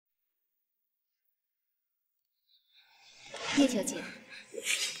叶小姐，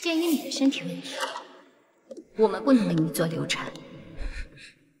鉴于你的身体问题，我们不能为你做流产。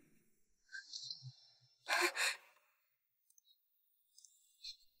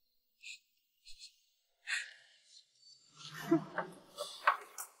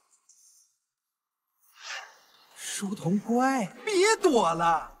书童乖，别躲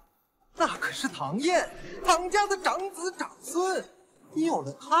了，那可是唐燕，唐家的长子长孙。你有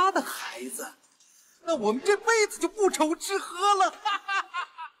了他的孩子，那我们这辈子就不愁吃喝了。哈哈哈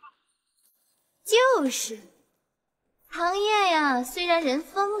哈！就是，唐燕呀，虽然人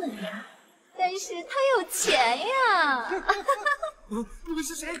疯了呀，但是她有钱呀。你们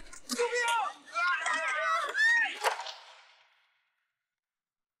是谁？救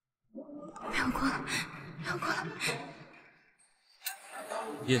命！不要过了，不要过了。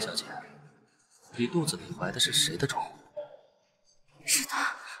叶小姐，你肚子里怀的是谁的种？是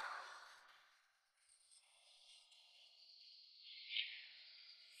他。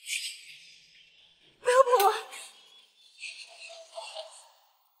不要碰我！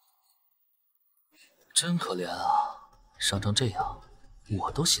真可怜啊，伤成这样，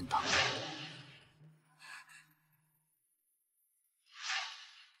我都心疼。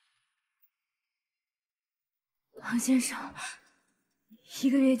唐先生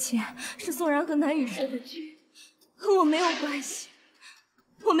，1个月前是宋然和南雨设的局，和我没有关系，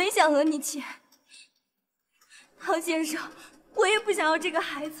我没想讹你钱。唐先生，我也不想要这个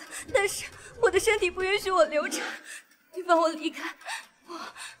孩子，但是我的身体不允许我流产，你放我离开，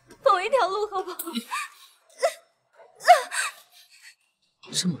放我一条路好不好？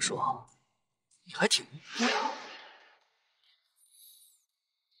这么说，你还挺无辜的。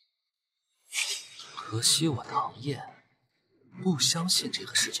可惜我唐燕不相信这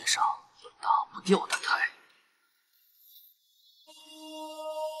个世界上有打不掉的胎。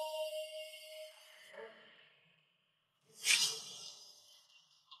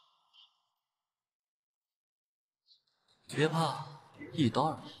别怕，一刀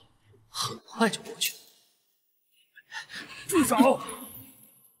而已，很快就过去了。住手！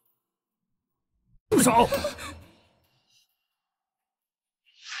住手！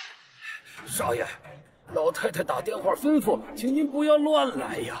少爷，老太太打电话吩咐，请您不要乱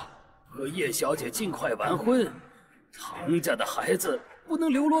来呀，和叶小姐尽快完婚。唐家的孩子不能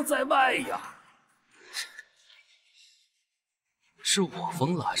流落在外呀。是我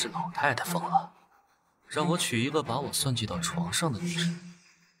疯了，还是老太太疯了？让我娶一个把我算计到床上的女人。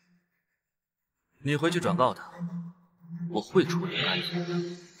你回去转告她，我会处理案件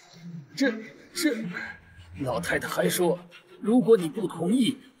的。这，老太太还说，如果你不同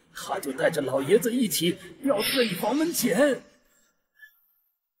意，她就带着老爷子一起吊死在你房门前。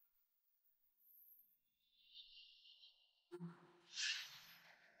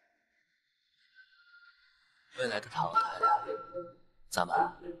未来的唐太太，咱们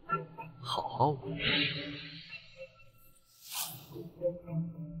好好玩。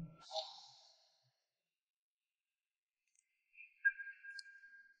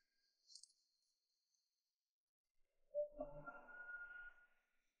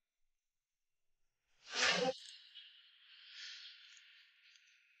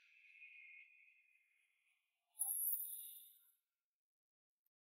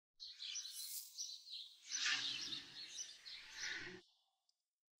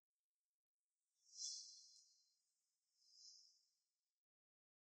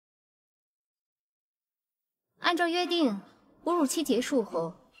按照约定，哺乳期结束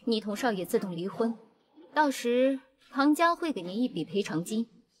后，你同少爷自动离婚，到时唐家会给您一笔赔偿金。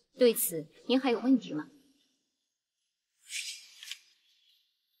对此，您还有问题吗？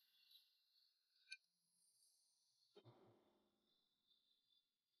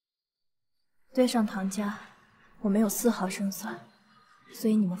对上唐家，我没有丝毫胜算，所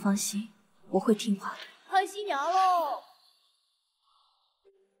以你们放心，我会听话的。看新娘喽！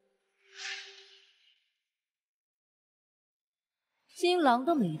新郎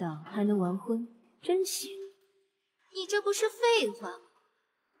都没到，还能完婚，真行！你这不是废话吗？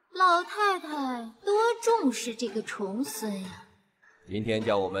老太太多重视这个重孙呀！今天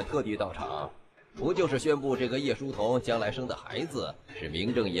叫我们特地到场，不就是宣布这个叶书童将来生的孩子是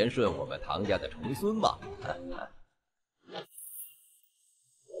名正言顺我们唐家的重孙吗？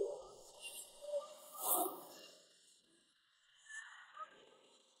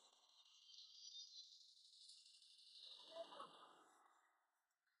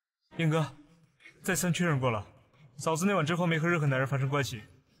燕哥，再三确认过了，嫂子那晚之后没和任何男人发生关系，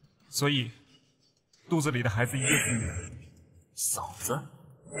所以肚子里的孩子一定是你的。嫂子？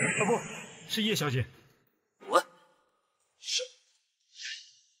不，是叶小姐。滚！是。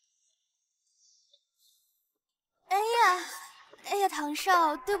哎呀，唐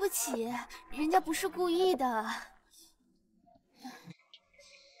少，对不起，人家不是故意的。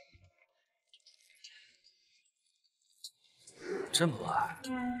这么晚，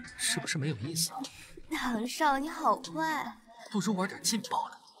是不是没有意思啊？唐少，你好坏。不如玩点劲爆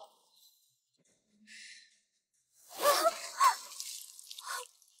的。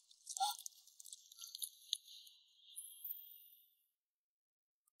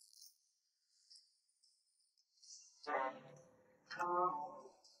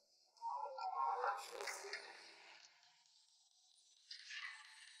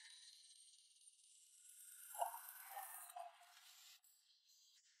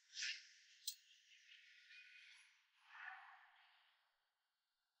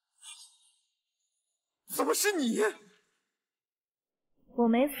怎么是你？我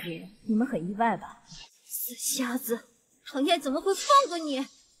没死，你们很意外吧？死瞎子，唐燕怎么会放过你？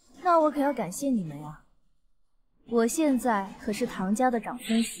那我可要感谢你们呀！我现在可是唐家的长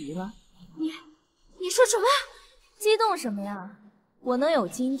孙媳了。你说什么？激动什么呀？我能有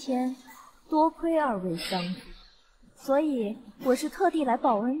今天，多亏二位相助，所以我是特地来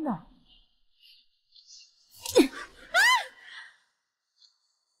报恩的。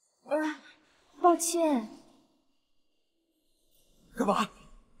抱歉。干嘛？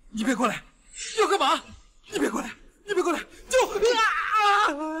你别过来！要干嘛？你别过来！你别过来！就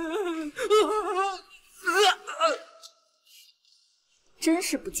真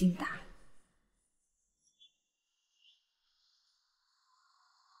是不经打。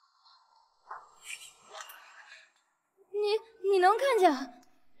你能看见？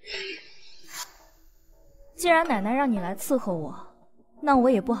既然奶奶让你来伺候我，那我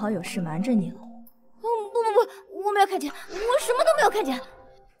也不好有事瞒着你了。不，我没有看见，我什么都没有看见。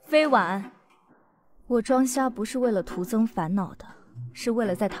飞婉，我装瞎不是为了徒增烦恼的，是为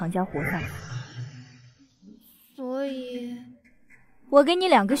了在唐家活下来。所以，我给你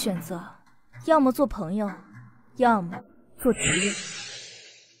2个选择，要么做朋友，要么做敌人。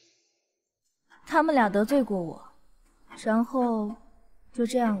他们俩得罪过我，然后就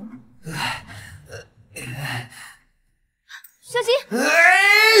这样了。小心！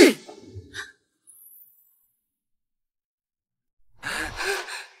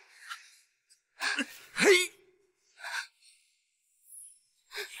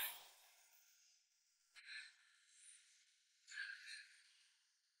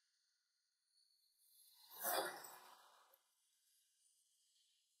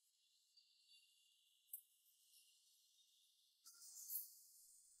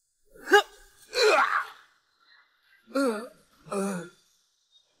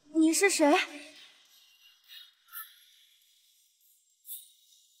你是谁？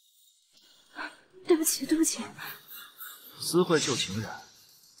对不起，对不起。私会旧情人，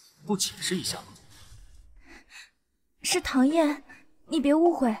不解释一下吗？是唐燕，你别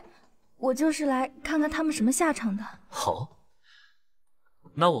误会，我就是来看看他们什么下场的。好，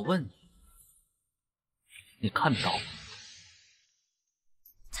那我问你，你看得到吗？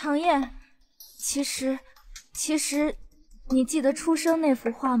唐燕，其实，你记得出生那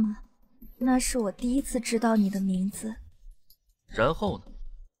幅画吗？那是我第一次知道你的名字。然后呢？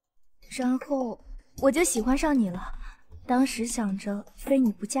然后我就喜欢上你了，当时想着非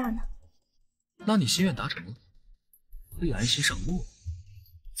你不嫁呢。那你心愿达成了，可以安心上路。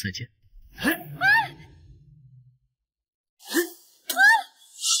再见。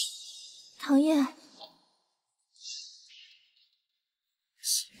唐燕，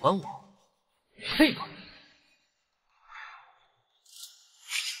喜欢我？配吗？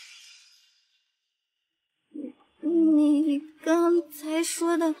你刚才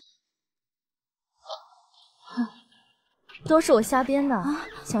说的都是我瞎编的，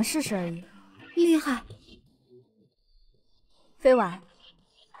想试试而已。厉害。飞婉，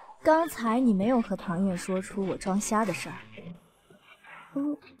刚才你没有和唐燕说出我装瞎的事儿。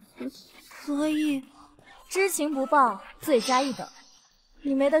所以知情不报，罪加一等。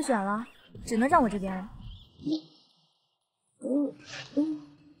你没得选了，只能让我这边。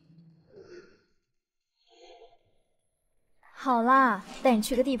好啦，带你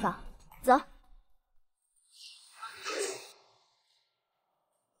去个地方，走。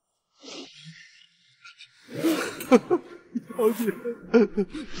小姐，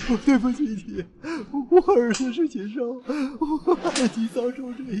我对不起你，我儿子是禽兽，我害你遭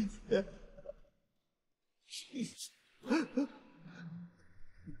受这一切。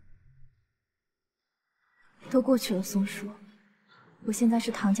都过去了，松树，我现在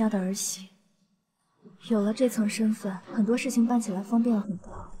是唐家的儿媳，有了这层身份，很多事情办起来方便了很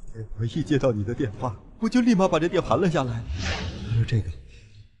多。我一接到你的电话，我就立马把这店盘了下来。这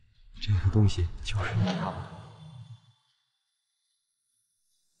个东西就是你的。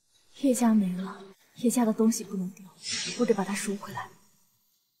叶家没了，叶家的东西不能丢，我得把它赎回来。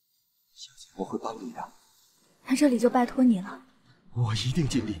小姐，我会帮你的。那这里就拜托你了。我一定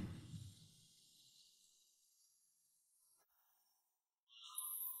尽力。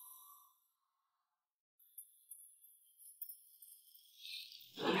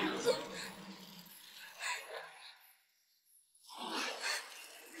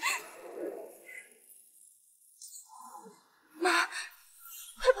妈，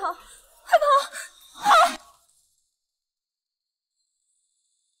快跑，快跑！啊！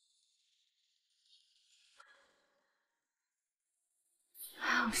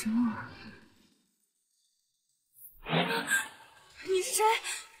还有什么？你是谁？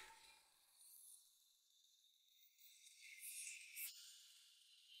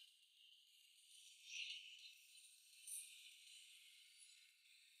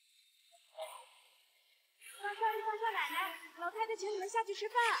少奶奶，老太太请你们下去吃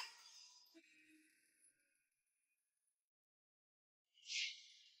饭。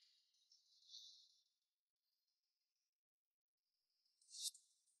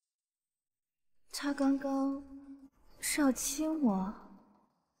他刚刚是要亲我，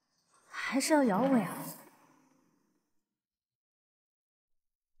还是要咬我呀？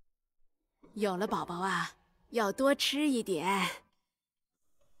有了宝宝啊，要多吃一点。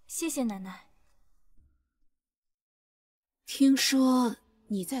谢谢奶奶。听说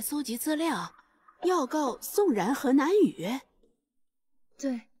你在搜集资料，要告宋然和南雨。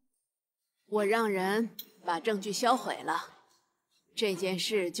对，我让人把证据销毁了，这件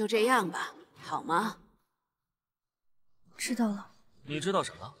事就这样吧，好吗？知道了。你知道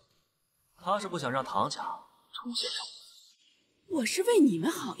什么？他是不想让唐家出现丑闻。我是为你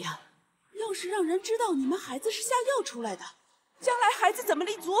们好呀，要是让人知道你们孩子是下药出来的，将来孩子怎么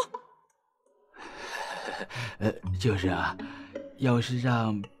立足？就是啊，要是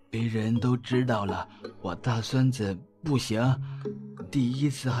让别人都知道了，我大孙子不行，第一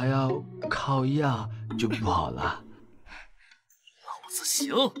次还要靠药，就不好了。老子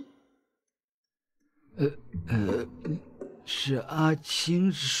行。是阿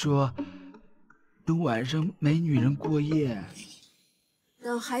青说，等晚上没女人过夜。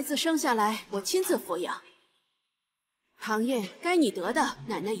等孩子生下来，我亲自抚养。唐燕，该你得的，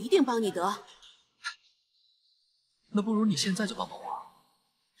奶奶一定帮你得。那不如你现在就帮帮我。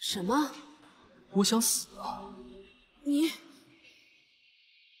什么？我想死啊！你……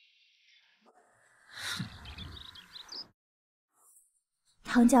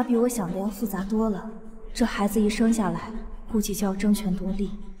唐家比我想的要复杂多了，这孩子一生下来，估计就要争权夺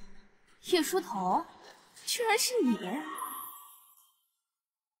利。叶梳头，居然是你！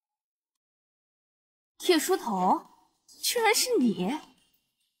叶梳头，居然是你！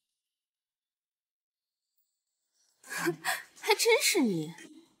还真是你！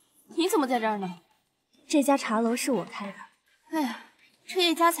你怎么在这儿呢？这家茶楼是我开的。哎呀，这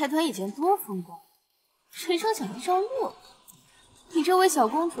叶家财团以前多风光，谁成想一条路。你这位小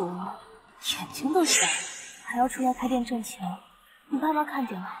公主，眼睛都瞎了，还要出来开店挣钱，你爸妈看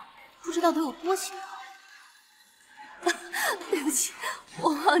见了，不知道得有多心疼。对不起，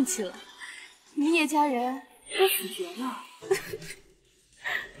我忘记了，你们叶家人都死绝了。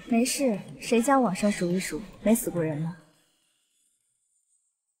没事，谁家网上数一数，没死过人呢。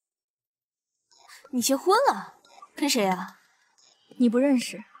你结婚了？跟谁啊？你不认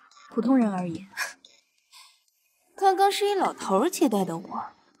识，普通人而已。刚刚是一老头接待的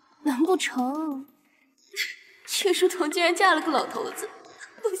我，难不成叶梳头竟然嫁了个老头子？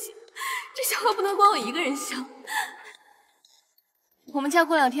不行，这笑话不能光我一个人笑。我们家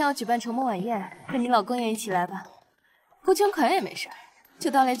过2天要举办承蒙晚宴，跟你老公也一起来吧。不捐款也没事，就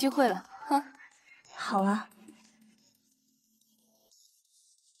当来聚会了。哈，好啊。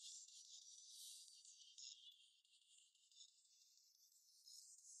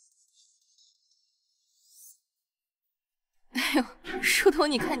哎呦，梳头，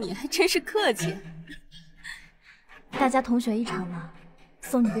你看你还真是客气。大家同学一场嘛，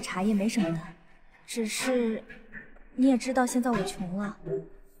送你个茶叶没什么的，只是你也知道现在我穷了，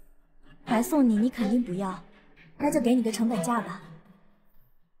白送你肯定不要，那就给你个成本价吧。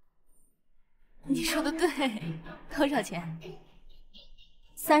你说的对，多少钱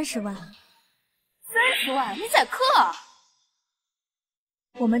？30万。30万？你宰客！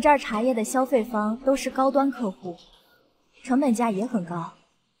我们这儿茶叶的消费方都是高端客户，成本价也很高。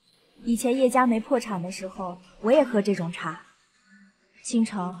以前叶家没破产的时候，我也喝这种茶。倾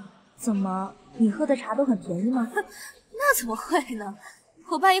城，怎么你喝的茶都很便宜吗？那怎么会呢？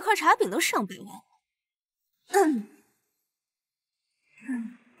我办一块茶饼都上百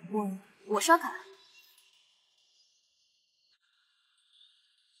万。我刷卡。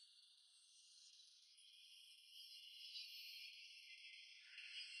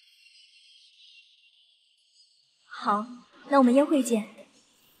好，那我们宴会见。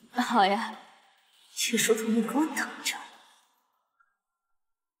好呀，叶书童，你给我等着。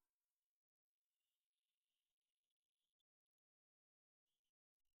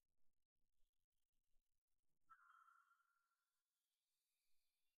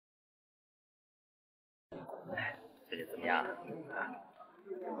最近怎么样？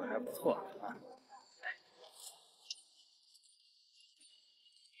我还不错啊。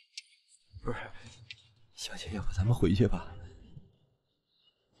不是，小姐，要不咱们回去吧？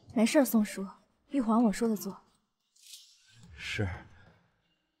没事，宋叔，一会儿我说的做。是。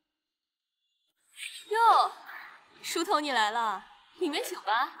哟，书童你来了，里面请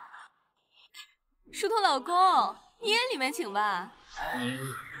吧。书童老公，你也里面请吧。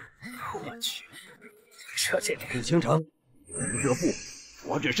我去，这李倾城，这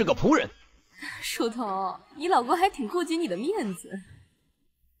不，我只是个仆人。书童，你老公还挺顾及你的面子。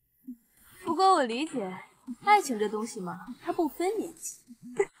不过我理解，爱情这东西嘛，它不分年纪。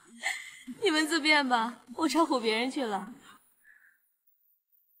你们自便吧，我招呼别人去了。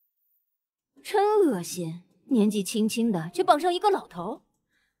真恶心，年纪轻轻的却绑上一个老头。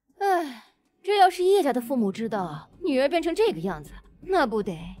哎，这要是叶家的父母知道女儿变成这个样子，那不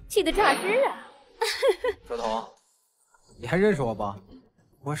得气得诈尸啊！书童，你还认识我吧？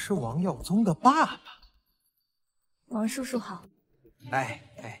我是王耀宗的爸爸。王叔叔好。哎，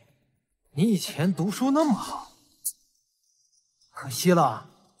你以前读书那么好，可惜了。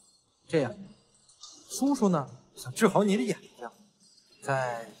这样，叔叔呢想治好你的眼睛，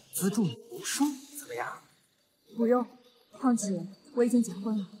再资助你读书，怎么样？不用，况且我已经结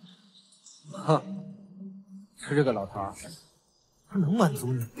婚了。哼，是这个老头儿，他能满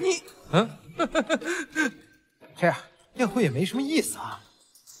足你？这样宴会也没什么意思啊。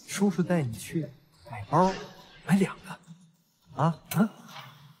叔叔带你去买包，买2个。啊！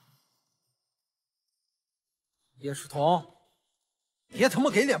叶书童，别他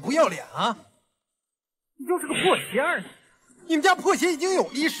妈给脸不要脸啊！你就是个破鞋儿，你们家破鞋已经有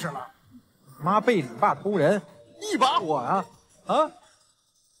历史了。妈背着你爸偷人，一把火啊！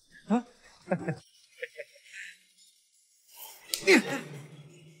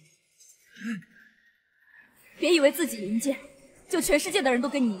别以为自己淫贱，就全世界的人都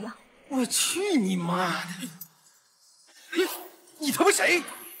跟你一样。我去你妈的！你他妈谁？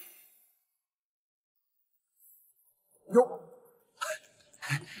哟，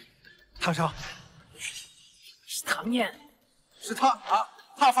唐少，是唐燕，是他啊！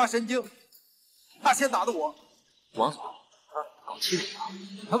他发神经，他先打的我。王总，搞欺凌啊！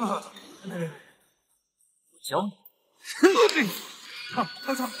不，我教你。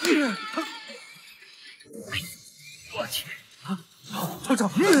唐少，我去，唐少，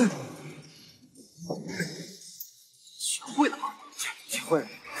学会了吗？学会了。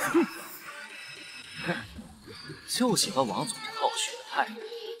就喜欢王总这好学的态度。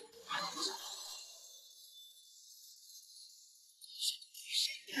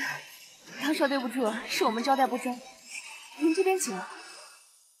唐少，对不住，是我们招待不周，您这边请。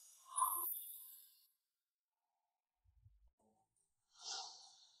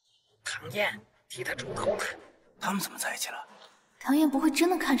唐燕替他出头了，他们怎么在一起了？唐燕不会真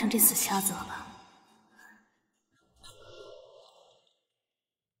的看上这死瞎子了吧？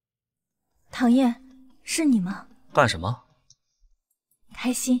唐燕，是你吗？干什么？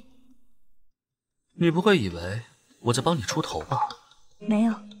开心。你不会以为我在帮你出头吧？没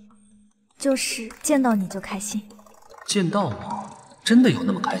有，就是见到你就开心。见到我，真的有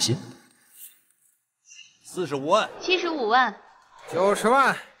那么开心？45万，75万，90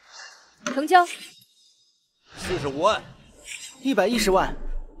万，成交。45万，110万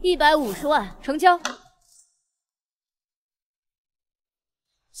，150万，成交。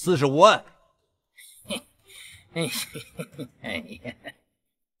45万。哎呀，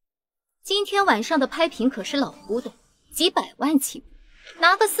今天晚上的拍品可是老姑的，几百万起步，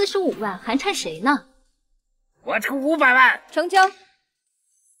拿个45万还差谁呢？我出500万，成交。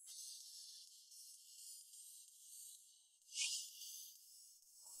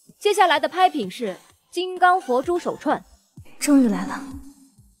接下来的拍品是金刚佛珠手串，终于来了。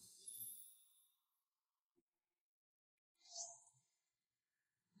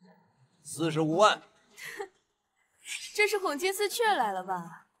45万。这是哄金丝雀来了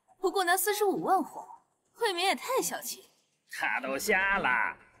吧？不过拿45万哄，未免也太小气。他都瞎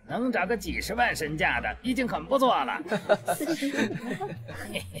了，能找个几十万身价的已经很不错了。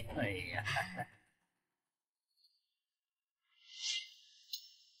哎呀，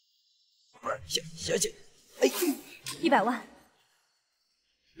不是小姐，哎，100万。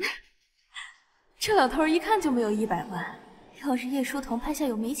这老头一看就没有100万，要是叶书童拍下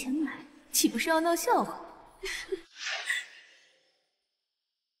有没钱买，岂不是要闹笑话？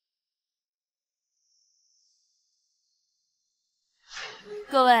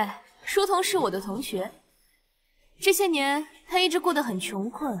各位，书童是我的同学，这些年他一直过得很穷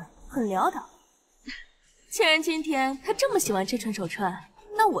困，很潦倒。既然今天他这么喜欢这串手串，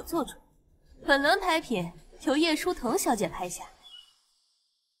那我做主，本轮拍品由叶书腾小姐拍下。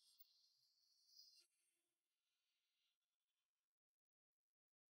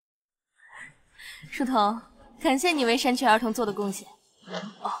书童，感谢你为山区儿童做的贡献。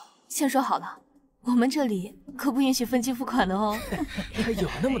哦，先说好了，我们这里可不允许分期付款的哦。还有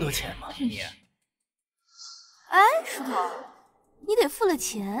那么多钱吗？你？哎，书童，你得付了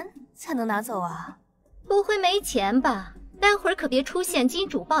钱才能拿走啊。不会没钱吧？待会儿可别出现金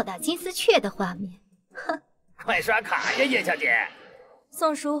主暴打金丝雀的画面。哼！快刷卡呀，叶小姐！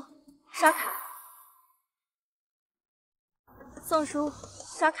宋叔，刷卡。宋叔，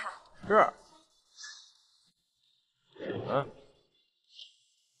刷卡。是。我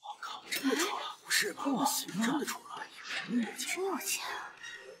靠，真的出了？不是吧？不行啊！真的出了！真有钱！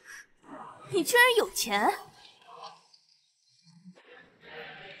你居然有钱！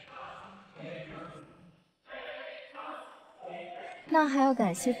那还要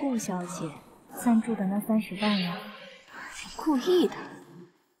感谢顾小姐赞助的那30万呀。你故意的！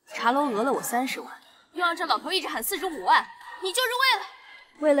茶楼讹了我30万，又让这老头一直喊45万，你就是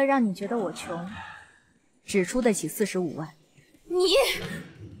为了让你觉得我穷。只出得起45万，你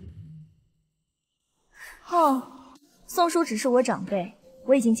哦，宋叔只是我长辈，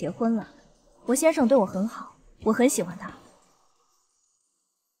我已经结婚了，我先生对我很好，我很喜欢他。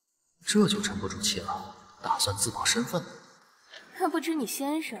这就沉不住气了，打算自曝身份。可不知你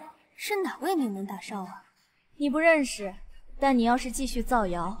先生是哪位名门大少啊？你不认识，但你要是继续造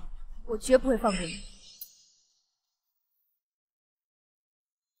谣，我绝不会放过你。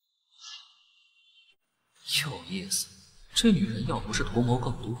有意思，这女人要不是图谋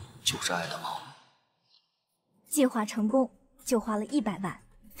更多，就是爱的忙。计划成功，就花了100万。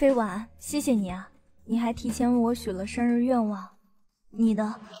飞婉，谢谢你啊！你还提前为我许了生日愿望，你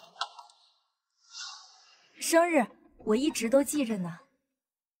的生日我一直都记着呢。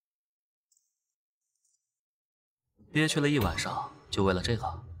憋屈了一晚上，就为了这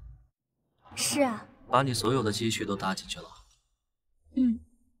个？是啊。把你所有的积蓄都搭进去了。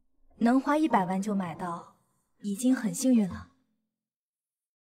能花100万就买到，已经很幸运了。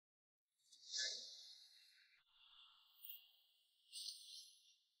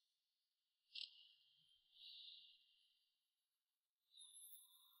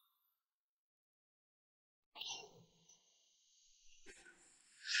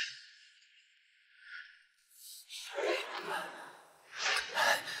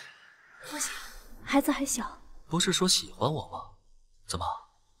不行，孩子还小。不是说喜欢我吗？怎么，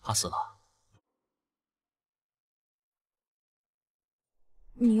怕死了？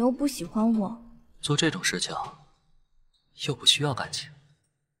你又不喜欢我，做这种事情又不需要感情，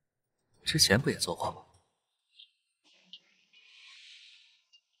之前不也做过吗？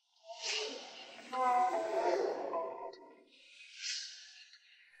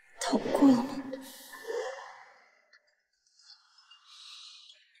逃不过了吗？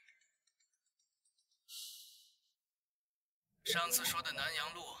上次说的南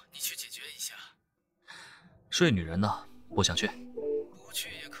阳路，你去解决一下。睡女人呢？不想去。不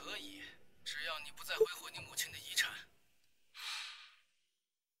去也可以，只要你不再挥霍你母亲的遗产。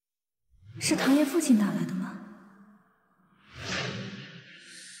是唐爷父亲打来的吗？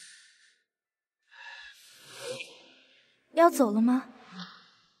要走了吗？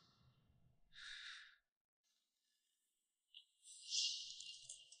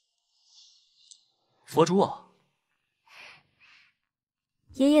佛珠啊！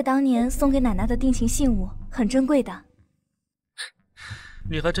爷爷当年送给奶奶的定情信物，很珍贵的。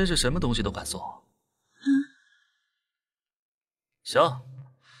你还真是什么东西都敢送。行，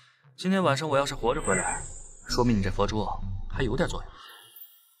今天晚上我要是活着回来，说明你这佛珠还有点作用。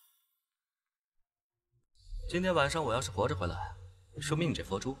今天晚上我要是活着回来，说明你这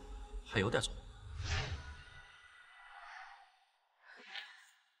佛珠还有点作用。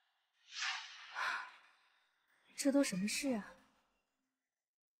这都什么事啊？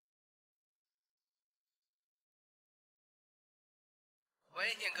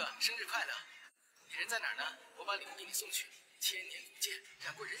喂，念哥，生日快乐！你人在哪儿呢？我把礼物给你送去。千年古剑，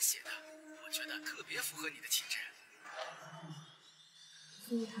染过人血的，我觉得特别符合你的气质。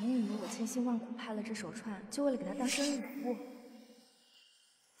所以唐嫣以为我千辛万苦拍了这手串，就为了给她当生日礼物。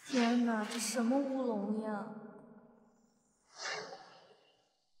天哪，这什么乌龙呀！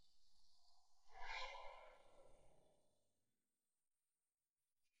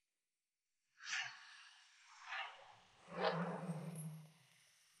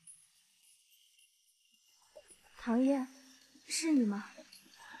唐嫣，是你吗？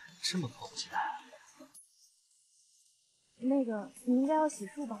这么迫不及待？那个，你应该要洗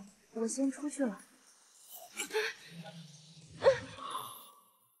漱吧？我先出去了。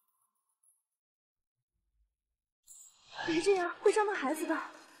别这样，会伤到孩子的。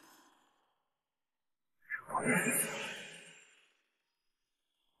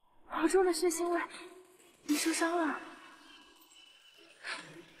好重的血腥味，你受伤了。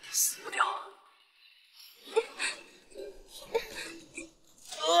死不掉。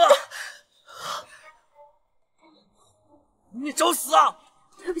你找死啊！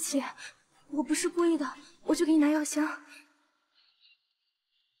对不起，我不是故意的，我去给你拿药箱。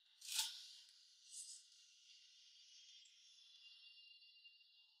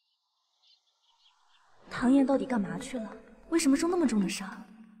唐燕到底干嘛去了？为什么受那么重的伤？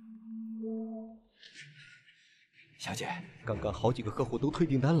小姐，刚刚好几个客户都退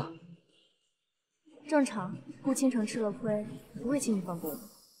订单了。正常，顾倾城吃了亏，不会轻易放过我。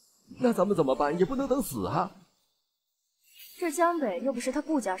那咱们怎么办？也不能等死啊！这江北又不是他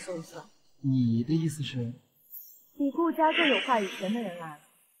顾家说了算。你的意思是？比顾家更有话语权的人来了。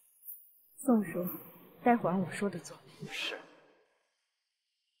宋叔，待会儿按我说的做。是。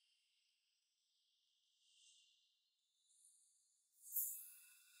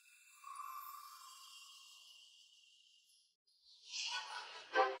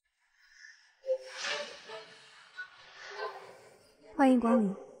欢迎光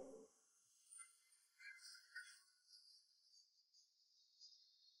临。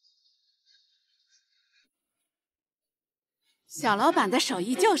小老板的手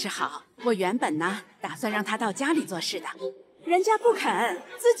艺就是好，我原本呢打算让他到家里做事的，人家不肯，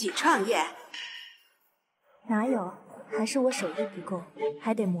自己创业。哪有？还是我手艺不够，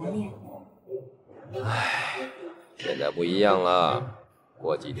还得磨练。唉，现在不一样了，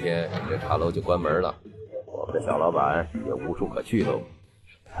过几天这茶楼就关门了，我们的小老板也无处可去喽。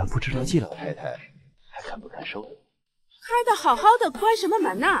还不知道季老太太还肯不肯收？开的好好的，关什么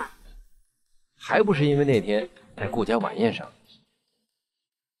门呢？还不是因为那天在顾家晚宴上。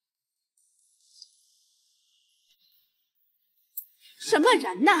什么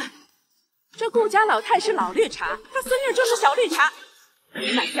人呢？这顾家老太是老绿茶，他孙女就是小绿茶，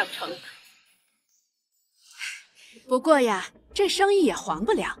一脉相承。不过呀，这生意也黄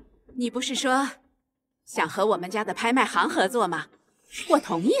不了。你不是说想和我们家的拍卖行合作吗？我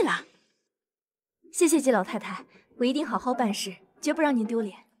同意了。谢谢季老太太，我一定好好办事，绝不让您丢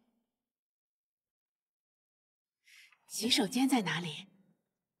脸。洗手间在哪里？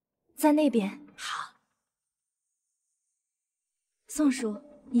在那边。好。宋叔，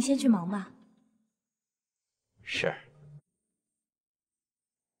你先去忙吧。是。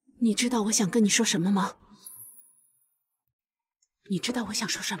你知道我想跟你说什么吗？你知道我想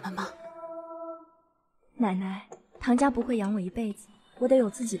说什么吗？奶奶，唐家不会养我一辈子，我得有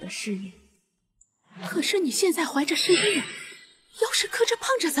自己的事业。可是你现在怀着身孕，要是磕着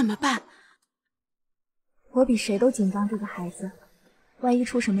碰着怎么办？我比谁都紧张这个孩子，万一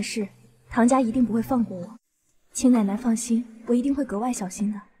出什么事，唐家一定不会放过我。请奶奶放心，我一定会格外小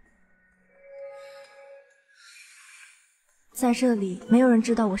心的。在这里，没有人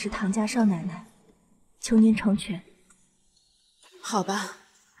知道我是唐家少奶奶，求您成全。好吧，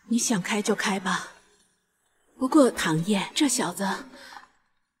你想开就开吧。不过唐燕这小子，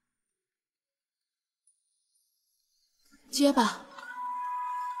接吧。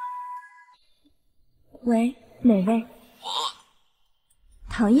喂，哪位？我。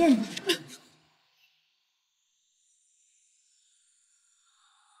唐燕。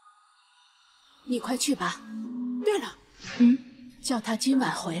你快去吧。对了，叫他今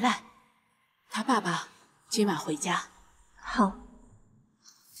晚回来。他爸爸今晚回家。好。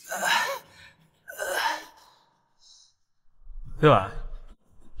对吧？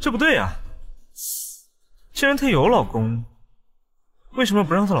这不对呀！既然她有老公，为什么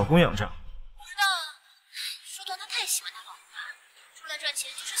不让她老公养着？不知道啊，说到她太喜欢她老公了，出来赚钱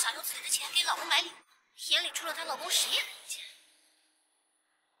就是想用自己的钱给老公买礼物，眼里除了她老公谁也没见。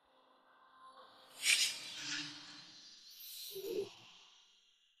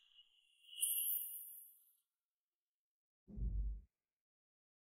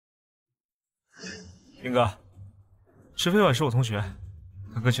林哥，石飞婉是我同学，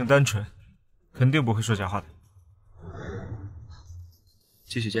他个性单纯，肯定不会说假话的。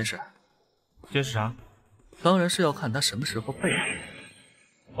继续监视。监视啥？当然是要看他什么时候背叛。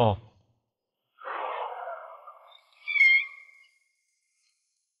哦。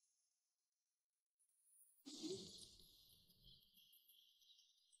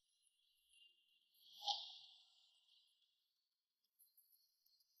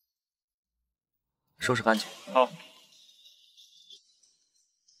收拾干净。好。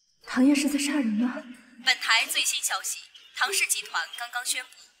唐燕是在杀人吗？本台最新消息，唐氏集团刚刚宣布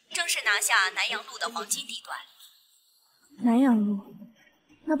正式拿下南阳路的黄金地段。南阳路，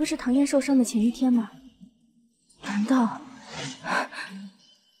那不是唐燕受伤的前一天吗？难道？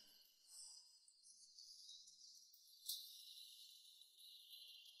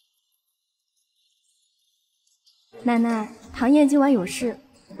奶奶，唐燕今晚有事，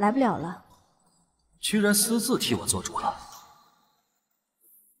来不了了。居然私自替我做主了。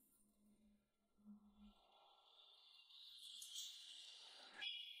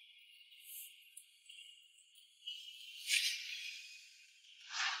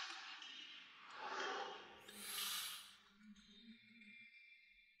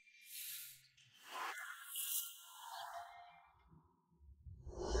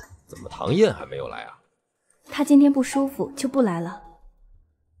怎么唐燕还没有来啊？她今天不舒服，就不来了。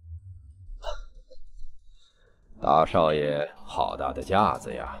大少爷好大的架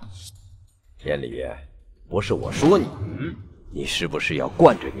子呀！天理，不是我说你，你是不是要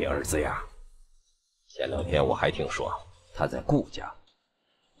惯着你儿子呀？前2天我还听说他在顾家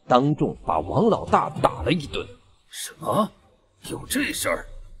当众把王老大打了一顿。什么？有这事儿？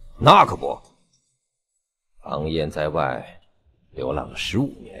那可不。唐燕在外流浪了15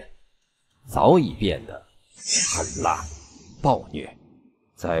年，早已变得狠辣暴虐，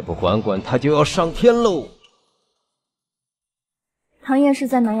再不管管他就要上天喽。唐燕是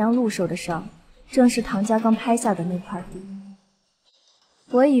在南阳路受的伤，正是唐家刚拍下的那块地。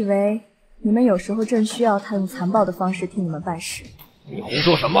我以为你们有时候正需要他用残暴的方式替你们办事。你胡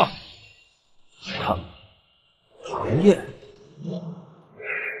说什么？唐燕，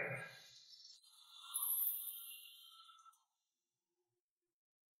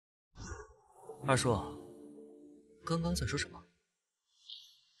二叔，刚刚在说什么？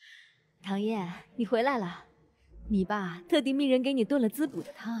唐燕，你回来了。你爸特地命人给你炖了滋补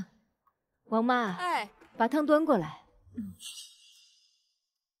的汤。王妈，哎，把汤端过来。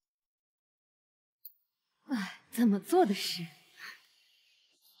哎，怎么做的事？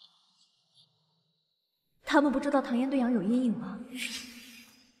他们不知道唐燕对羊有阴影吗？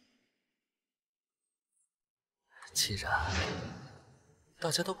既然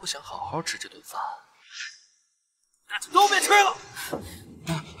大家都不想好好吃这顿饭，那就都别吃了。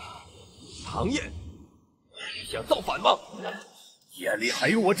唐燕，你想造反吗？眼里还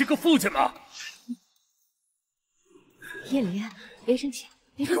有我这个父亲吗？叶离，别生气，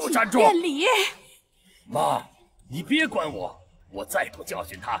别生气。给我站住！燕离，妈，你别管我，我再不教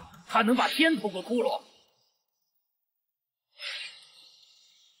训他，他能把天捅个窟窿。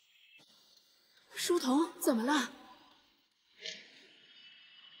书童，怎么了？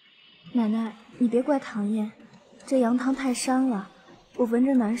奶奶，你别怪唐燕，这羊汤太膻了，我闻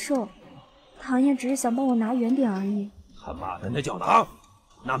着难受。唐燕只是想帮我拿远点而已。他妈的，那叫拿，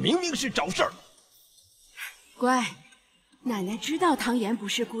那明明是找事儿。乖，奶奶知道唐妍不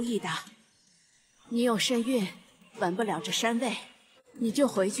是故意的。你有身孕，闻不了这膻味，你就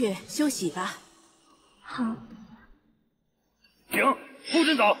回去休息吧。好。停，不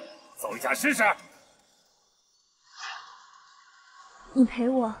准走，走一下试试。你陪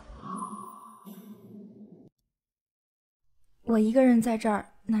我。我一个人在这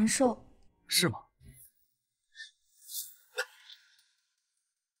儿难受。是吗？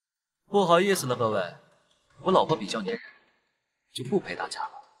不好意思了，各位，我老婆比较粘人，就不陪大家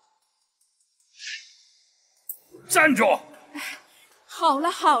了。站住！好了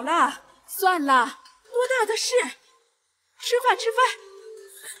好了，算了，多大的事？吃饭吃饭。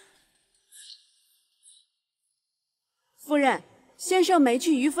夫人，先生没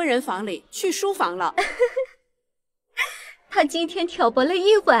去于夫人房里，去书房了。他今天挑拨了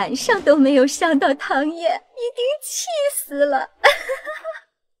一晚上都没有伤到唐燕，一定气死了。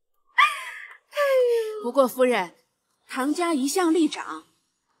不过夫人，唐家一向力长，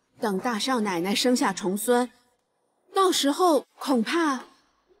等大少奶奶生下重孙，到时候恐怕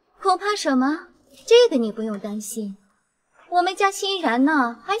什么？这个你不用担心，我们家欣然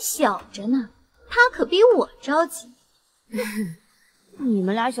呢还小着呢，他可比我着急。你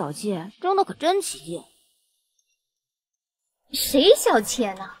们俩小气，争的可真起劲。谁小气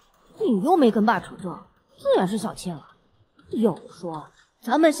呢？你又没跟爸扯这，自然是小气了。有说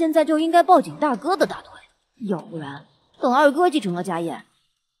咱们现在就应该抱紧大哥的大腿，要不然等二哥继承了家业，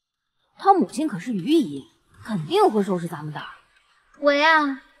他母亲可是于姨，肯定会收拾咱们的。我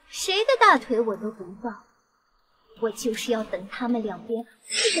呀，谁的大腿我都不抱，我就是要等他们两边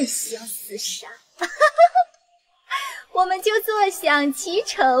互相厮杀，我们就坐享其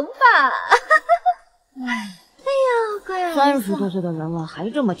成吧。哎呀，乖儿子， 30多岁的人了，还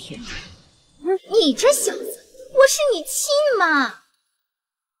这么铁。你这小子，我是你亲妈。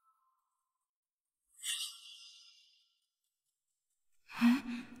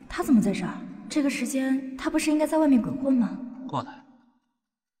他怎么在这儿？这个时间他不是应该在外面鬼混吗？过来。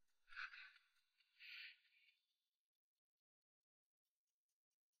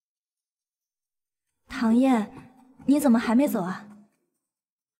唐燕，你怎么还没走啊？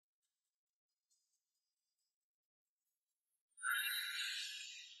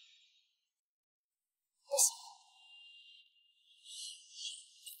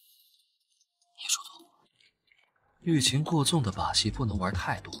叶书童，欲擒故纵的把戏不能玩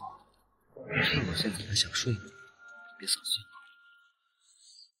太多。是我现在还想睡呢，别扫兴了。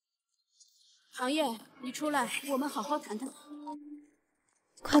唐燕，你出来，我们好好谈谈。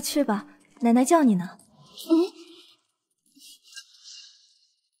快去吧，奶奶叫你呢。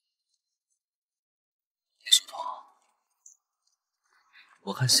叶书童，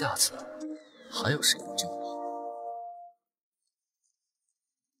我看下次还有谁能救你？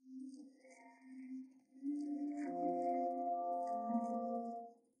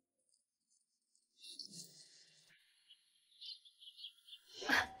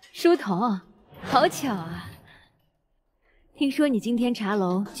书童，好巧啊！听说你今天茶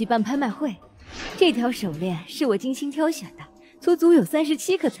楼举办拍卖会，这条手链是我精心挑选的，足足有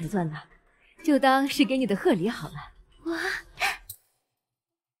37颗才钻呢，就当是给你的贺礼好了。哇！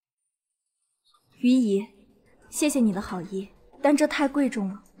于姨，谢谢你的好意，但这太贵重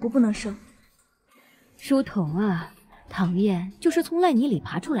了，我不能收。书童啊，唐燕就是从烂泥里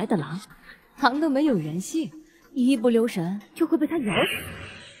爬出来的狼，狼都没有人性，你一不留神就会被它咬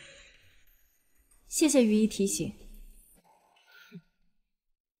死。谢谢于姨提醒。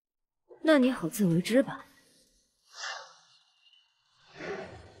那你好自为之吧。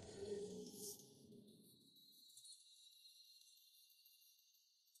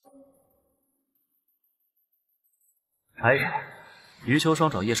茶叶，余秋霜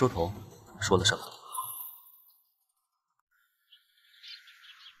找叶书童说了什么？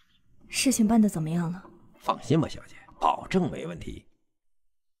事情办得怎么样了？放心吧，小姐，保证没问题。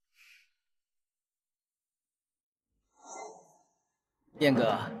燕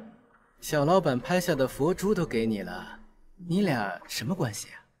哥，小老板拍下的佛珠都给你了，你俩什么关系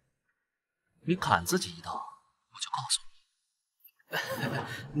啊？你砍自己一刀，我就告诉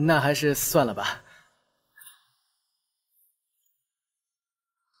你。那还是算了吧。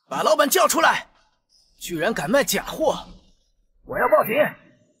把老板叫出来！居然敢卖假货！我要报警！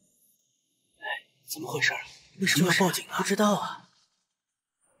怎么回事？为什么要报警啊？不知道啊。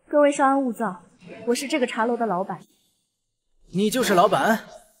各位稍安勿躁，我是这个茶楼的老板。你就是老板？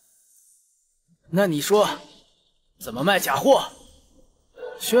那你说，怎么卖假货？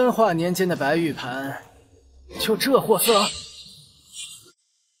宣化年间的白玉盘，就这货色？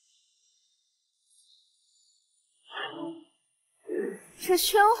这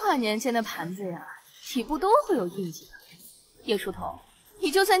宣化年间的盘子呀，底部都会有印记的。叶书童，你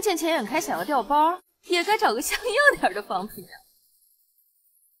就算见钱眼开想要调包，也该找个像样点的仿品啊。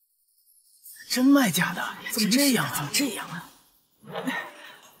真卖假的？怎么这样啊？怎么这样啊？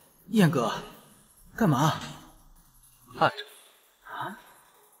燕哥，干嘛？看着。啊？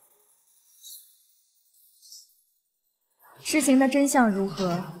事情的真相如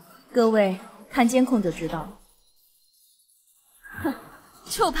何？各位看监控就知道了。哼，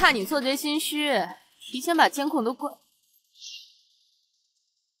就怕你做贼心虚，提前把监控都关。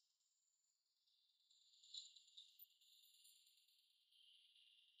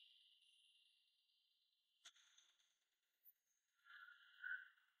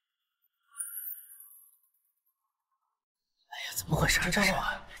怎么回事？这是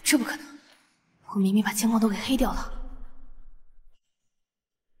这不可能！我明明把监控都给黑掉了。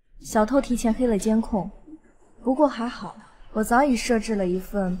小偷提前黑了监控，不过还好，我早已设置了一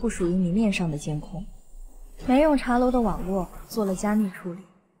份不属于你面上的监控，没用茶楼的网络做了加密处理，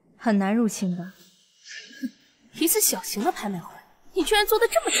很难入侵的。一次小型的拍卖会，你居然做得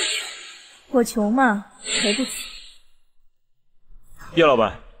这么准确！我穷嘛，赔不起。叶老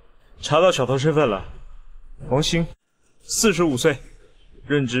板，查到小偷身份了，王兴。45岁，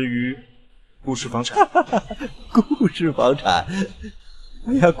任职于顾氏房产。顾氏房产？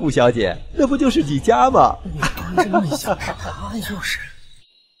哎呀，顾小姐，那不就是你家吗？你端着那么像是他就是。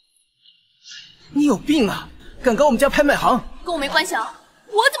你有病啊！敢搞我们家拍卖行？跟我没关系啊！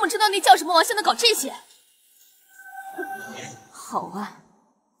我怎么知道那叫什么王现在搞这些？好啊，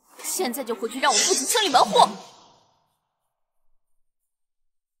现在就回去让我父亲清理完货。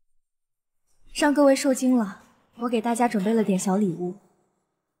让各位受惊了。我给大家准备了点小礼物，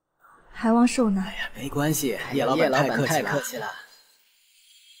还望受纳。哎呀，没关系，叶老板太客气了。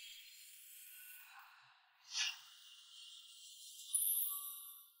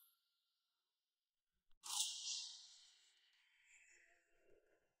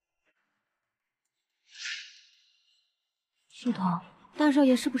书童，大少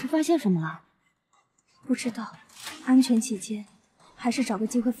爷是不是发现什么了？不知道，安全起见，还是找个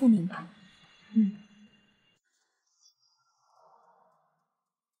机会复明吧。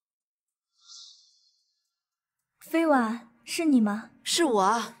飞婉，是你吗？是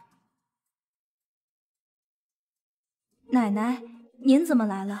我。奶奶，您怎么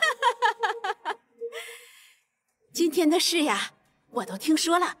来了？今天的事呀，我都听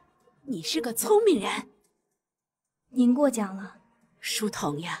说了。你是个聪明人。您过奖了。书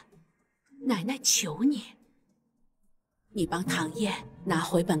童呀，奶奶求你，你帮唐燕拿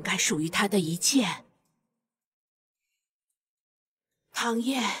回本该属于她的一切。唐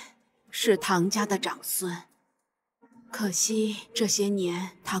燕是唐家的长孙，可惜这些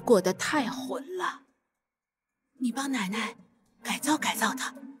年她过得太混了。你帮奶奶改造改造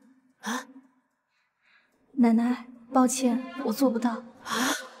她，啊？奶奶，抱歉，我做不到。啊？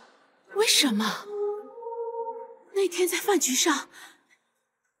为什么？那天在饭局上，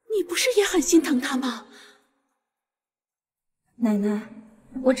你不是也很心疼她吗？奶奶，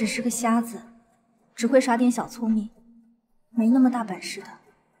我只是个瞎子，只会耍点小聪明，没那么大本事的。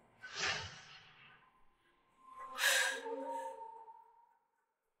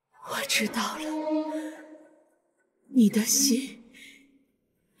我知道了，你的心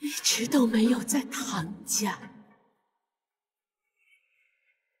一直都没有在唐家。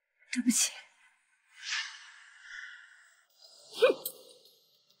对不起。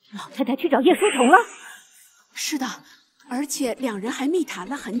哼，老太太去找叶书虫了。是的，而且两人还密谈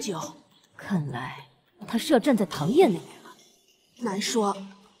了很久。看来她是要站在唐燕那边了。难说，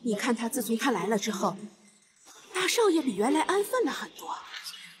你看她自从她来了之后，大少爷比原来安分了很多。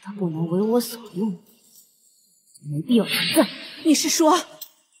她不能为我所用，没必要存在。你是说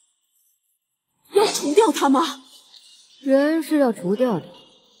要除掉她吗？人是要除掉的，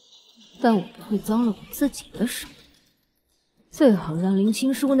但我不会脏了我自己的手。最好让林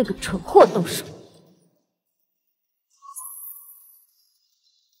青书那个蠢货动手。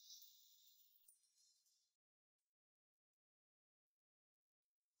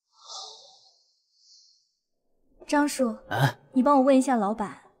张叔，你帮我问一下老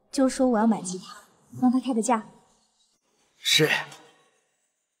板，就说我要买吉他，让他开个价。是。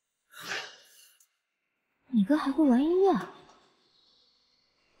你哥还会玩音乐啊？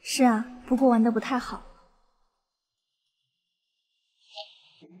是啊，不过玩得不太好。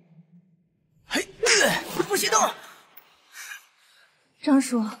嘿，不许动！张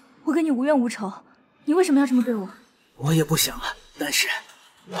叔，我跟你无冤无仇，你为什么要这么对我？我也不想啊，但是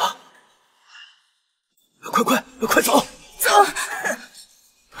啊，快走！走！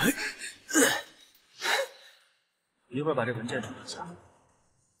一会儿把这文件整理一下。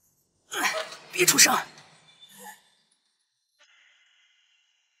别出声！啊！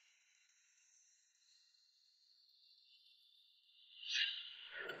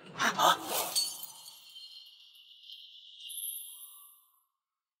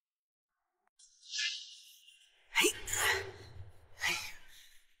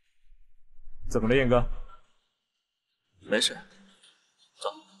怎么了，燕哥？没事，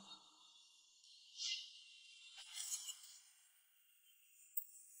走。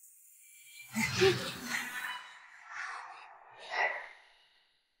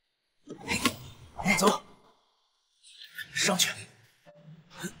走，上去。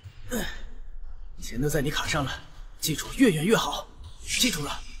钱都在你卡上了，记住越远越好。记住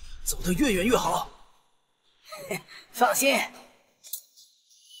了，走得越远越好。放心。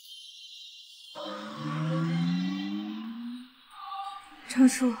张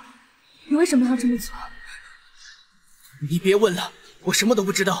叔，你为什么要这么做？你别问了，我什么都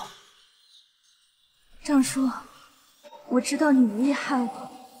不知道。张叔，我知道你无意害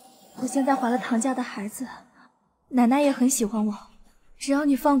我，我现在怀了唐家的孩子，奶奶也很喜欢我，只要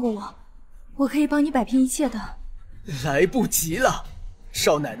你放过我，我可以帮你摆平一切的。来不及了，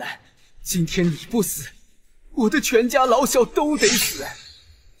少奶奶，今天你不死，我的全家老小都得死，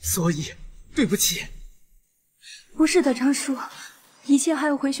所以对不起。不是的，张叔，一切还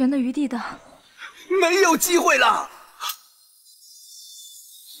有回旋的余地的。没有机会了。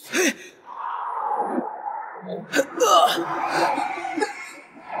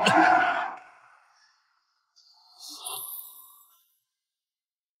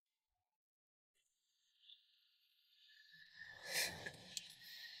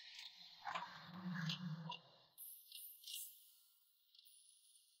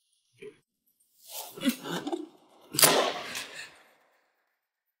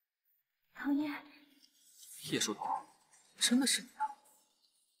唐嫣，叶书童，真的是你啊！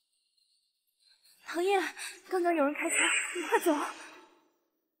唐嫣，刚刚有人开枪，你快走！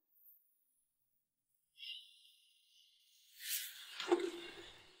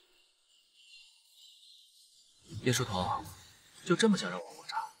叶书桐，就这么想让我活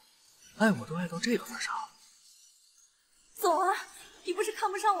着？爱我都爱到这个份上。走啊！你不是看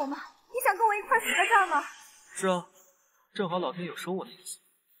不上我吗？你想跟我一块死在这儿吗？是啊，正好老天有收我的意思，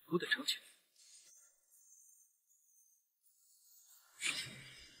我得成全。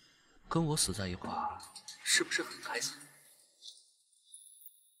跟我死在一块儿，是不是很开心？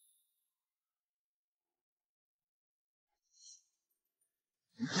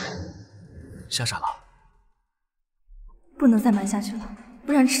吓傻了？不能再瞒下去了，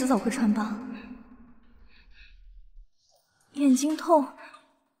不然迟早会穿帮。眼睛痛，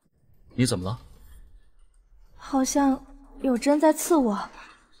你怎么了？好像有针在刺我，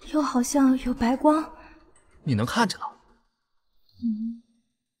又好像有白光。你能看见了？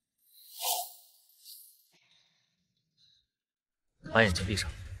把眼睛闭上，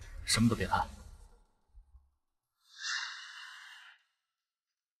什么都别看。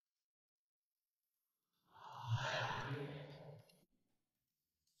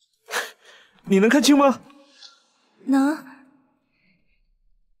你能看清吗？能。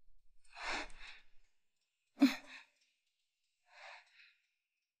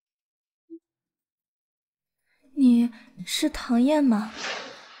你是唐燕吗？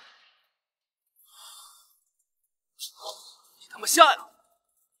你他妈瞎呀！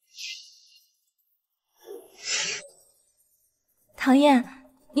唐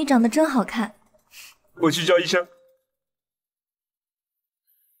燕，你长得真好看。我去叫医生。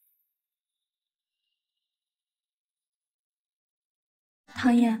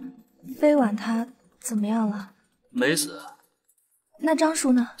唐燕，飞婉她怎么样了？没死。那张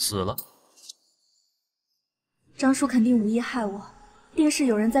叔呢？死了。张叔肯定无意害我，定是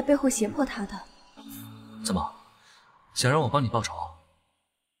有人在背后胁迫他的。怎么，想让我帮你报仇？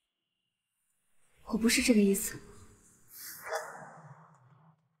我不是这个意思。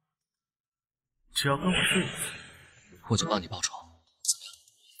只要跟我睡一次，我就帮你报仇，怎么样？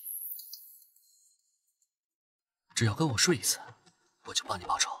只要跟我睡一次，我就帮你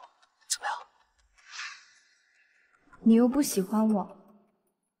报仇，怎么样？你又不喜欢我，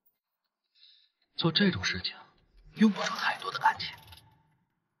做这种事情用不着太多的感情。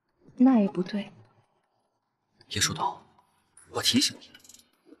那也不对。叶书桐，我提醒你，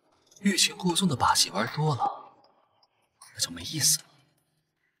欲擒故纵的把戏玩多了，那就没意思了。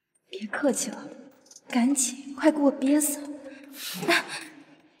别客气了，赶紧，快给我憋死！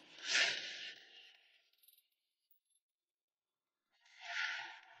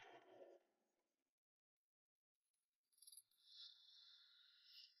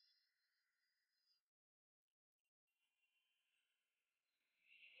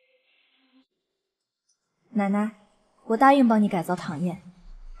奶奶，我答应帮你改造唐燕，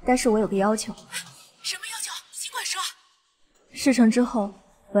但是我有个要求。什么要求？尽管说。事成之后，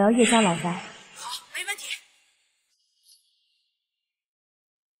我要叶家老宅。好，没问题。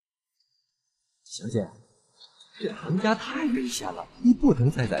小姐，这唐家太危险了，你不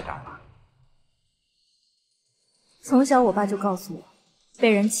能再在这儿了。从小我爸就告诉我，被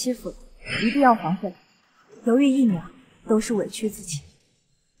人欺负了，一定要还回来，犹豫一秒都是委屈自己。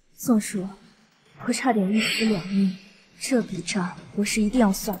宋叔，我差点一尸两命，这笔账我是一定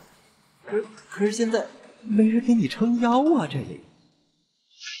要算。可是现在没人给你撑腰啊，这里。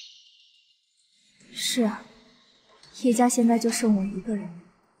是啊，叶家现在就剩我一个人，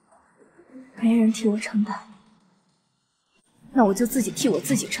没人替我承担，那我就自己替我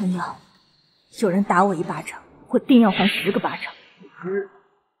自己撑腰。有人打我一巴掌，我定要还10个巴掌。唐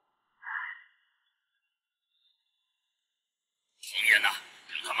燕呐，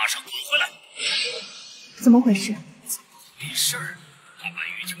让他马上滚回来！怎么回事？没事儿，他把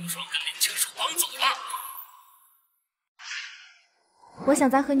玉清霜跟林青树绑走了。我想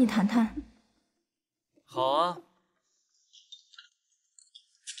再和你谈谈。好啊，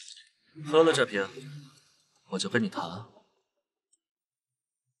喝了这瓶，我就跟你谈。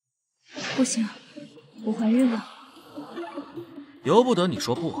不行，我怀孕了。由不得你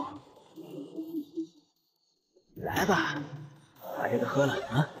说不。来吧，把这个喝了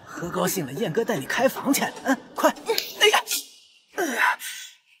啊！喝高兴了，燕哥带你开房去。快！哎呀，哎呀，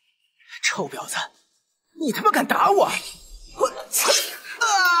臭婊子，你他妈敢打我！我操！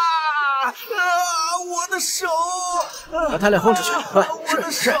我的手！把他俩轰出去！快，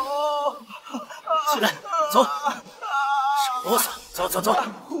是。起来，走！少啰嗦，走！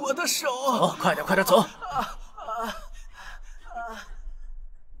我的手！走，快点走！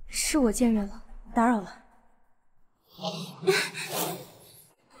是我僭越了，打扰了。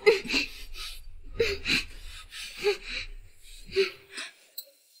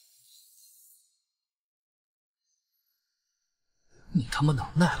你他妈能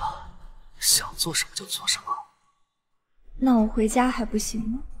耐了，想做什么就做什么。那我回家还不行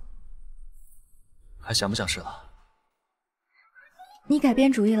吗？还想不想试了？你改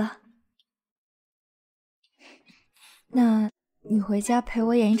变主意了？那你回家陪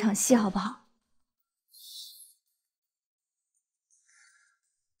我演一场戏好不好？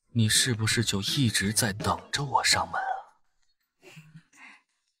你是不是就一直在等着我上门啊？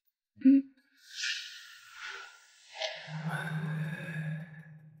嗯。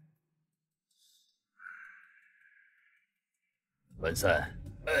文森，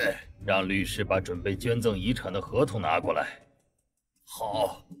让律师把准备捐赠遗产的合同拿过来。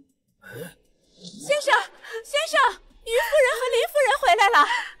好。先生，先生，于夫人和林夫人回来了。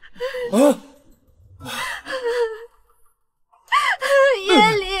夜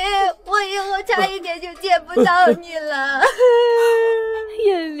里，我以后差一点就见不到你了。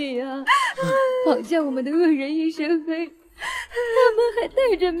夜里啊，绑架我们的恶人一身黑，他们还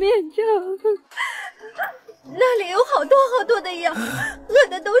戴着面罩。那里有好多好多的药，饿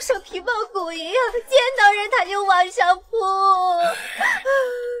的都像皮包骨一样，见到人他就往上扑。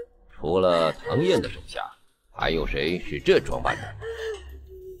除了唐燕的手下，还有谁是这装扮的？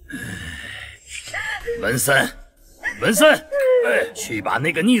文森，文森，去把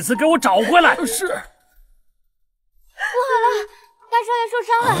那个逆子给我找回来。是。不好了，大少爷受伤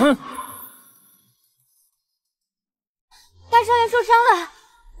了。大少爷受伤了。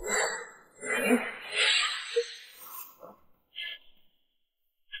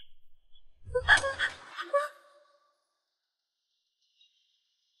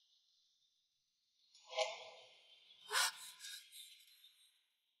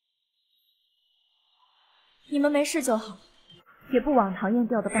你们没事就好，也不枉唐燕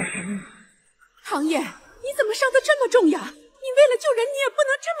掉的半条命。唐燕，你怎么伤得这么重呀？你为了救人，你也不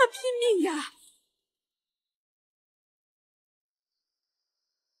能这么拼命呀！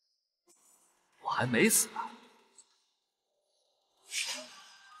我还没死呢。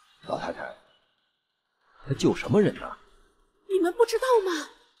老太太，他救什么人呢？你们不知道吗？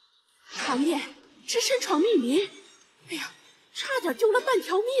唐燕只身闯密林，哎呀，差点丢了半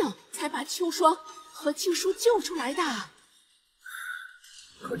条命，才把秋霜和青书救出来的。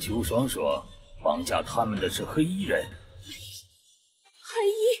可秋霜说，绑架他们的是黑衣人。黑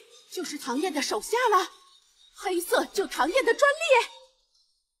衣就是唐燕的手下了，黑色就唐燕的专利。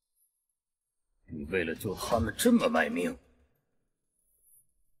你为了救他们这么卖命？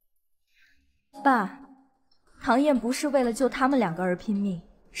爸，唐燕不是为了救他们两个而拼命，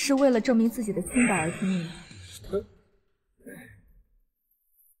是为了证明自己的清白而拼命。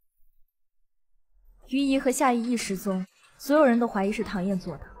于姨和夏依依失踪，所有人都怀疑是唐燕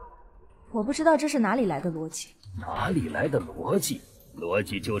做的。我不知道这是哪里来的逻辑。哪里来的逻辑？逻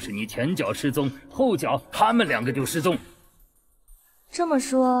辑就是你前脚失踪，后脚他们两个就失踪。这么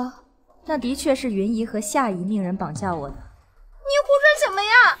说，那的确是云姨和夏姨命人绑架我的。你胡说什么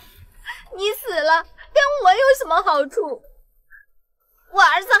呀？你死了跟我有什么好处？我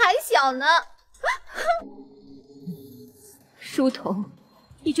儿子还小呢。书童，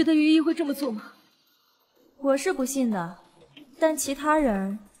你觉得于姨会这么做吗？我是不信的，但其他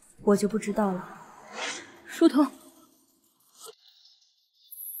人我就不知道了。书童，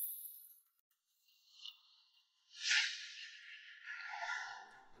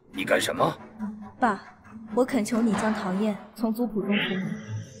你干什么？爸，我恳求你将唐燕从族谱中除名，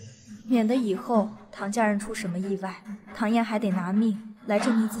免得以后唐家人出什么意外，唐燕还得拿命来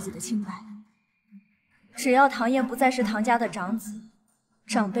证明自己的清白。只要唐燕不再是唐家的长子，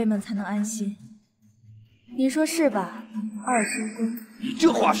长辈们才能安心。你说是吧，二叔公？你这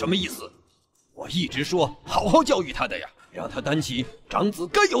话什么意思？我一直说好好教育他的呀，让他担起长子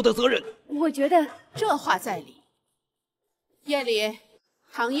该有的责任。我觉得这话在理。夜里，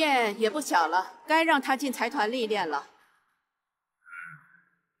唐燕也不小了，该让她进财团历练了。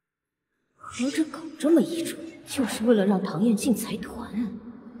合着搞这么一出，就是为了让唐燕进财团。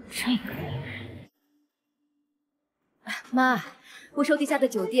这个女人，妈，我手底下的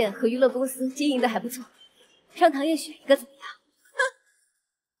酒店和娱乐公司经营的还不错，让唐燕选一个怎么样？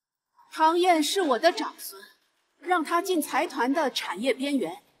唐燕是我的长孙，让她进财团的产业边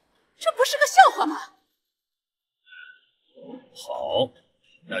缘，这不是个笑话吗？好，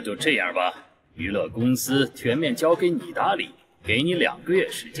那就这样吧，娱乐公司全面交给你打理，给你2个月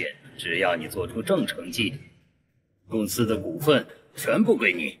时间，只要你做出正成绩，公司的股份全部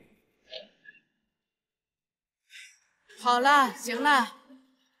归你。好了，行了，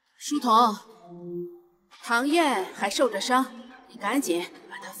书童，唐燕还受着伤，你赶紧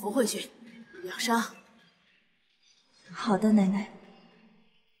把她扶回去，养伤。好的，奶奶。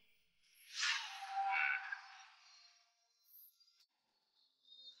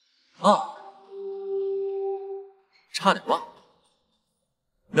差点忘了，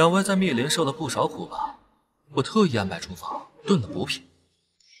两位在密林受了不少苦吧？我特意安排厨房炖了补品。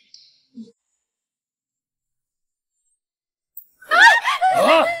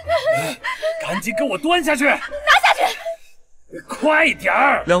赶紧给我端下去！拿下去！快点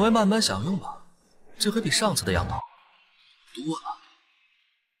儿！两位慢慢享用吧，这可比上次的样头多了。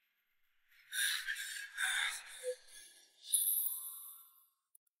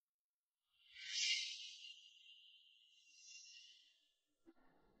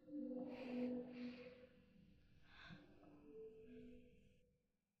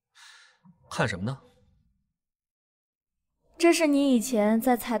看什么呢？这是你以前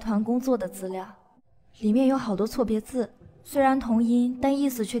在财团工作的资料，里面有好多错别字，虽然同音，但意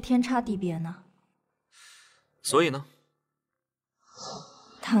思却天差地别呢。所以呢？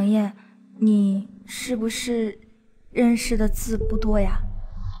唐燕，你是不是认识的字不多呀？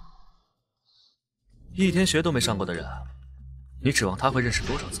一天学都没上过的人，你指望他会认识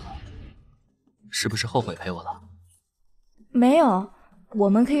多少字？是不是后悔陪我了？没有，我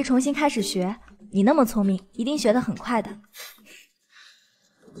们可以重新开始学。你那么聪明，一定学得很快的。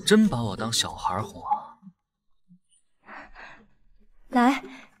真把我当小孩哄啊！来，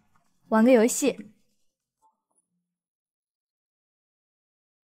玩个游戏。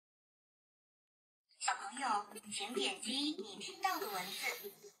小朋友，请点击你听到的文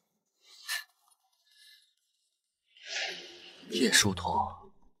字。叶舒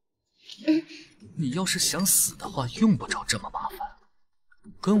桐，你要是想死的话，用不着这么麻烦，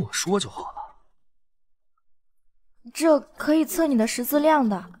跟我说就好了。这可以测你的识字量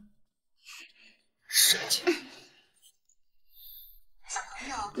的。神经！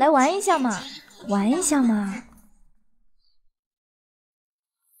来玩一下嘛，玩一下嘛。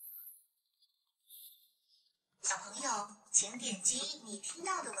小朋友，请点击你听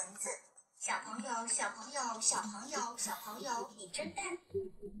到的文字。小朋友，小朋友，小朋友，小朋友，你真笨。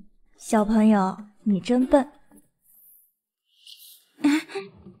小朋友，你真笨。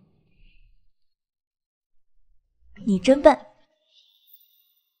你真笨。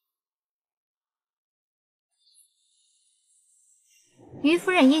于夫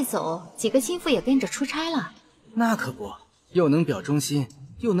人一走，几个心腹也跟着出差了。那可不，又能表忠心，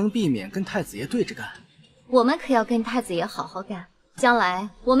又能避免跟太子爷对着干。我们可要跟太子爷好好干，将来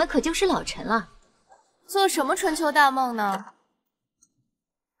我们可就是老臣了。做什么春秋大梦呢？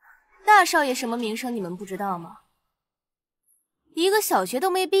大少爷什么名声你们不知道吗？一个小学都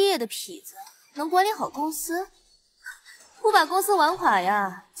没毕业的痞子，能管理好公司？不把公司玩垮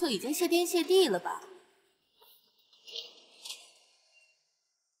呀，就已经谢天谢地了吧？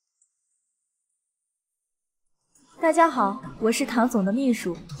大家好，我是唐总的秘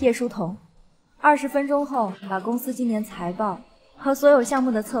书叶舒桐。20分钟后，把公司今年财报和所有项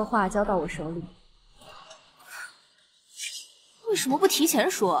目的策划交到我手里。为什么不提前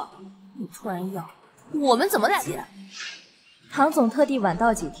说？你突然要，我们怎么来接？唐总特地晚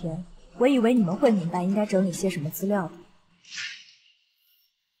到几天，我以为你们会明白应该整理些什么资料的。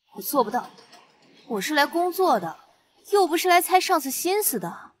我做不到，我是来工作的，又不是来猜上司心思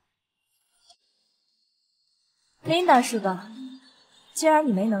的。Linda 是吧？既然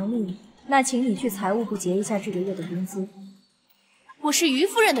你没能力，那请你去财务部结一下这个月的工资。我是于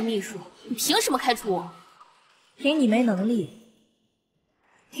夫人的秘书，你凭什么开除我？凭你没能力。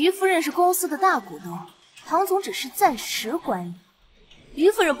于夫人是公司的大股东，唐总只是暂时管理。于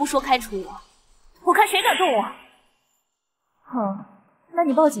夫人不说开除我，我看谁敢动我。哼，那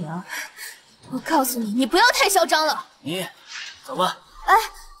你报警啊！我告诉你，你不要太嚣张了。你走吧。哎，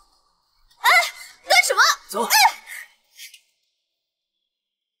干什么？走。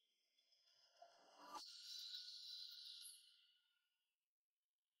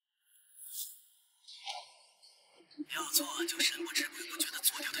要做就神不知鬼不觉的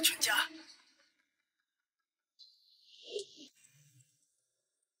做掉他全家。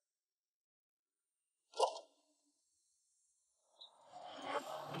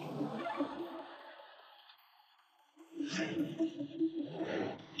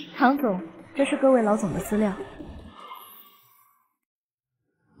唐总，这是各位老总的资料。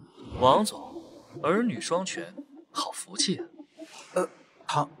王总，儿女双全，好福气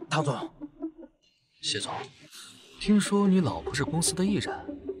啊！唐总，谢总，听说你老婆是公司的艺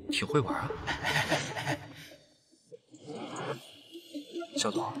人，挺会玩啊。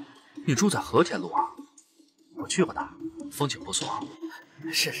肖总，你住在和田路啊？我去过那儿，风景不错。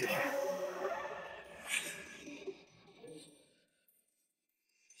是。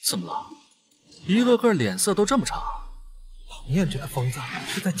怎么了？一个个脸色都这么差。唐燕这个疯子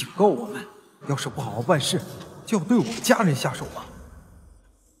是在警告我们，要是不好好办事，就要对我们家人下手了。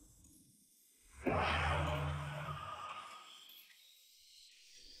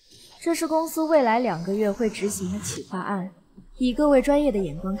这是公司未来2个月会执行的企划案，以各位专业的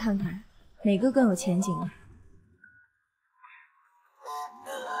眼光看看，哪个更有前景呢？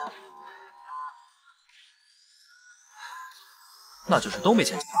那就是都没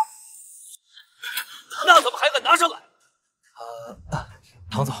前景了。那怎么还敢拿上来？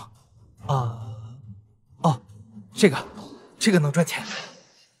唐总，这个能赚钱，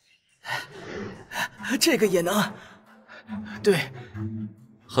这个也能。对，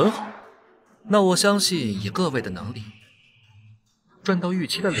很好。那我相信以各位的能力，赚到预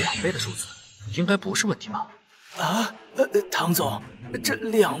期的2倍的数字，应该不是问题吧？啊，唐总，这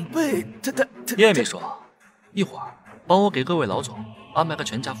2倍，他叶秘书，一会儿帮我给各位老总安排个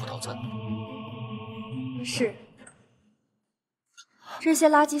全家福套餐。是。这些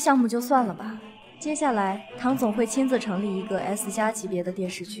垃圾项目就算了吧，接下来唐总会亲自成立一个 S 加级别的电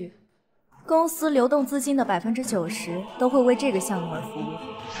视剧，公司流动资金的90%都会为这个项目而服务。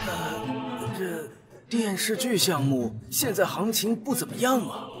这电视剧项目现在行情不怎么样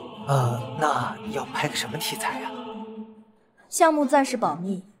啊。那要拍个什么题材呀？项目暂时保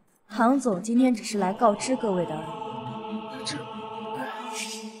密，唐总今天只是来告知各位的而已。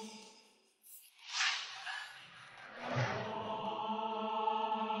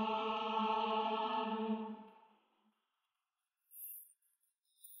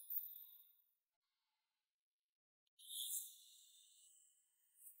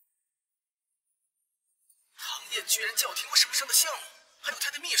居然叫停我手上的项目，还有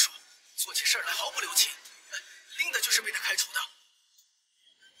他的秘书，做起事来毫不留情，拎的就是被他开除的。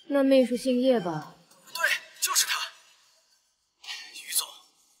那秘书姓叶吧？对，就是他。于总，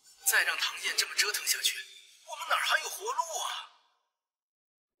再让唐燕这么折腾下去，我们哪儿还有活路啊？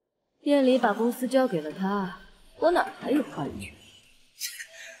店里把公司交给了他，我哪还有话语权？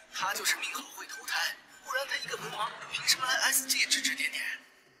他就是命好会投胎，不然他一个文盲，凭什么来 SG 指指点点？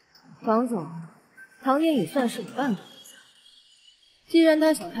房总。唐嫣也算是我半个儿子，既然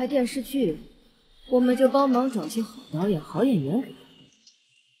他想拍电视剧，我们就帮忙找些好导演、好演员给他。于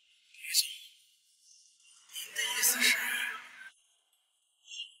总，您的意思是？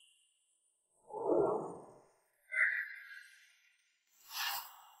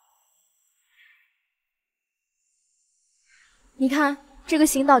你看，这个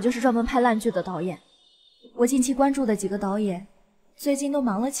邢导就是专门拍烂剧的导演。我近期关注的几个导演，最近都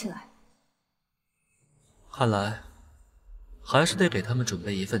忙了起来。看来还是得给他们准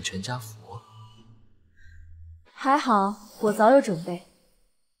备一份全家福。还好我早有准备。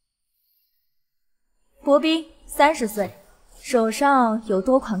薄冰30岁，手上有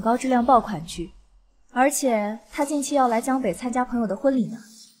多款高质量爆款剧，而且他近期要来江北参加朋友的婚礼呢。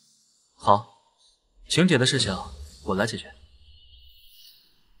好，晴姐的事情我来解决。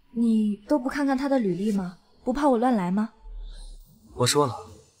你都不看看他的履历吗？不怕我乱来吗？我说了，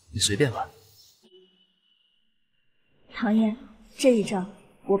你随便玩。唐嫣，这一仗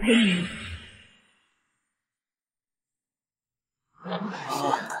我陪你赢。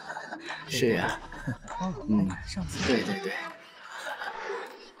是呀，对对对，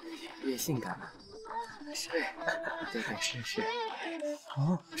越性感了。对，是。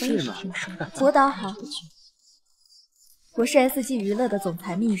哦，是吗？博导好，我是 SG 娱乐的总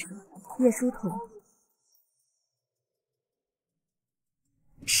裁秘书叶舒彤。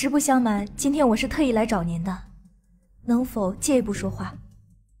实不相瞒，今天我是特意来找您的。能否借一步说话？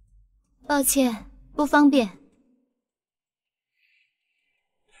抱歉，不方便。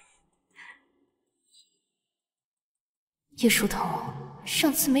叶舒彤，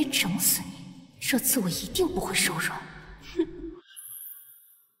上次没整死你，这次我一定不会手软。哼！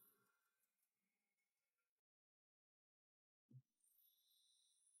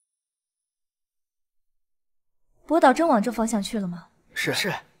博导真往这方向去了吗？是。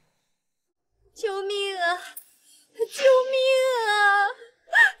救命啊！救命啊！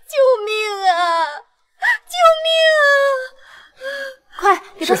救命啊！救命啊！快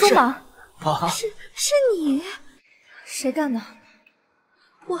给他松绑！好，是你，谁干的？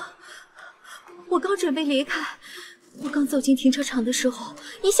我刚准备离开，我刚走进停车场的时候，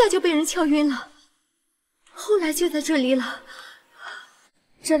一下就被人敲晕了，后来就在这里了。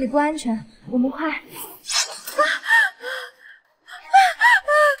这里不安全，我们快！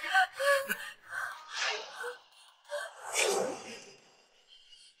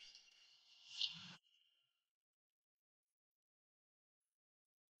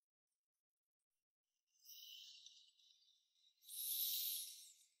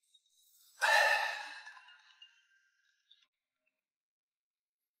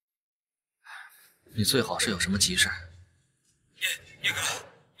你最好是有什么急事。叶哥，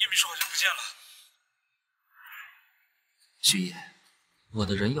叶秘书好像不见了。徐野，我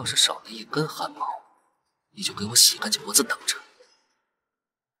的人要是少了一根汗毛，你就给我洗干净脖子等着。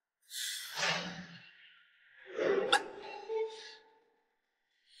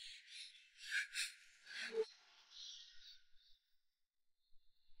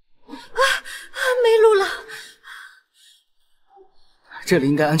没路了，这里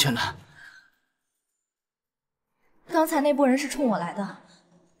应该安全了。刚才那波人是冲我来的，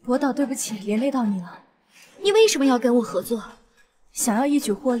博导，对不起，连累到你了。你为什么要跟我合作？想要一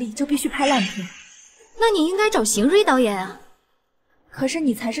举获利，就必须拍烂片。那你应该找邢瑞导演啊。可是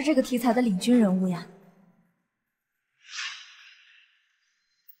你才是这个题材的领军人物呀。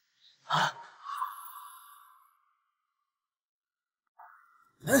啊？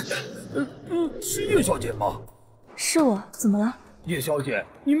是叶小姐吗？是我，怎么了？叶小姐，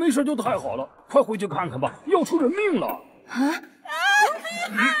你没事就太好了，快回去看看吧，要出人命了！啊！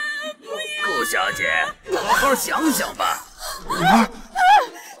顾小姐，好好想想吧。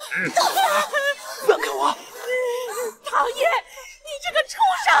放开我！唐烨，你这个畜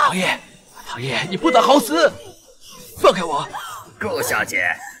生！唐烨，你不得好死！放开我！顾小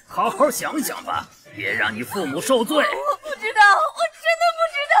姐，好好想想吧，别让你父母受罪。我不知道，我真的不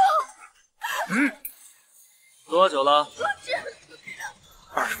知道。多久了我真的不知道。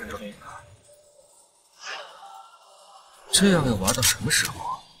 20分钟。这样要玩到什么时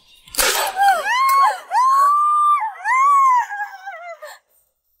候？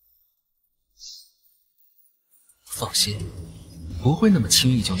放心，不会那么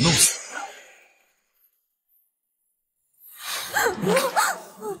轻易就弄死你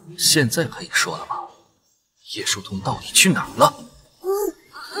的。现在可以说了吧？叶疏通到底去哪儿了？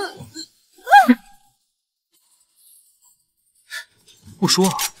不说，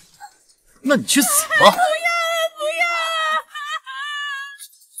那你去死吧！不要！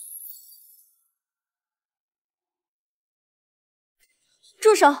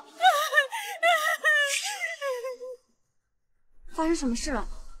住手！发生什么事了？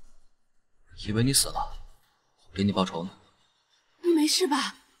以为你死了，给你报仇呢。你没事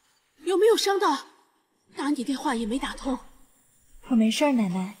吧？有没有伤到？打你电话也没打通。我没事，奶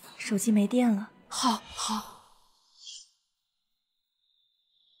奶，手机没电了。好。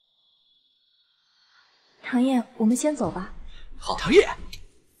唐烨，我们先走吧。好，唐烨，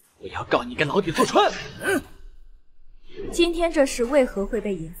我要告你个牢底坐穿！今天这事为何会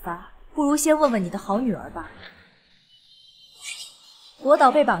被引发？不如先问问你的好女儿吧。国岛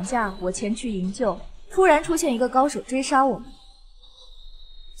被绑架，我前去营救，突然出现一个高手追杀我们，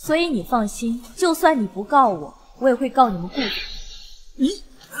所以你放心，就算你不告我，我也会告你们顾家。你。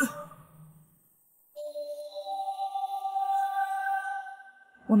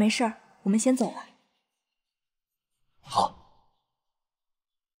我没事儿，我们先走吧。好。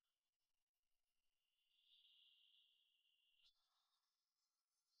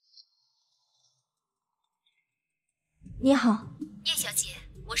你好，叶小姐，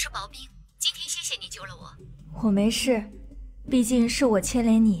我是薄冰，今天谢谢你救了我。我没事，毕竟是我牵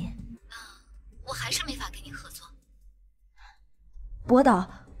连你。我还是没法跟你合作。博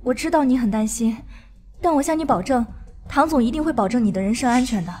导，我知道你很担心，但我向你保证，唐总一定会保证你的人身安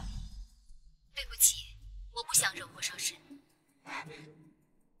全的。对不起，我不想惹祸上身。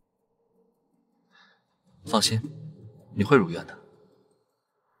放心，你会如愿的。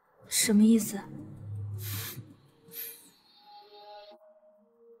什么意思？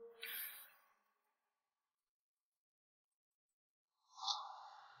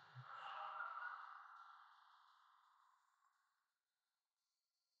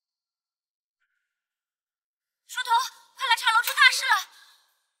书童，快来茶楼出大事了！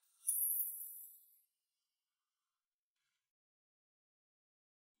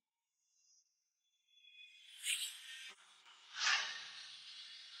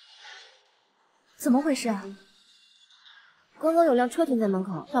怎么回事啊？刚刚有辆车停在门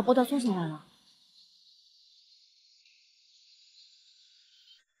口，把博导送下来了。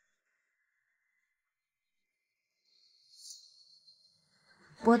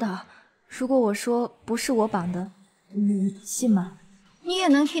博导，如果我说不是我绑的，你信吗？你也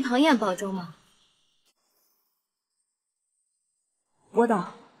能替唐烨保证吗？博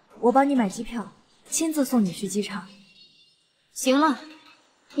导，我帮你买机票，亲自送你去机场。行了，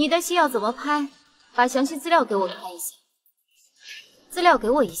你的戏要怎么拍？把详细资料给我看一下。资料给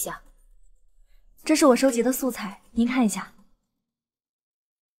我一下。这是我收集的素材，您看一下。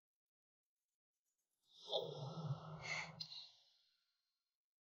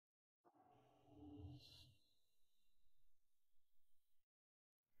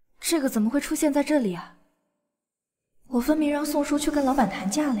这个怎么会出现在这里啊？我分明让宋叔去跟老板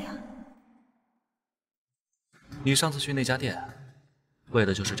谈价了呀。你上次去那家店，为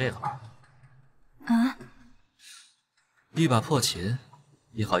的就是这个吧？啊？一把破琴，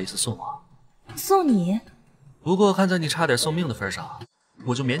你好意思送我？送你？不过看在你差点送命的份上，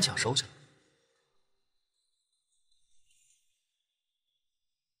我就勉强收下了。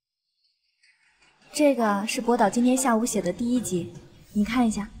这个是博导今天下午写的第1集，你看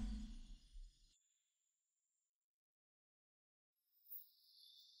一下。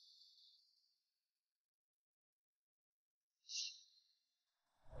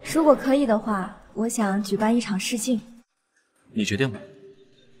如果可以的话，我想举办一场试镜。你决定吧。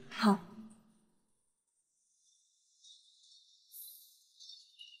好。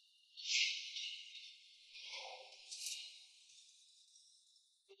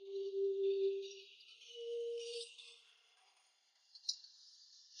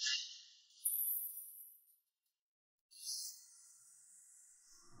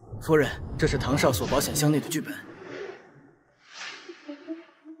夫人，这是唐少所保险箱内的剧本。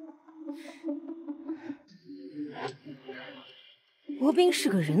罗宾是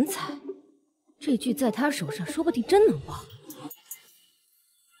个人才，这剧在他手上说不定真能爆。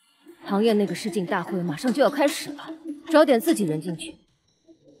唐燕那个试镜大会马上就要开始了，找点自己人进去。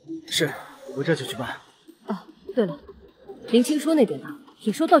是，我这就去办。哦，对了，林青说那边呢，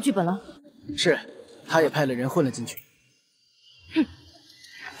也收到剧本了。是，他也派了人混了进去。哼。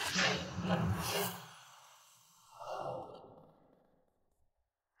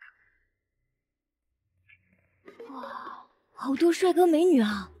哇，好多帅哥美女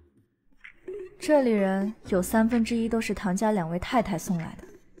啊！这里人有1/3都是唐家2位太太送来的。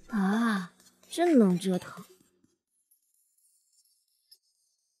啊，真能折腾。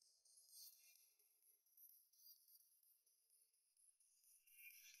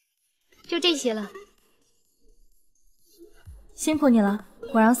就这些了。辛苦你了，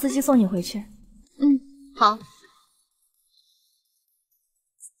我让司机送你回去。嗯，好。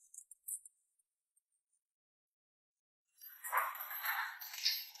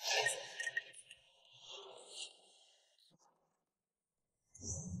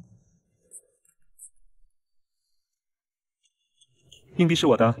硬币是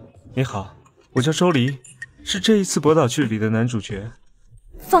我的。你好，我叫周黎，是这一次博导剧里的男主角。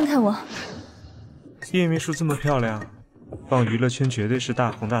放开我！叶秘书这么漂亮，放娱乐圈绝对是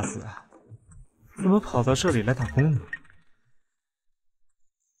大红大紫啊！怎么跑到这里来打工呢？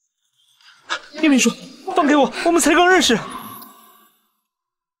叶秘书，放开我！我们才刚认识。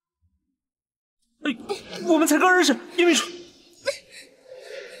哎，我们才刚认识，叶秘书。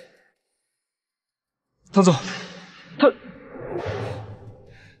唐总，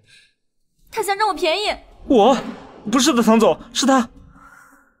他想占我便宜。我不是的，唐总，是他。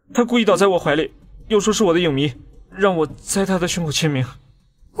他故意倒在我怀里，又说是我的影迷，让我在他的胸口签名。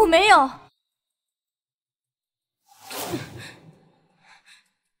我没有。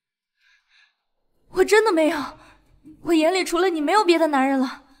我真的没有，我眼里除了你没有别的男人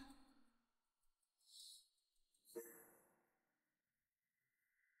了。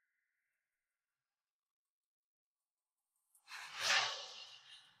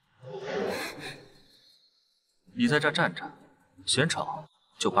你在这站着，嫌吵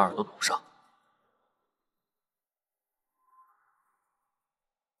就把耳朵堵上。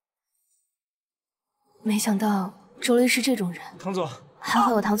没想到周雷是这种人，唐总，还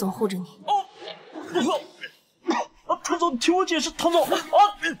好有唐总护着你。唐总，听我解释，唐总，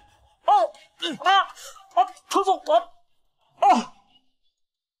唐总，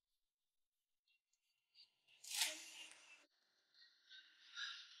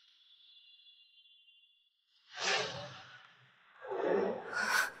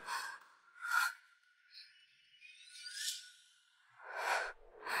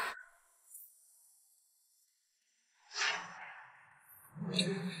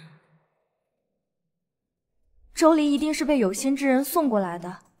周黎一定是被有心之人送过来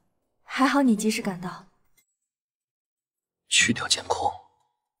的，还好你及时赶到。去掉监控。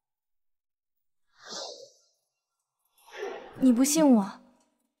你不信我？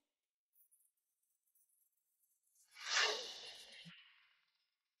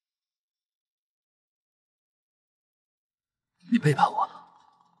你背叛我了，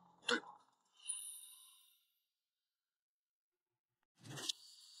对吗？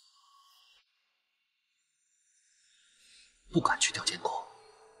不敢去调监控。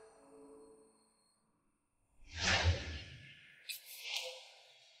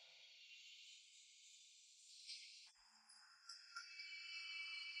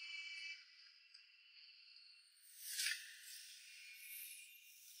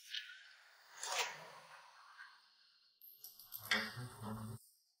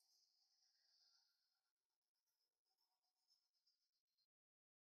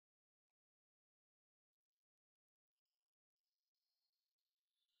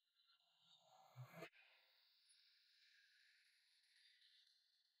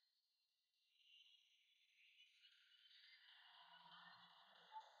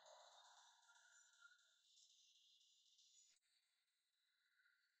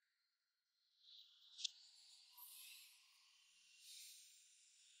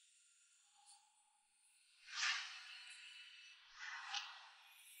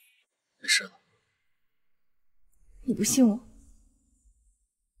你不信我？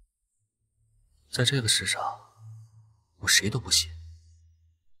在这个世上，我谁都不信。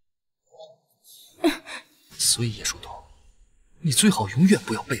所以叶树桐，你最好永远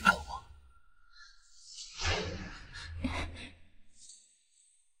不要背叛我。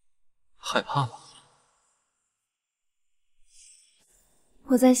害怕吗？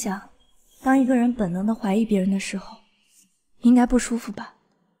我在想，当一个人本能的怀疑别人的时候，应该不舒服吧？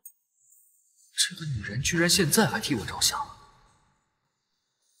这个女人居然现在还替我着想。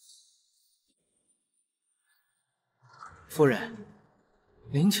夫人，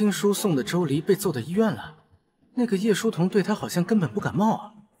林青书送的周离被揍到医院了，那个叶书桐对他好像根本不感冒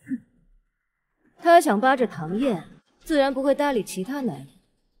啊。他想扒着唐燕，自然不会搭理其他男人。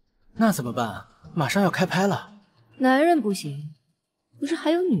那怎么办？马上要开拍了。男人不行，不是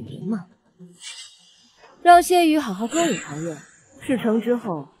还有女人吗？让谢雨好好歌舞唐燕，事成之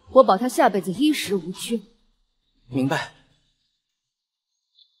后，我保他下辈子衣食无缺。明白。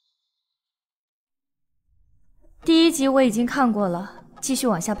第1集我已经看过了，继续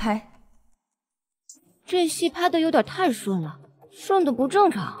往下拍。这戏拍的有点太顺了，顺的不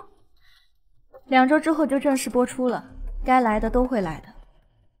正常。2周之后就正式播出了，该来的都会来的。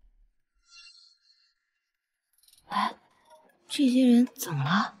哎，这些人怎么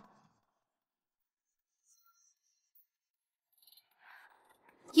了？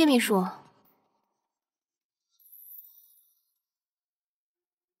叶秘书，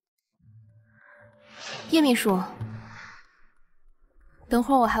叶秘书，等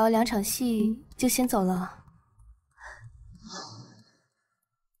会儿我还有2场戏，就先走了。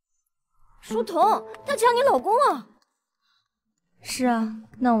书童，他抢你老公啊！是啊，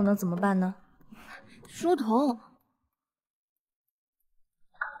那我能怎么办呢？书童，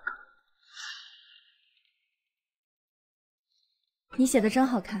你写的真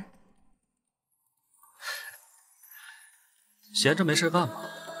好看。闲着没事干吗？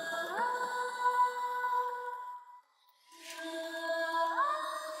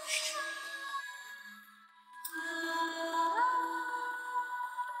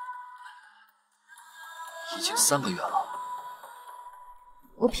已经3个月了。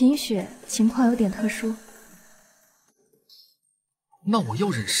我贫血，情况有点特殊。那我要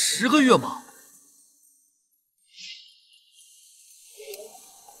忍10个月吗？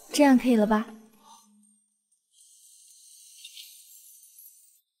这样可以了吧？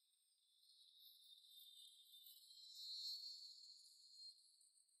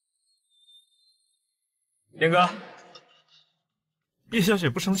燕哥，叶小姐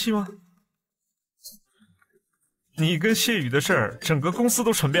不生气吗？你跟谢雨的事儿，整个公司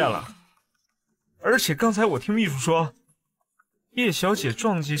都传遍了。而且刚才我听秘书说，叶小姐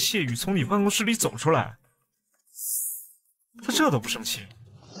撞见谢雨从你办公室里走出来，她这都不生气。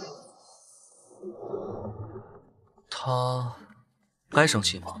她该生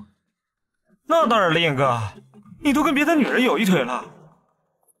气吗？那当然了，燕哥，你都跟别的女人有一腿了，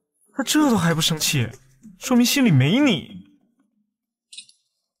她这都还不生气，说明心里没你。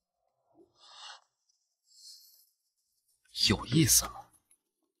有意思了。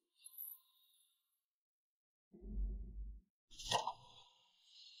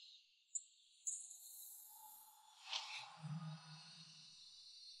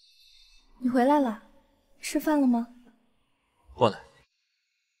你回来了，吃饭了吗？过来。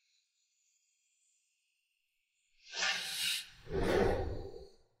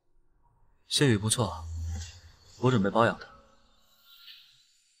谢雨不错，我准备包养她。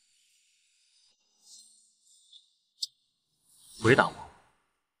回答我。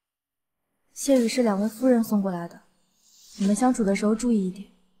谢雨是2位夫人送过来的，你们相处的时候注意一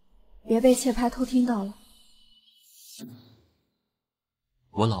点，别被窃拍偷听到了。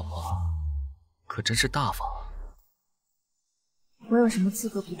我老婆可真是大方啊。我有什么资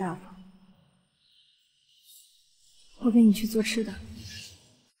格不大方？我跟你去做吃的。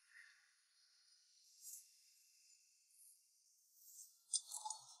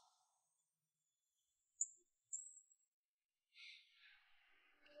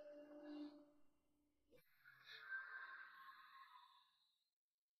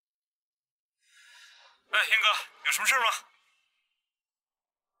哎，燕哥，有什么事吗？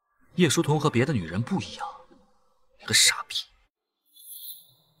叶书桐和别的女人不一样，个傻逼。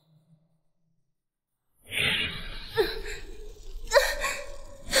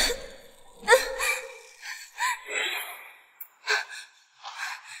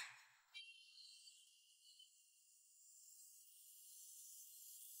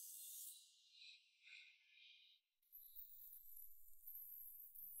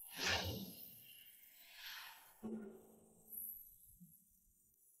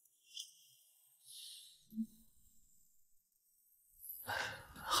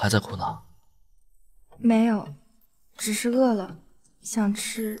还在哭呢？没有，只是饿了，想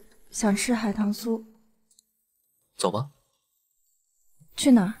吃海棠酥。走吧。去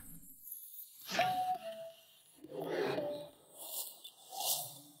哪儿？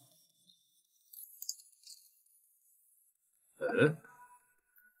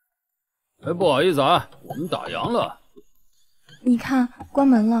不好意思啊，我们打烊了。你看，关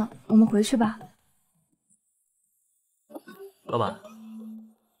门了，我们回去吧。老板，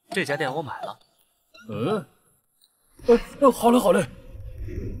这家店我买了。好嘞好嘞。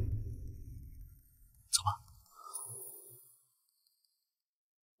走吧。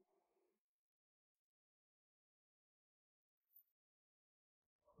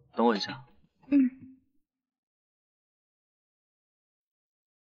等我一下。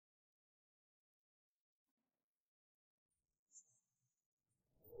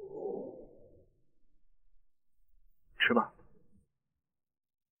吃吧。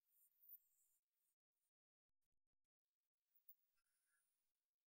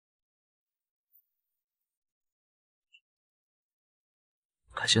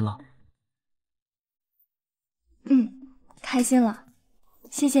开心了？开心了，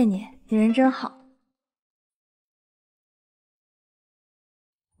谢谢你，你人真好。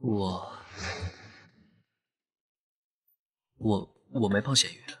我没碰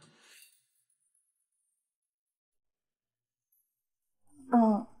咸鱼。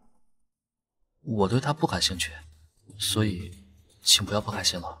我对他不感兴趣，所以请不要不开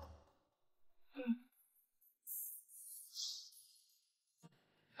心了。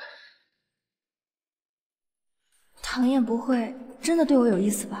唐燕不会真的对我有意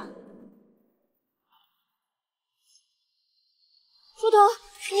思吧？书童，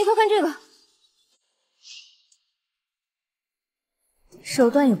你快看这个，手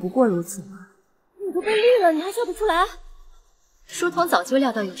段也不过如此嘛。你都被绿了，你还笑得出来？书童早就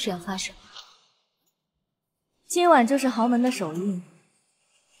料到有事要发生。今晚就是豪门的首映，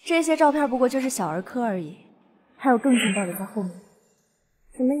这些照片不过就是小儿科而已，还有更劲爆的在后面。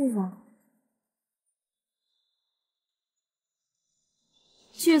什么意思啊？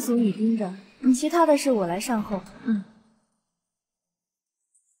剧组你盯着，其他的事我来善后。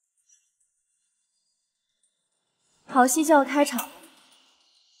好戏就要开场。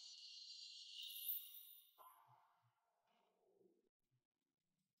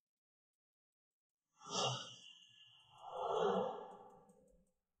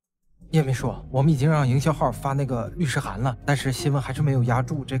叶秘书，我们已经让营销号发那个律师函了，但是新闻还是没有压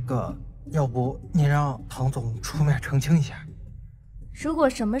住这个，要不您让唐总出面澄清一下？如果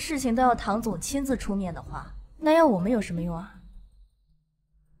什么事情都要唐总亲自出面的话，那要我们有什么用啊？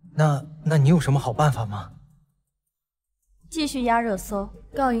那你有什么好办法吗？继续压热搜，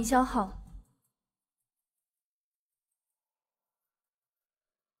告营销号。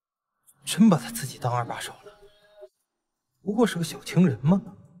真把他自己当二把手了，不过是个小情人嘛。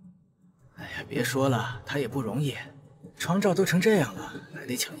哎呀，别说了，他也不容易，床照都成这样了，还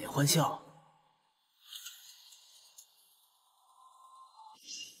得强颜欢笑。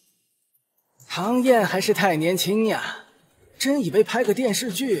唐燕还是太年轻呀，真以为拍个电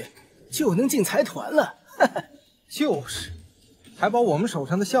视剧就能进财团了？就是，还把我们手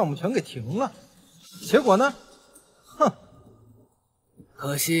上的项目全给停了，结果呢？哼，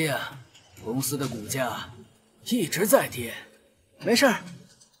可惜呀，公司的股价一直在跌。没事儿，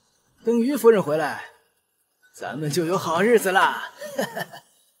等于夫人回来，咱们就有好日子啦。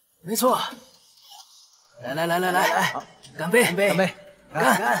没错，来，干杯！干杯！干杯！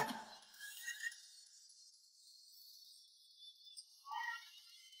干！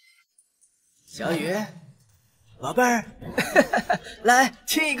小雨，宝贝儿，来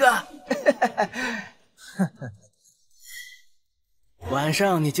亲一个。晚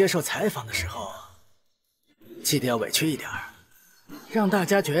上你接受采访的时候，记得要委屈一点，让大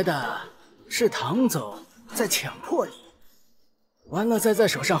家觉得是唐总在强迫你，完了再在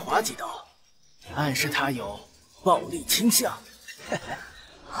手上划几刀，暗示他有暴力倾向。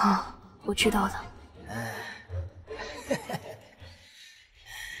好，我知道了。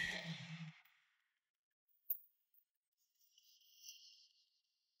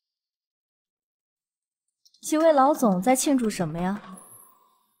几位老总在庆祝什么呀？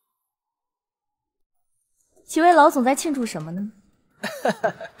几位老总在庆祝什么呢？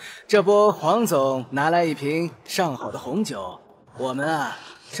这不，黄总拿来一瓶上好的红酒，我们啊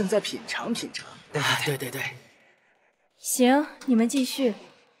正在品尝品尝。对。行，你们继续。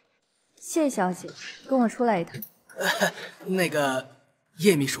谢小姐，跟我出来一趟。那个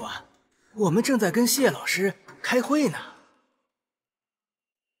叶秘书啊，我们正在跟谢老师开会呢。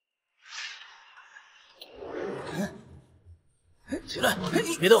起来，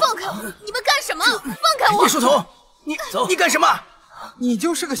别动！放开我！你们干什么？放开我！叶书童，你走，你干什么？你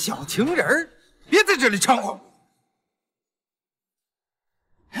就是个小情人儿，别在这里掺和。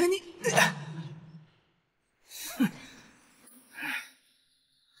你，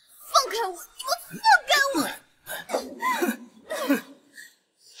放开我！你们放开我！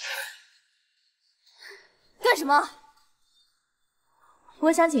干什么？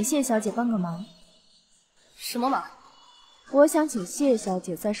我想请谢小姐帮个忙。什么忙？我想请谢小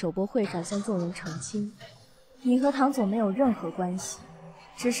姐在首播会上向众人澄清，你和唐总没有任何关系，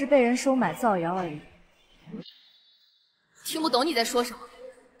只是被人收买造谣而已。听不懂你在说什么。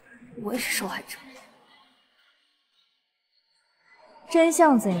我也是受害者。真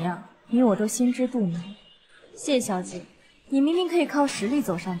相怎样，你我都心知肚明。谢小姐，你明明可以靠实力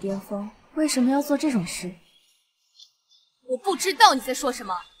走上巅峰，为什么要做这种事？我不知道你在说什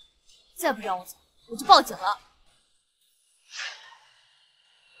么。再不让我走，我就报警了。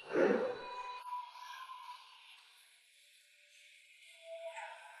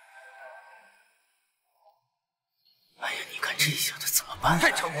哎呀，你看这小子怎么办？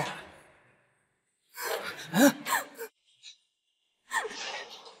太猖狂了！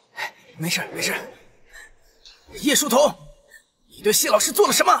没事没事。叶书童，你对谢老师做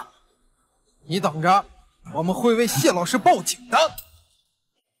了什么？你等着，我们会为谢老师报警的。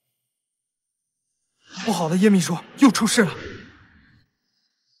不好了，叶秘书，又出事了。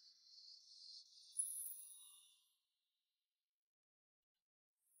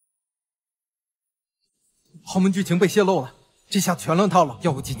豪门剧情被泄露了，这下全乱套了。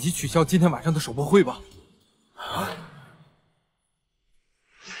要不紧急取消今天晚上的首播会吧？啊！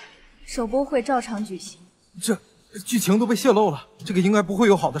首播会照常举行。这剧情都被泄露了，这个应该不会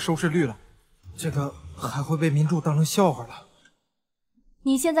有好的收视率了，这个还会被民众当成笑话了。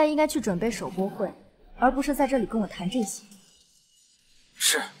你现在应该去准备首播会，而不是在这里跟我谈这些。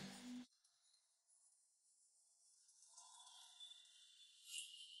是。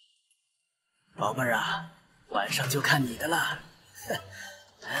宝贝儿啊，晚上就看你的了。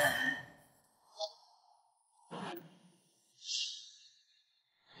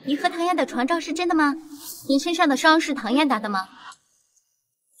你和唐嫣的床照是真的吗？你身上的伤是唐嫣打的吗？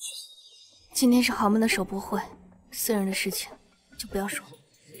今天是豪门的首播会，私人的事情就不要说。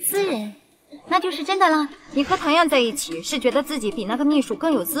私人，那就是真的了。你和唐嫣在一起，是觉得自己比那个秘书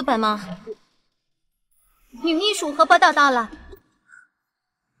更有资本吗？女秘书何伯到了。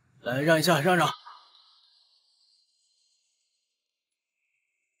来，让一下，让让。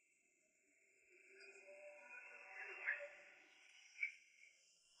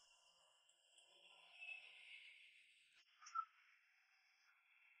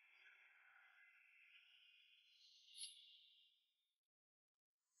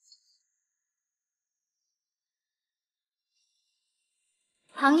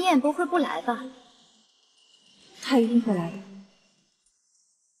唐嫣不会不来吧？她一定会来的。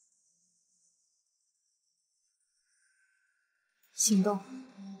行动！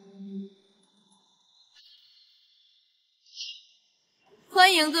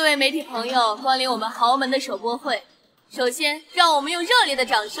欢迎各位媒体朋友光临我们豪门的首播会。首先，让我们用热烈的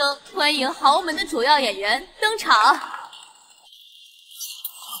掌声欢迎豪门的主要演员登场。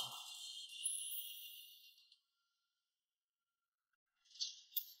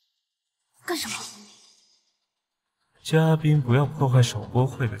干什么？嘉宾不要破坏首播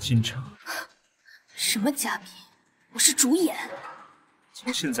会的进程。什么嘉宾？我是主演。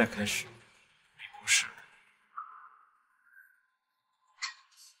从现在开始，你不是。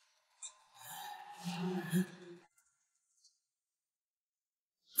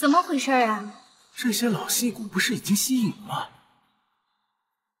怎么回事啊？这些老戏骨不是已经息影了吗？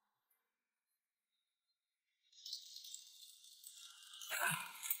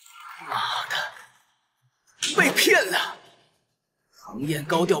妈的，被骗了！唐嫣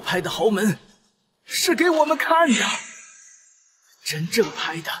高调拍的豪门是给我们看的，真正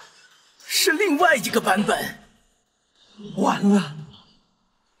拍的是另外一个版本。完了，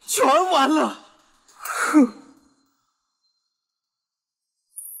全完了！哼！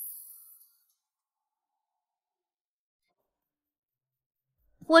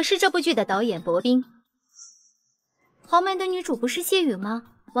我是这部剧的导演薄冰。豪门的女主不是谢雨吗？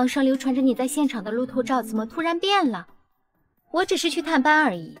网上流传着你在现场的路透照，怎么突然变了？我只是去探班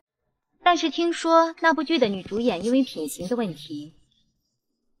而已。但是听说那部剧的女主演因为品行的问题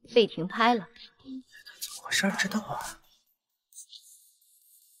被停拍了。怎么回事？知道啊？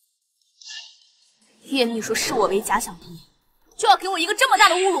叶秘书视我为假想敌，就要给我一个这么大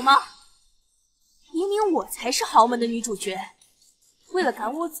的侮辱吗？明明我才是豪门的女主角，为了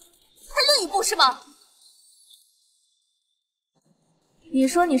赶我走，拍另一部是吗？你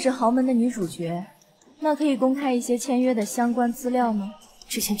说你是豪门的女主角，那可以公开一些签约的相关资料吗？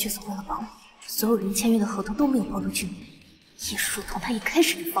之前角色为了保我，所有人签约的合同都没有暴露剧名，也如同他一开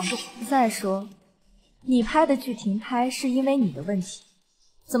始的防备。再说，你拍的剧停拍是因为你的问题，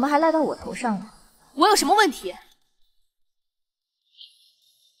怎么还赖到我头上了？我有什么问题？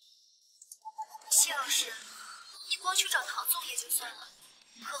谢老师，你光去找唐总也就算了，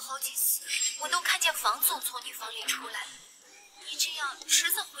可好几次我都看见房总从你房里出来，你这样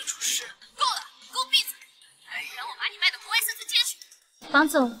迟早会出事。够了，给我闭嘴！让我把你卖到国外私街去！房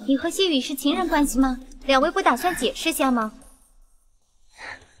总，你和谢宇是情人关系吗？两位不打算解释下吗？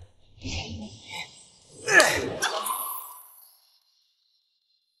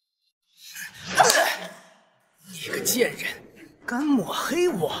你个贱人，敢抹黑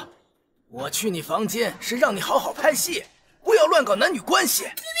我！我去你房间是让你好好拍戏，不要乱搞男女关系。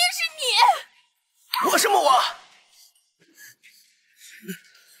明明是你！我什么我？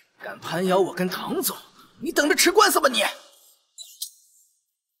敢攀咬我跟唐总，你等着吃官司吧你！哼！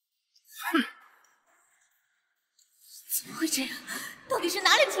怎么会这样？到底是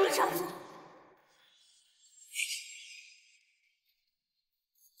哪里出了差错？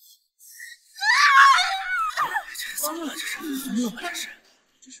疯了，这是疯了吧？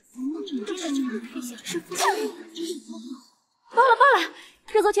这是疯了，这是疯了！爆了！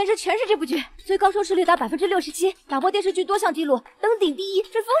热搜前十全是这部剧，最高收视率达67%，打破电视剧多项纪录，登顶第一，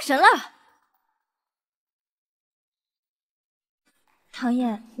这封神了！唐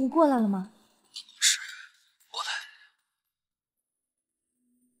嫣，你过来了吗？是，过来。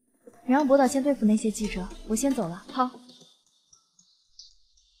你让博导先对付那些记者，我先走了。好。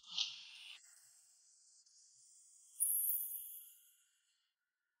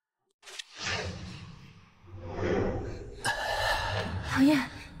唐嫣，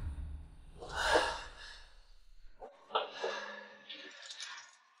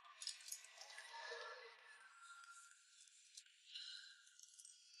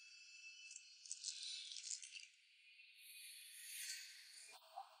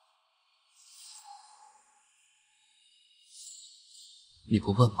你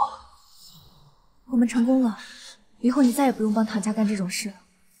不问吗？我们成功了，以后你再也不用帮唐家干这种事了。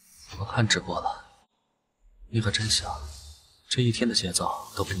我看直播了，你可真香。这一天的节奏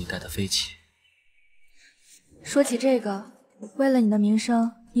都被你带得飞起。说起这个，为了你的名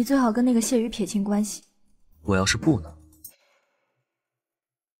声，你最好跟那个谢宇撇清关系。我要是不呢？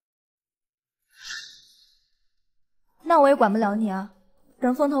那我也管不了你啊。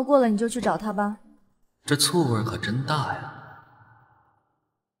等风头过了，你就去找他吧。这醋味可真大呀！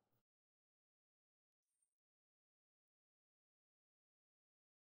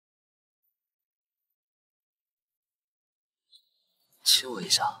亲我一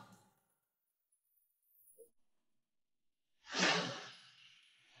下。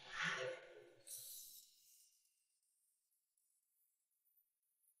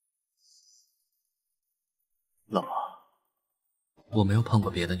老婆，我没有碰过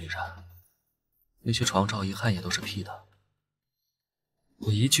别的女人，那些床照一看也都是 P 的，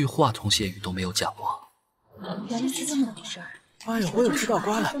我一句话同谢宇都没有讲过。原来是这么回事儿。哎呦，我有吃到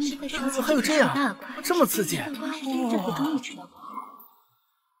瓜了！还有这样，这么刺激！这回终于吃到瓜了。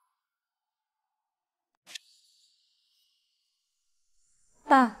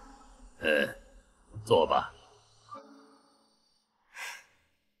爸，坐吧。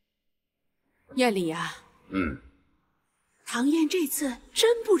夜里呀，唐嫣这次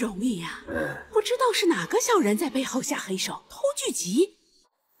真不容易呀，不知道是哪个小人在背后下黑手偷剧集。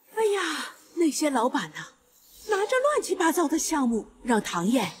哎呀，那些老板呐，拿着乱七八糟的项目让唐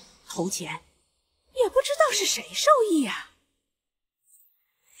嫣投钱，也不知道是谁受益呀。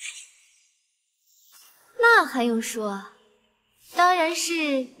那还用说？当然是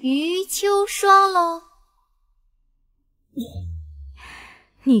余秋霜喽。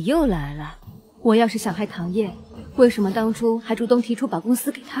你又来了。我要是想害唐嫣，为什么当初还主动提出把公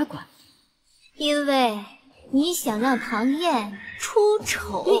司给她管？因为你想让唐嫣出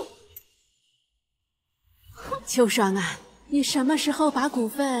丑。秋霜啊，你什么时候把股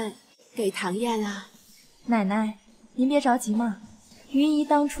份给唐嫣啊？奶奶，您别着急嘛。于姨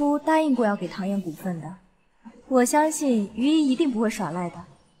当初答应过要给唐嫣股份的，我相信于姨一定不会耍赖的。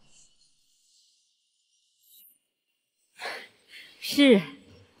是，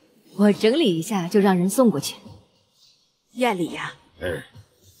我整理一下就让人送过去。燕里呀，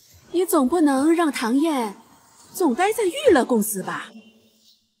你总不能让唐嫣总待在娱乐公司吧？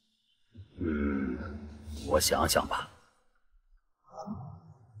我想想吧。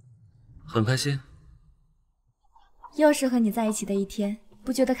很开心。又是和你在一起的一天，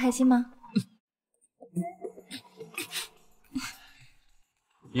不觉得开心吗？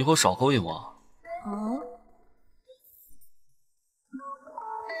以后少勾引我。哦。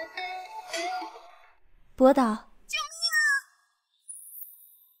博导，救命啊！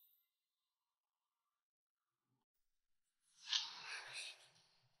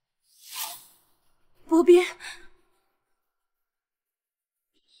博斌，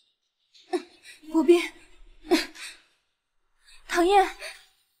博斌，唐嫣，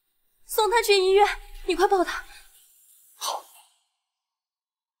送他去医院，你快抱他。好，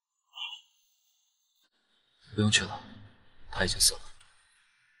不用去了，他已经死了。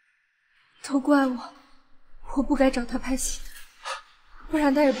都怪我，我不该找他拍戏的，不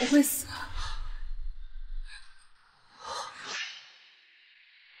然他也不会死。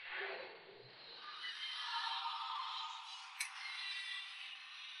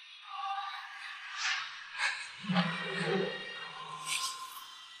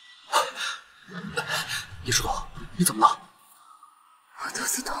叶树桐，你怎么了？我肚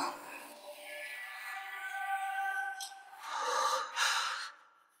子痛。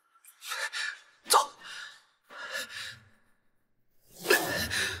走。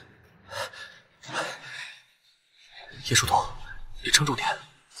叶树桐，你撑住点。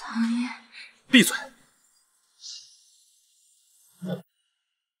唐嫣，闭嘴。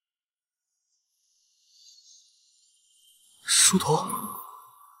树桐。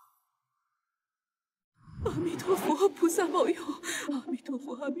阿弥陀佛，菩萨保佑！阿弥陀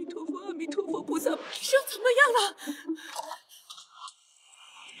佛，阿弥陀佛，阿弥陀佛，菩萨！医生怎么样了？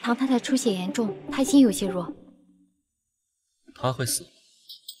唐太太出血严重，胎心有些弱。她会死。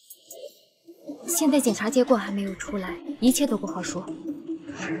现在检查结果还没有出来，一切都不好说。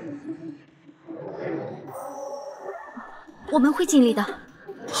我们会尽力的。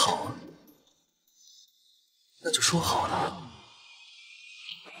好，那就说好了。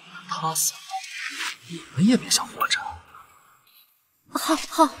他死了，你们也别想活着。好，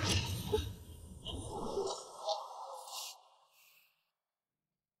好。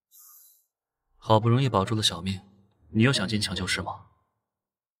好不容易保住了小命，你又想进抢救室吗？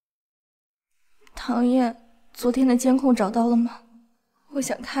唐嫣，昨天的监控找到了吗？我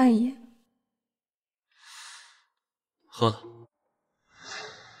想看一眼。喝了。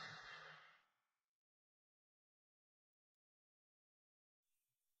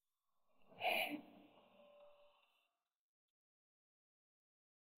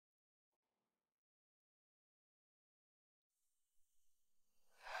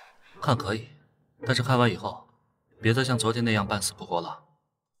看可以，但是看完以后，别再像昨天那样半死不活了。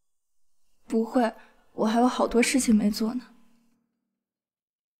不会，我还有好多事情没做呢。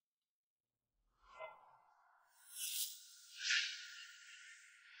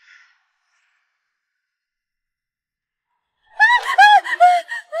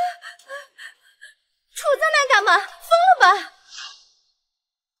杵在那干嘛？疯了吧？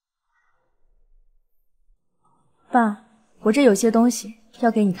爸，我这有些东西要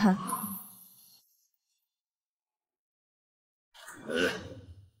给你看。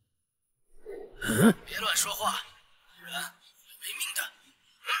别乱说话，不然没命的。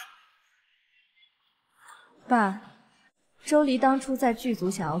爸，周离当初在剧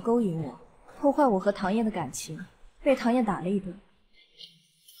组想要勾引我，破坏我和唐嫣的感情，被唐嫣打了一顿。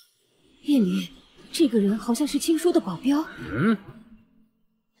夜里，这个人好像是青叔的保镖。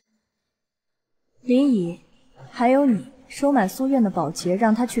林怡，还有你，收买苏苑的保洁，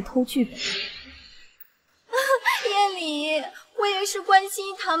让他去偷剧本。夜里，我也是关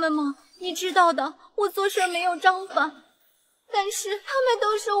心他们嘛。你知道的，我做事没有章法，但是他们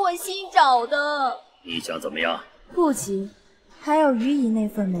都是我新找的。你想怎么样？不急，还有于姨那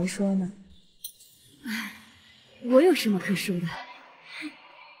份没说呢。我有什么可说的？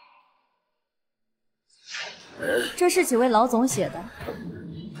这是几位老总写的，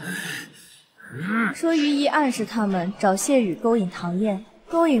说于姨暗示他们找谢宇勾引唐嫣，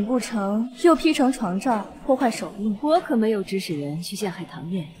勾引不成又 P 成床照，破坏手印。我可没有指使人去陷害唐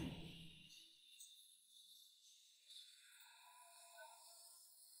嫣。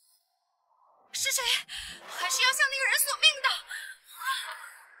是谁？还是要向那个人索命的！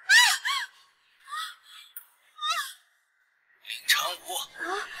林长武，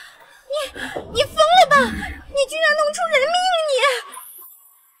你疯了吧？你居然弄出人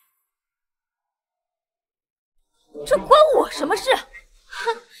命！这关我什么事？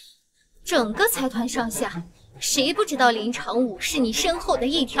哼，整个财团上下，谁不知道林长武是你身后的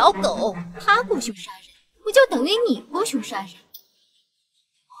一条狗？他雇凶杀人，不就等于你雇凶杀人？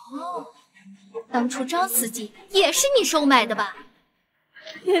哦。当初张司机也是你收买的吧？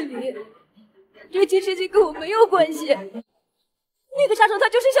夜里，这件事情跟我没有关系。那个杀手他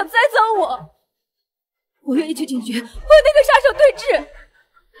就是想栽赃我，我愿意去警局和那个杀手对峙。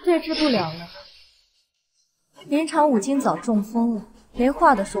对治不了了。林长武今早中风了，连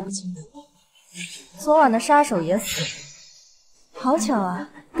话都说不清楚。昨晚的杀手也死了，好巧啊，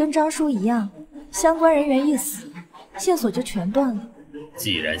跟张叔一样，相关人员一死，线索就全断了。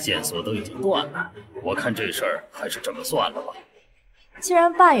既然线索都已经断了，我看这事儿还是这么算了吧。既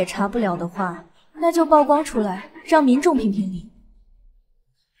然爸也查不了的话，那就曝光出来，让民众评评理。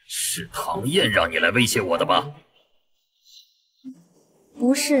是唐燕让你来威胁我的吧？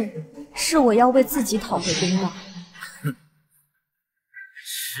不是，是我要为自己讨回公道。哼，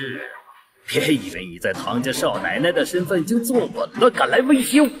是，别以为你在唐家少奶奶的身份就坐稳了，敢来威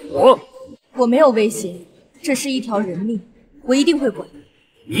胁我？我没有威胁，这是一条人命，我一定会管。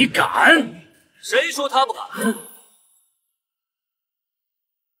你敢？谁说他不敢？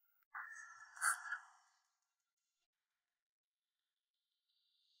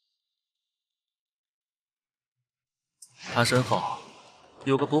他身后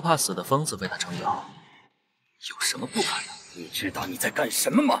有个不怕死的疯子为他撑腰，有什么不敢的？你知道你在干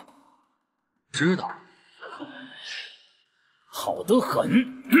什么吗？知道。好得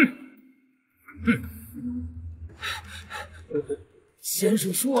很。先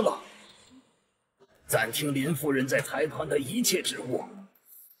生说了，暂停林夫人在财团的一切职务，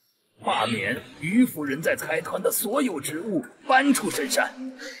罢免于夫人在财团的所有职务，搬出深山。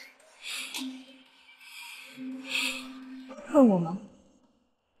恨我吗？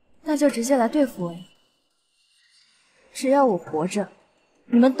那就直接来对付我呀！只要我活着，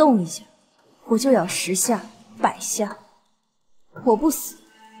你们动一下，我就咬10下、100下。我不死，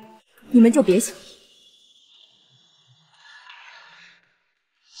你们就别想。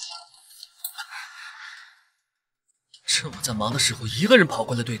趁我在忙的时候，一个人跑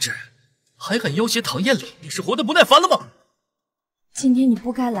过来对峙，还敢要挟唐艳丽，你是活得不耐烦了吗？今天你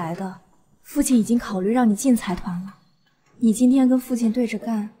不该来的，父亲已经考虑让你进财团了。你今天跟父亲对着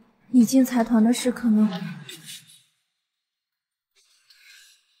干，你进财团的事可能……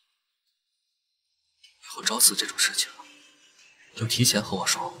以后找死这种事情，就提前和我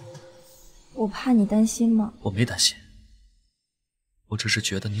说。我怕你担心吗？我没担心，我只是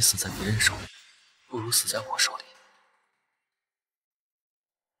觉得你死在别人手里，不如死在我手里。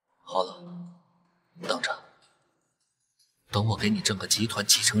好了，等着，等我给你挣个集团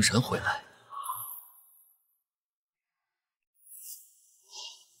继承人回来。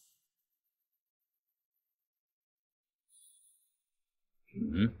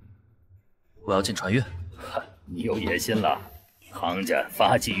我要进船运。你有野心了，唐家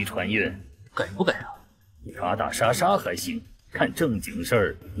发迹于船运，给不给啊？你打打杀杀还行，干正经事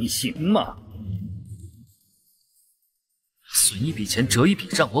儿你行吗？损一笔钱折一笔，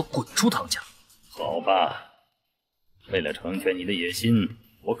让我滚出唐家。好吧，为了成全你的野心，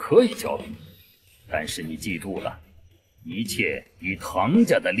我可以交给你，但是你记住了，一切以唐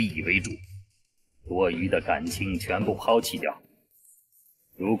家的利益为主，多余的感情全部抛弃掉。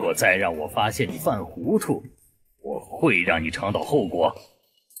如果再让我发现你犯糊涂，我会让你尝到后果。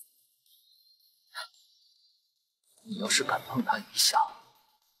你要是敢碰他一下，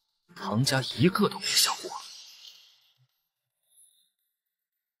唐家一个都别想活。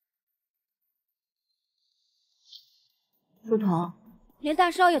书童，连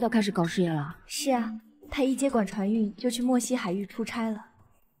大少爷都开始搞事业了。是啊，他一接管船运就去莫西海域出差了。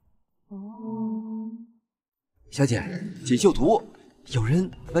小姐，锦绣图，有人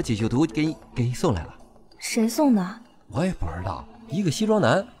把锦绣图给你送来了。谁送的？我也不知道，一个西装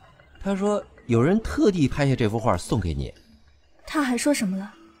男，他说有人特地拍下这幅画送给你。他还说什么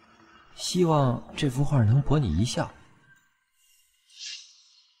了？希望这幅画能博你一笑。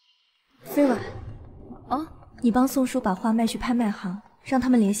飞婉，你帮宋叔把画卖去拍卖行，让他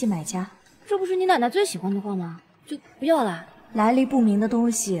们联系买家。这不是你奶奶最喜欢的画吗？就不要了。来历不明的东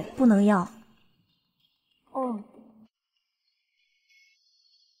西不能要。哦。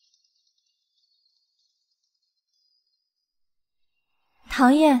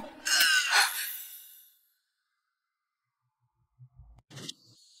唐燕，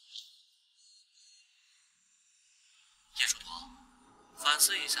叶书童，反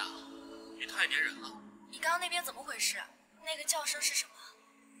思一下，你太粘人了。你刚刚那边怎么回事？那个叫声是什么？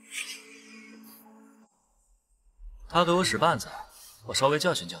他给我使绊子，我稍微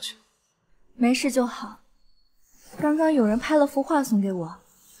教训教训。没事就好。刚刚有人拍了幅画送给我，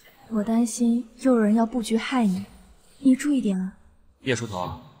我担心又有人要布局害你，你注意点啊。叶书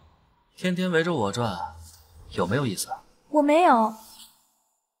童，天天围着我转，有没有意思？我没有。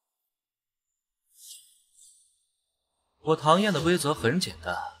我唐燕的规则很简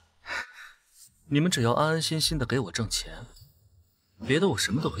单，你们只要安安心心的给我挣钱，别的我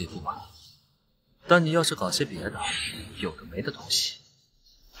什么都可以不管。但你要是搞些别的，有的没的东西，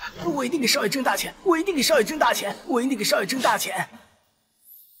我一定给少爷挣大钱！我一定给少爷挣大钱！我一定给少爷挣大钱！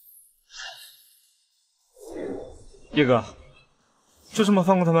叶哥，就这么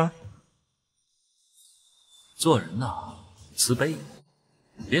放过他们？做人呐，慈悲，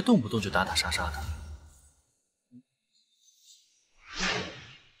别动不动就打打杀杀的。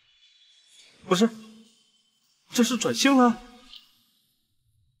不是，这是转性了？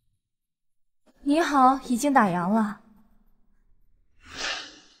你好，已经打烊了。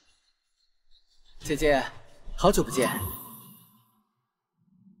姐姐，好久不见。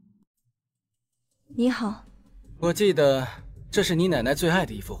你好。我记得这是你奶奶最爱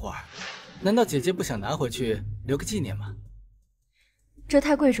的一幅画，难道姐姐不想拿回去留个纪念吗？这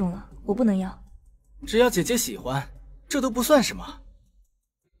太贵重了，我不能要。只要姐姐喜欢，这都不算什么。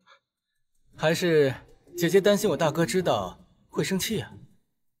还是姐姐担心我大哥知道会生气啊？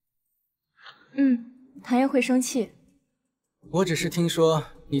唐爷会生气。我只是听说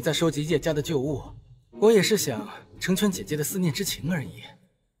你在收集叶家的旧物，我也是想成全姐姐的思念之情而已。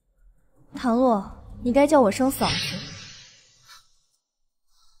唐洛。你该叫我声嫂子。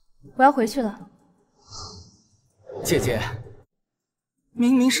我要回去了。姐姐，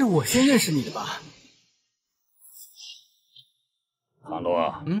明明是我先认识你的吧？唐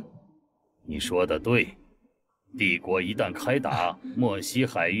洛，你说的对，帝国一旦开打，莫西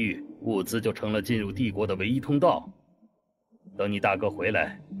海域物资就成了进入帝国的唯一通道。等你大哥回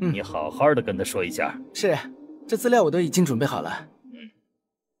来，你好好的跟他说一下。是，这资料我都已经准备好了。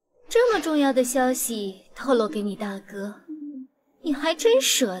这么重要的消息透露给你大哥，你还真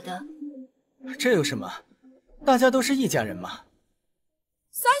舍得？这有什么？大家都是一家人嘛。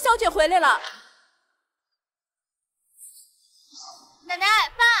三小姐回来了。奶奶、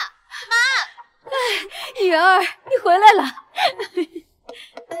爸妈，女儿，你回来了。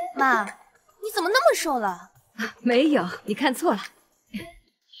妈，你怎么那么瘦了？没有，你看错了。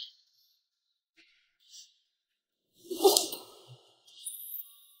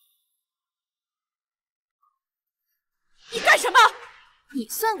你干什么？你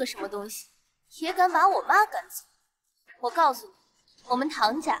算个什么东西，也敢把我妈赶走？我告诉你，我们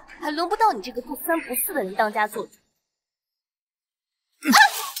唐家还轮不到你这个不三不四的人当家做主。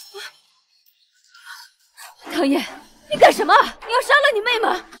唐烨，你干什么？你要杀了你妹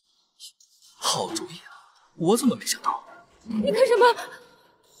吗？好主意啊！我怎么没想到？你干什么？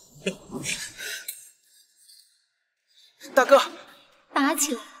大哥，打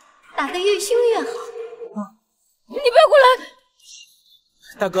起来，打得越凶越好。你不要过来！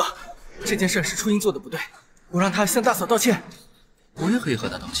大哥，这件事是初音做的不对，我让他向大嫂道歉。我也可以和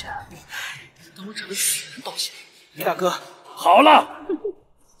他道歉，但我只能死人道歉。大哥，好了，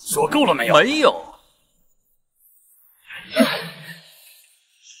说够了没有？没有。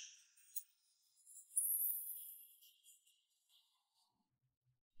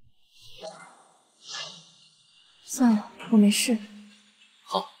算了，我没事。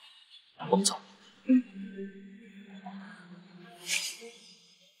好，我们走。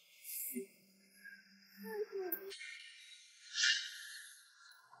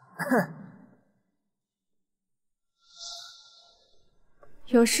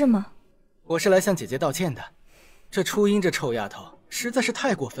有事吗？我是来向姐姐道歉的。这初音这臭丫头实在是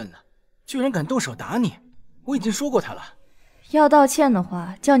太过分了，居然敢动手打你！我已经说过她了。要道歉的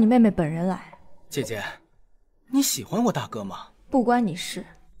话，叫你妹妹本人来。姐姐，你喜欢我大哥吗？不关你事。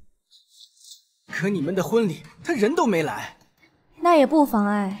可你们的婚礼，他人都没来。那也不妨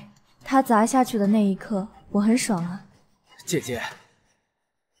碍他砸下去的那一刻，我很爽啊。姐姐，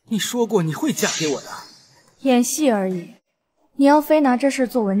你说过你会嫁给我的。演戏而已。你要非拿这事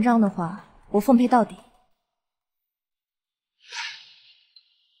做文章的话，我奉陪到底。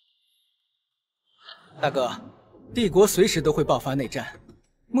大哥，帝国随时都会爆发内战，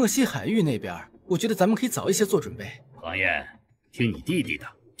莫西海域那边，我觉得咱们可以早一些做准备。唐燕，听你弟弟的，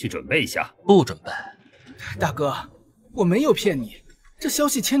去准备一下。不准备。大哥，我没有骗你，这消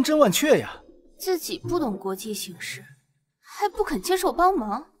息千真万确呀。自己不懂国际形势，还不肯接受帮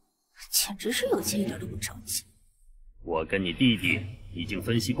忙，简直是有些一点都不争气。我跟你弟弟已经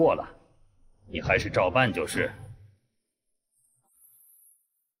分析过了，你还是照办就是。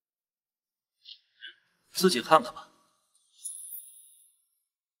自己看看吧。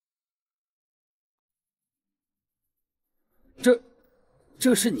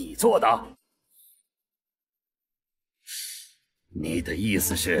这是你做的？你的意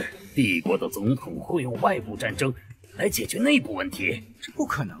思是，帝国的总统会用外部战争来解决内部问题？这不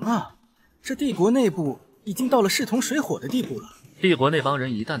可能啊！这帝国内部已经到了势同水火的地步了。帝国那帮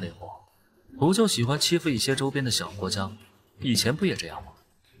人一旦内讧，不就喜欢欺负一些周边的小国家？以前不也这样吗？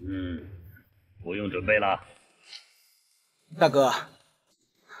不用准备了。大哥，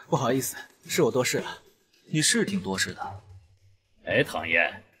不好意思，是我多事了。你是挺多事的。哎，唐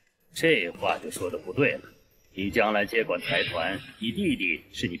嫣，这话就说的不对了。你将来接管财团，你弟弟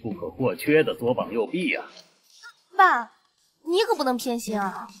是你不可或缺的左膀右臂啊。爸，你可不能偏心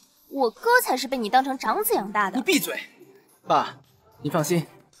啊！我哥才是被你当成长子养大的。你闭嘴！爸，你放心，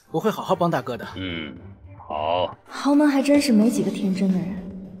我会好好帮大哥的。好。豪门还真是没几个天真的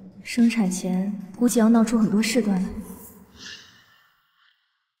人，生产前估计要闹出很多事端来。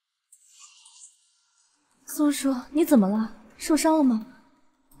宋叔，你怎么了？受伤了吗？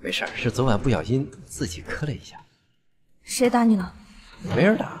没事儿，是昨晚不小心自己磕了一下。谁打你了？没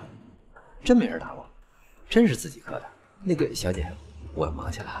人打，真没人打我，真是自己磕的。那个小姐，我忙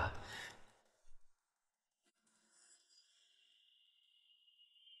去了啊。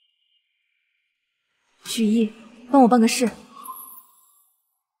许毅，帮我办个事。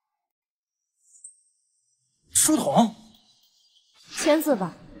书童，签字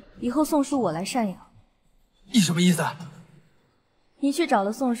吧，以后宋叔我来赡养。你什么意思？你去找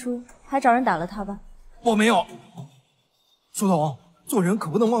了宋叔，还找人打了他吧？我没有。书童，做人可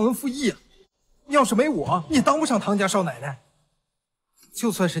不能忘恩负义啊！要是没我，你也当不上唐家少奶奶。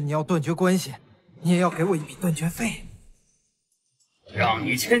就算是你要断绝关系，你也要给我一笔断绝费。让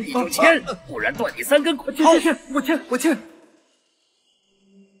你签你就签，不然断你3根骨头。好，我签。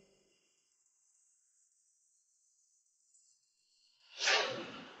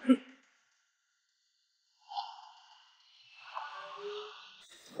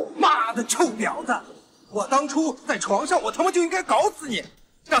妈的，臭婊子！我当初在床上，我他妈就应该搞死你，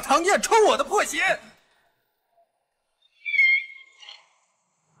让唐燕穿我的破鞋。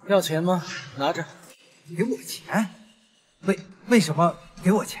要钱吗？拿着。给我钱？为什么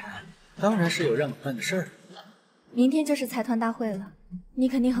给我钱？当然是有让你办的事儿。明天就是财团大会了，你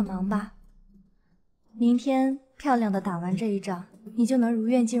肯定很忙吧？明天漂亮的打完这一仗，你就能如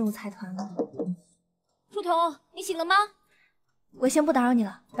愿进入财团了。书童，你醒了吗？我先不打扰你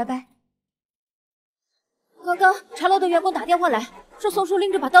了，拜拜。刚刚茶楼的员工打电话来，说宋叔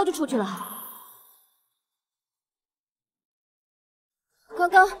拎着把刀就出去了。刚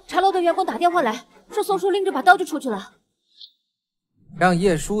刚茶楼的员工打电话来，说宋叔拎着把刀就出去了。让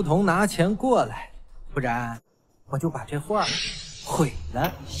叶书童拿钱过来，不然我就把这画毁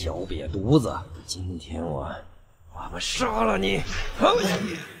了。小瘪犊子，今天我们杀了你！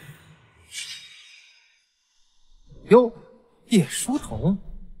哟，叶书童，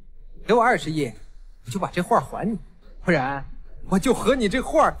给我20亿，我就把这画还你，不然我就和你这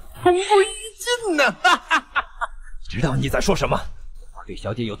画同归于尽呢！知道你在说什么？画对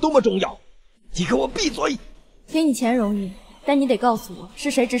小姐有多么重要？你给我闭嘴！给你钱容易，但你得告诉我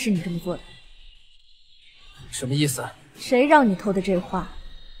是谁指使你这么做的。什么意思？谁让你偷的这画？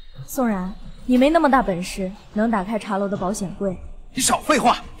宋然，你没那么大本事，能打开茶楼的保险柜。你少废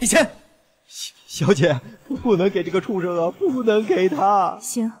话，你签。小姐，不能给这个畜生啊，不能给他。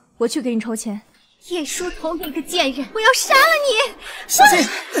行，我去给你筹钱。叶书童，你个贱人，我要杀了你！小心！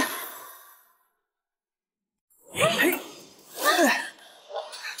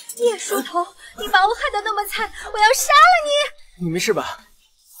叶书童，你把我害得那么惨，我要杀了你！你没事吧？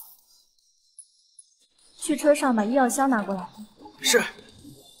去车上把医药箱拿过来。是。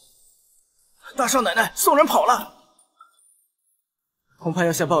大少奶奶，宋然跑了，恐怕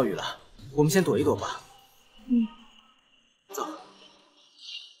要下暴雨了，我们先躲一躲吧。走。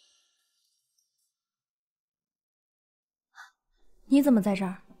你怎么在这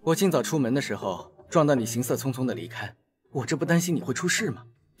儿？我今早出门的时候撞到你行色匆匆的离开，我这不担心你会出事吗？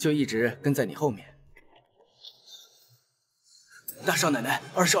就一直跟在你后面。大少奶奶，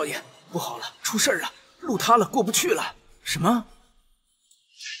二少爷，不好了，出事了，路塌了，过不去了。什么？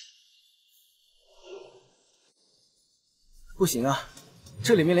不行啊，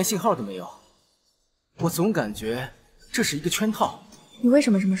这里面连信号都没有，我总感觉这是一个圈套。你为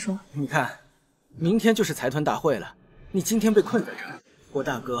什么这么说？你看，明天就是财团大会了，你今天被困在这儿，我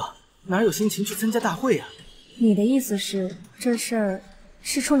大哥哪有心情去参加大会啊？你的意思是，这事儿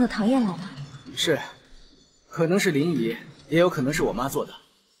是冲着唐燕来的？是，可能是林姨，也有可能是我妈做的。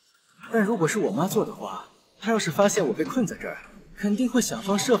但如果是我妈做的话，她要是发现我被困在这儿，肯定会想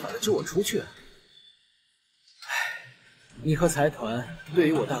方设法的救我出去。你和财团对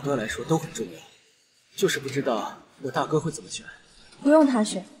于我大哥来说都很重要，就是不知道我大哥会怎么选。不用他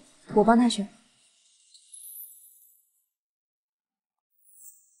选，我帮他选。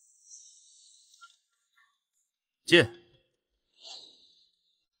进。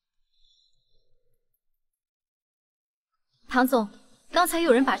唐总，刚才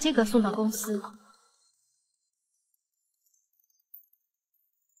有人把这个送到公司。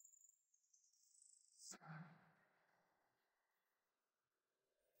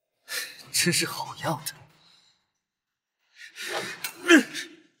真是好样的。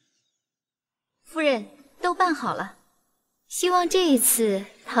夫人，都办好了，希望这一次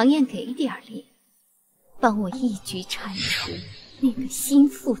唐燕给点力，帮我一举铲除那个心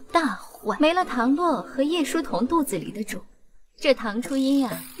腹大患。没了唐洛和叶舒桐肚子里的种，这唐初音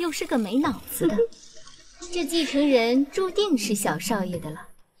呀，又是个没脑子的。这继承人注定是小少爷的了。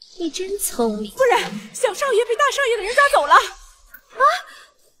你真聪明。夫人，小少爷被大少爷的人抓走了。啊！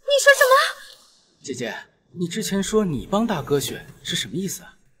你说什么？姐姐，你之前说你帮大哥选是什么意思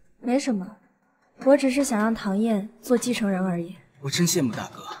啊？没什么，我只是想让唐燕做继承人而已。我真羡慕大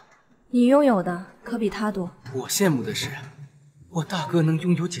哥，你拥有的可比他多。我羡慕的是，我大哥能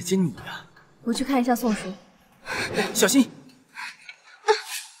拥有姐姐你啊。我去看一下宋叔。小心！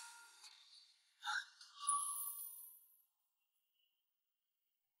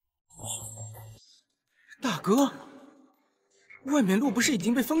大哥，外面路不是已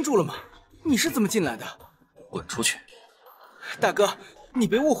经被封住了吗？你是怎么进来的？滚出去！大哥，你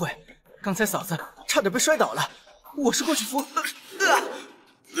别误会，刚才嫂子差点被摔倒了，我是过去扶。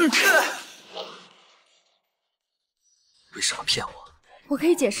为什么骗我？我可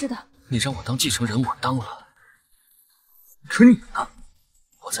以解释的。你让我当继承人，我当了。可你呢？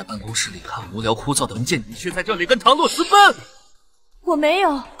我在办公室里看无聊枯燥的文件，你却在这里跟唐洛私奔。我没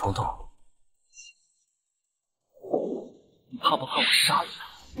有。彤彤，你怕不怕我杀了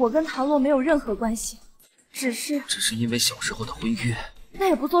你？我跟唐洛没有任何关系，只是因为小时候的婚约。那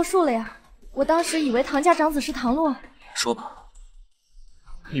也不作数了呀。我当时以为唐家长子是唐洛。说吧，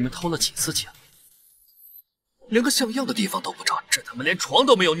你们偷了几次情？连个像样的地方都不找，这他妈连床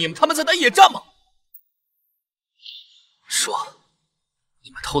都没有，你们他妈在打野战吗？说，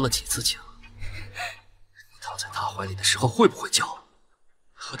你们偷了几次情？你躺在他怀里的时候会不会叫？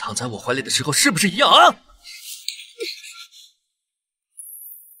和躺在我怀里的时候是不是一样啊？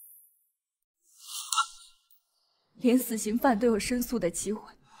连死刑犯都有申诉的机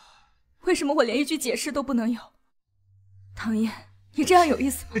会，为什么我连一句解释都不能有？唐嫣，你这样有意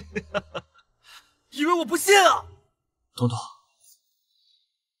思吗？以为我不信啊？东东，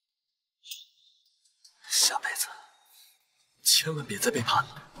下辈子千万别再背叛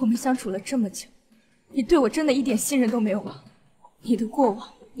了。我们相处了这么久，你对我真的一点信任都没有吗？你的过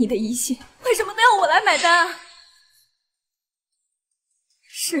往，你的疑心，为什么都要我来买单啊？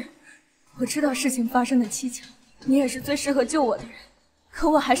是，我知道事情发生的蹊跷，你也是最适合救我的人，可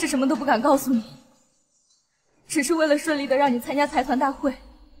我还是什么都不敢告诉你，只是为了顺利的让你参加财团大会。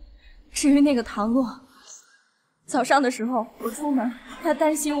至于那个唐洛，早上的时候我出门，他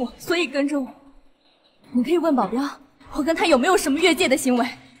担心我，所以跟着我。你可以问保镖，我跟他有没有什么越界的行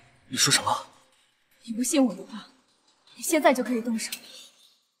为。你说什么？你不信我的话，你现在就可以动手，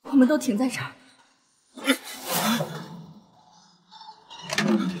我们都停在这儿。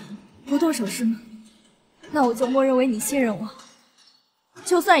不动手是吗？那我就默认为你信任我，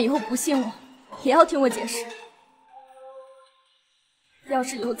就算以后不信我，也要听我解释。要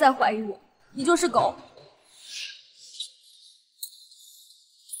是以后再怀疑我，你就是狗。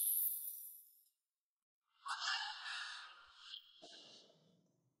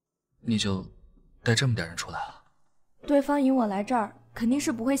你就带这么点人出来了？对方引我来这儿，肯定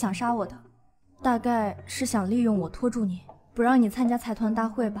是不会想杀我的，大概是想利用我拖住你，不让你参加财团大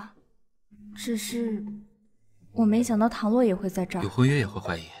会吧。只是我没想到唐洛也会在这儿。有婚约也会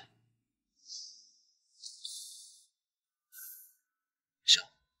怀疑。行，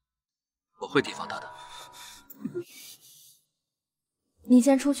我会提防他的。你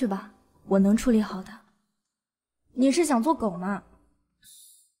先出去吧，我能处理好的。你是想做狗吗？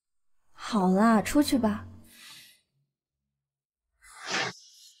好啦，出去吧。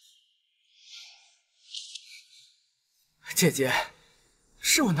姐姐，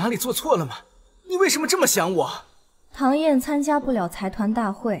是我哪里做错了吗？你为什么这么想我？唐燕参加不了财团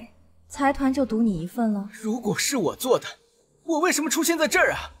大会，财团就赌你一份了。如果是我做的，我为什么出现在这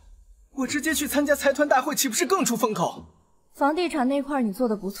儿啊？我直接去参加财团大会，岂不是更出风口？房地产那块你做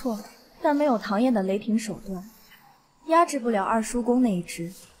的不错，但没有唐燕的雷霆手段，压制不了二叔公那一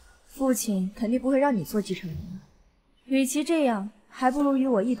只。父亲肯定不会让你做继承人的。与其这样，还不如与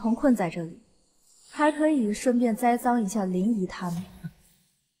我一同困在这里，还可以顺便栽赃一下林姨他们。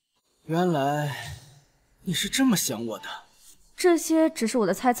原来你是这么想我的。这些只是我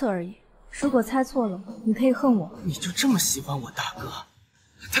的猜测而已，如果猜错了，你可以恨我。你就这么喜欢我大哥？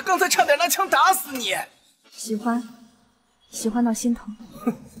他刚才差点拿枪打死你。喜欢，喜欢到心疼。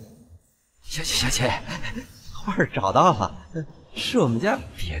小姐，画儿找到了，是我们家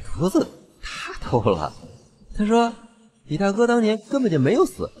瘪犊子他偷了。他说李大哥当年根本就没有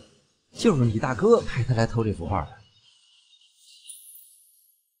死，就是李大哥派他来偷这幅画的。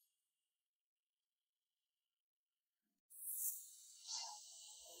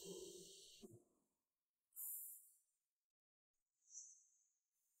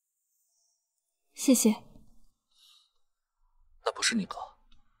谢谢。那不是你哥，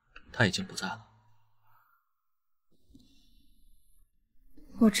他已经不在了。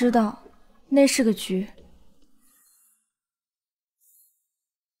我知道，那是个局。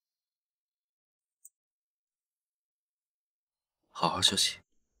好好休息，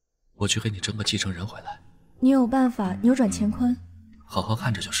我去给你争个继承人回来。你有办法扭转乾坤？好好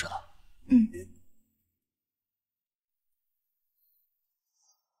看着就是了。嗯。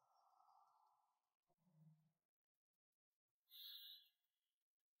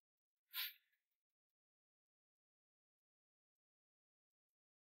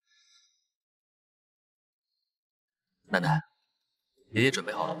奶奶，爷爷准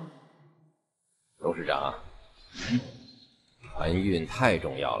备好了吗？董事长，船运太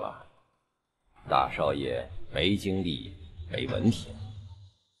重要了，大少爷没精力，没文凭。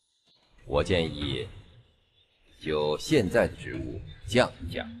我建议就现在的职务降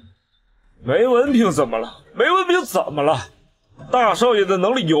一降。没文凭怎么了？没文凭怎么了？大少爷的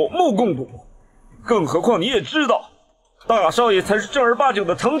能力有目共睹，更何况你也知道，大少爷才是正儿八经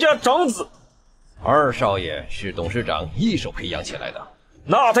的唐家长子。二少爷是董事长一手培养起来的，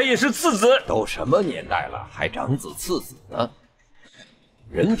那他也是次子。都什么年代了，还长子次子呢？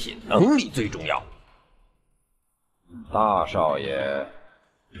人品能力最重要。大少爷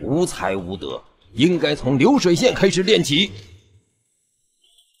无才无德，应该从流水线开始练起。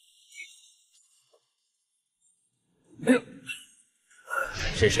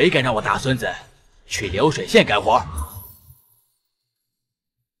是谁敢让我大孙子去流水线干活？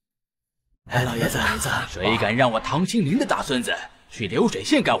哎，老爷子，谁敢让我唐青林的大孙子去流水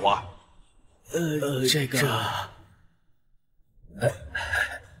线干活？这个，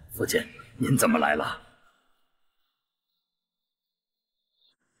父亲，您怎么来了？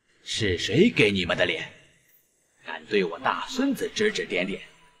是谁给你们的脸，敢对我大孙子指指点点？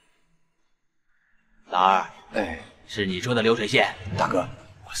老二，是你说的流水线？大哥，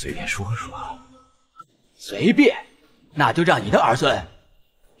我随便说说。随便？那就让你的儿孙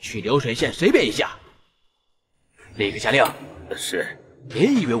去流水线随便一下。立刻下令。是。别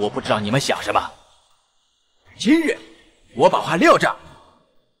以为我不知道你们想什么。今日我把话撂这儿，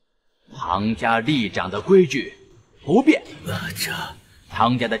唐家立长的规矩不变。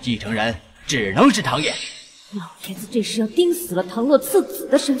唐家的继承人只能是唐烨。老爷子这是要盯死了唐洛次子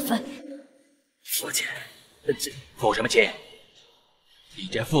的身份。父亲，这父什么亲？你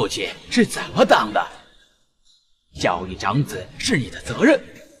这父亲是怎么当的？教育长子是你的责任，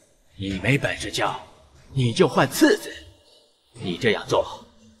你没本事教，你就换次子。你这样做，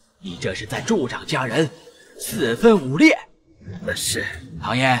你这是在助长家人四分五裂。是。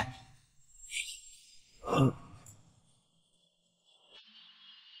唐嫣。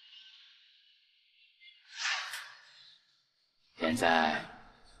现在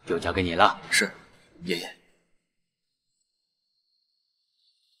就交给你了。是，爷爷。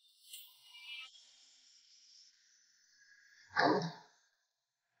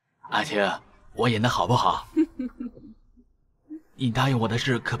阿青，我演的好不好？你答应我的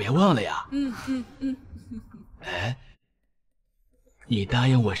事可别忘了呀。哎，你答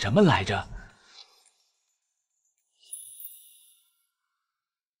应我什么来着？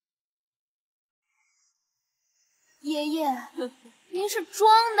爷爷，您是装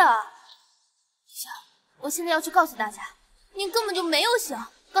的。行，我现在要去告诉大家，您根本就没有醒，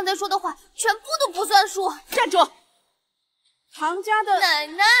刚才说的话全部都不算数。站住！唐家的奶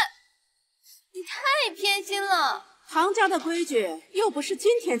奶，你太偏心了。唐家的规矩又不是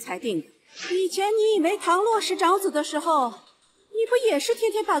今天才定的。以前你以为唐洛是长子的时候，你不也是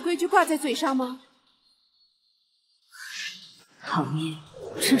天天把规矩挂在嘴上吗？唐嫣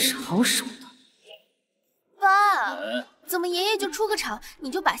真是好手段。爸，怎么爷爷就出个场，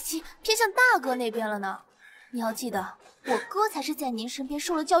你就把戏偏向大哥那边了呢？你要记得，我哥才是在您身边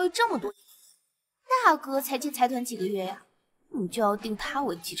受了教育这么多年，大哥才进财团几个月呀，你就要定他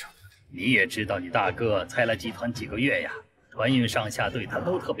为继承人。你也知道你大哥才来集团几个月呀，团运上下对他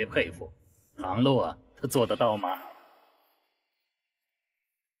都特别佩服。唐洛他做得到吗？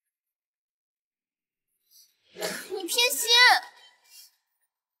你偏心！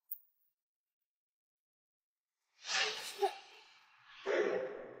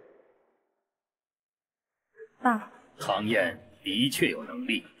爸，唐嫣的确有能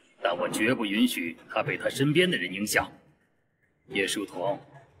力，但我绝不允许她被她身边的人影响。叶书童，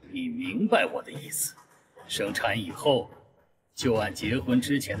你明白我的意思？生产以后，就按结婚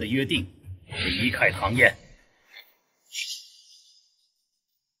之前的约定，离开唐嫣。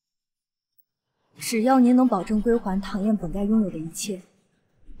只要您能保证归还唐嫣本该拥有的一切，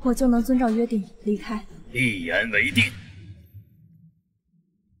我就能遵照约定离开。一言为定。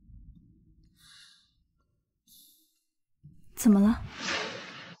怎么了？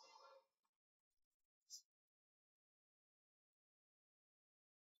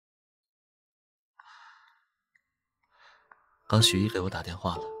刚许一给我打电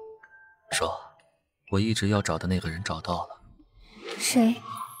话了，说我一直要找的那个人找到了。谁？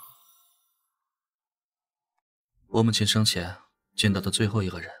我母亲生前见到的最后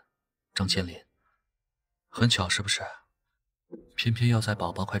一个人，张千林。很巧是不是？偏偏要在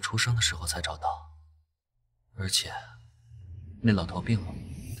宝宝快出生的时候才找到，而且那老头病了，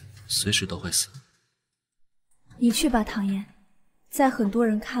随时都会死。你去吧，唐嫣。在很多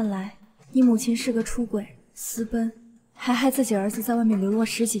人看来，你母亲是个出轨、私奔，还害自己儿子在外面流落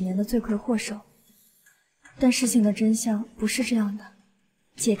10几年的罪魁祸首。但事情的真相不是这样的，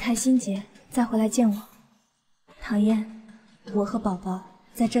解开心结再回来见我。唐嫣，我和宝宝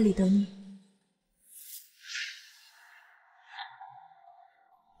在这里等你。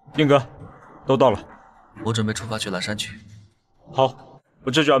燕哥，都到了，我准备出发去蓝山去。好，我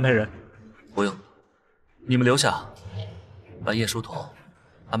这就安排人。不用，你们留下，把叶书桐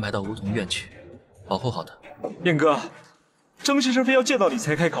安排到梧桐院去，保护好他。燕哥，张先生非要见到你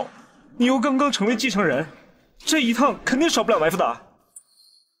才开口，你又刚刚成为继承人，这一趟肯定少不了埋伏的。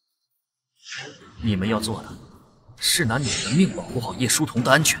你们要做的是拿你们的命保护好叶书桐的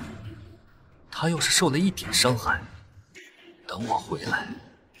安全。他要是受了一点伤害，等我回来，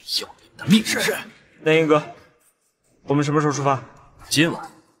要你们的命！是。那燕哥，我们什么时候出发？今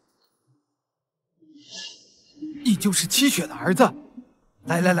晚。你就是七雪的儿子？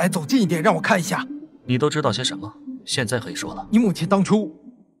来，走近一点，让我看一下。你都知道些什么？现在可以说了。你母亲当初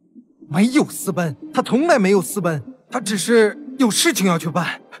没有私奔，她从来没有私奔，她只是有事情要去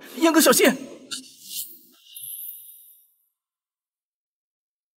办。燕哥小心！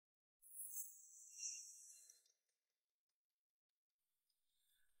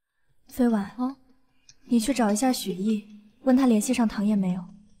飞婉，你去找一下许逸，问他联系上唐嫣没有。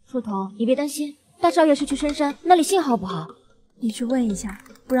书童，你别担心，大少爷是去深山，那里信号不好。你去问一下，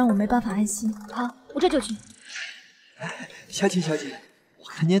不然我没办法安心。好，我这就去。小姐，我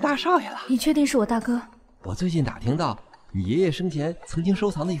看见大少爷了。你确定是我大哥？我最近打听到，你爷爷生前曾经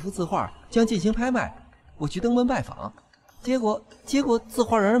收藏的一幅字画将进行拍卖，我去登门拜访，结果字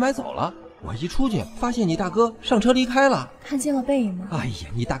画让人买走了。我一出去，发现你大哥上车离开了。看见了背影吗？哎呀，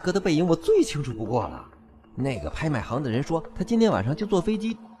你大哥的背影我最清楚不过了。那个拍卖行的人说，他今天晚上就坐飞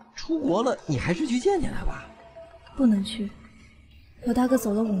机出国了，你还是去见见他吧。不能去，我大哥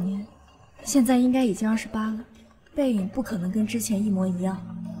走了5年，现在应该已经28了，背影不可能跟之前一模一样。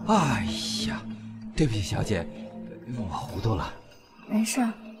哎呀，对不起，小姐，我糊涂了。没事，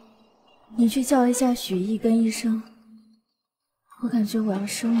你去叫一下许逸跟医生。我感觉我要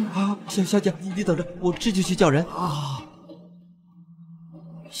生了。啊，小姐，你等着，我这就去叫人啊。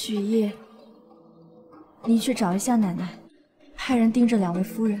许逸，你去找一下奶奶，派人盯着2位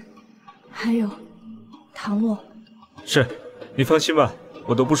夫人，还有唐洛。是，你放心吧，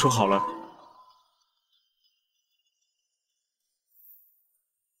我都部署好了。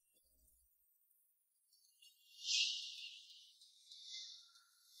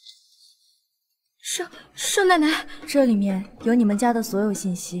少奶奶，这里面有你们家的所有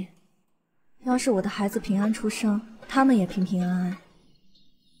信息。要是我的孩子平安出生，他们也平平安安，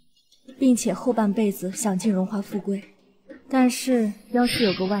并且后半辈子享尽荣华富贵。但是要是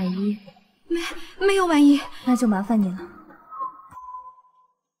有个万一，没有万一，那就麻烦你了。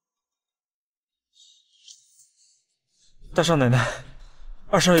大少奶奶，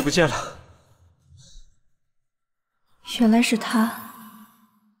二少爷不见了。原来是他。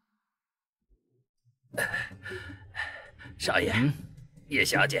少爷，叶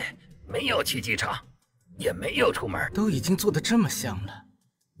小姐没有去机场，也没有出门，都已经做得这么香了，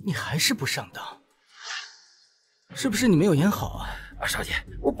你还是不上当，是不是你没有演好啊？少爷，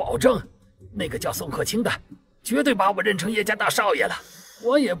我保证，那个叫宋可卿的绝对把我认成叶家大少爷了。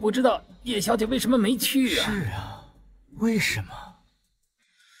我也不知道叶小姐为什么没去啊？是啊，为什么？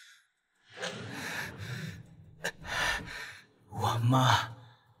我妈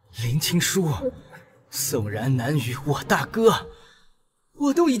林青书。宋然南与我大哥，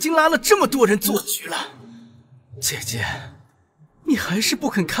我都已经拉了这么多人做局了，姐姐，你还是不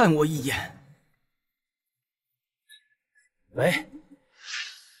肯看我一眼。喂，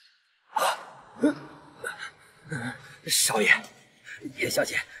少爷，叶小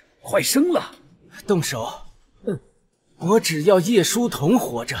姐快生了，动手。我只要叶书桐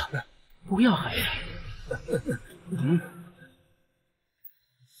活着，不要孩子。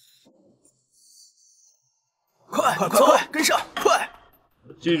快，跟上，快！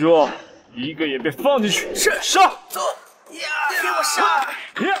记住，一个也别放进去。是，上！走！呀，给我上！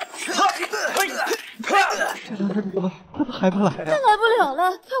这两天怎么快还不来他啊？来不了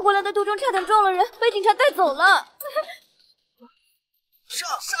了，他过来的途中差点撞了人，被警察带走了。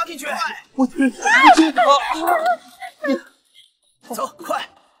杀进去！我走，快！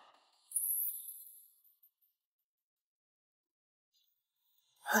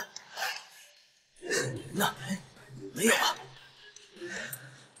那没有啊？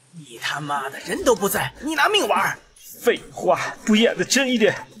你他妈的人都不在，你拿命玩？废话，不演的真一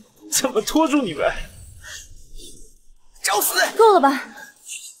点，怎么拖住你们？找死！够了吧？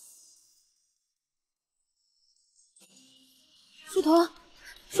树头，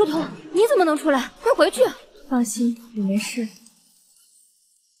树头，你怎么能出来？快回去！放心，我没事。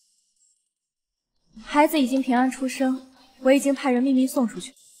孩子已经平安出生，我已经派人秘密送出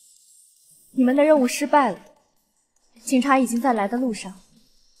去。你们的任务失败了，警察已经在来的路上，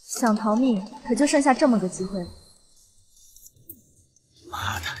想逃命可就剩下这么个机会了。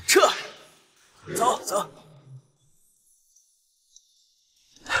妈的，撤！走走。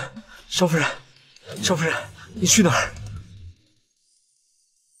少夫人，少夫人，你去哪儿？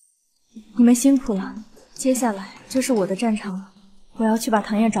你们辛苦了，接下来就是我的战场了。我要去把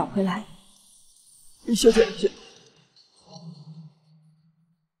唐燕找回来。小姐，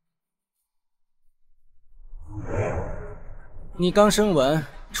你刚生完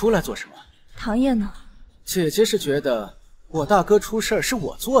出来做什么？唐燕呢？姐姐是觉得我大哥出事儿是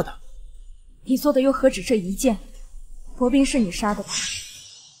我做的，你做的又何止这一件？薄冰是你杀的吧？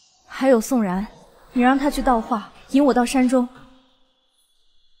还有宋然，你让他去盗画，引我到山中。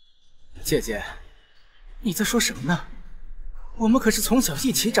姐姐，你在说什么呢？我们可是从小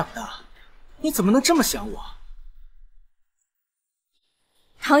一起长大，你怎么能这么想我？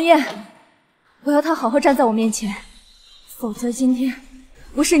唐燕，我要他好好站在我面前，否则今天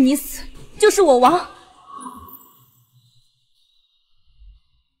不是你死，就是我亡。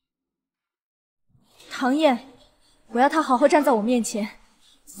唐燕，我要他好好站在我面前，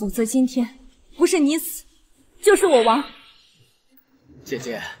否则今天不是你死，就是我亡。姐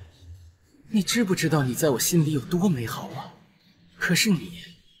姐，你知不知道你在我心里有多美好啊？可是你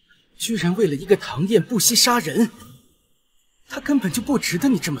居然为了一个唐燕不惜杀人，她根本就不值得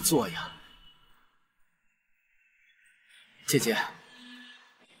你这么做呀！姐姐，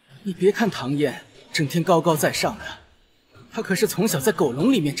你别看唐燕整天高高在上的，她可是从小在狗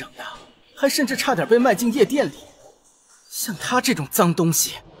笼里面长大，还甚至差点被卖进夜店里。像她这种脏东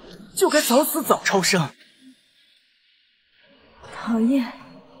西，就该早死早超生。唐燕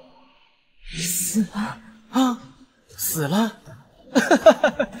死了啊？死了？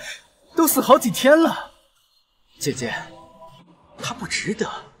都死好几天了。姐姐，她不值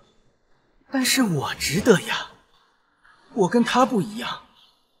得，但是我值得呀。我跟她不一样，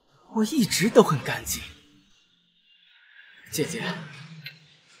我一直都很干净。姐姐，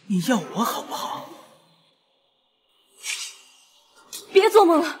你要我好不好？别做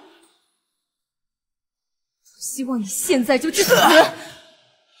梦了！希望你现在就去死！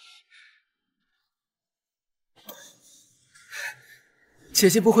姐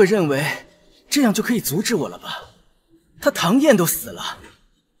姐不会认为这样就可以阻止我了吧？她唐燕都死了，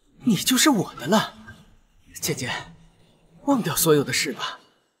你就是我的了。姐姐，忘掉所有的事吧，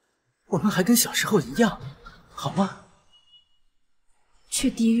我们还跟小时候一样，好吗？去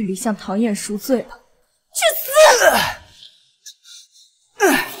地狱里向唐燕赎罪了，去死！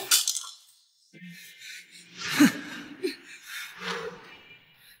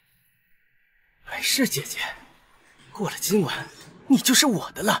没事，姐姐，过了今晚，你就是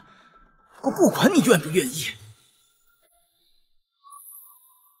我的了，我不管你愿不愿意。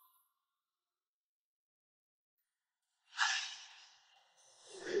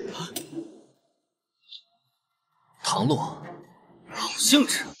唐露，好兴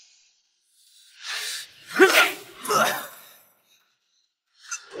致。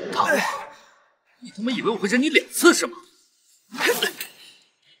唐露，你他妈以为我会忍你2次是吗？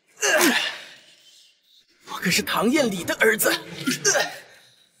我可是唐燕里的儿子。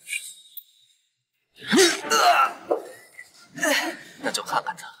那就看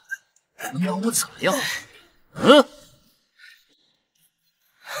看他能拿我怎么样。嗯，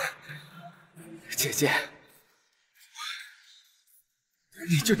姐姐，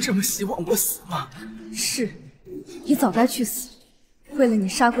你就这么希望我死吗？是，你早该去死，为了你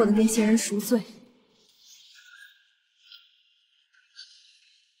杀过的那些人赎罪。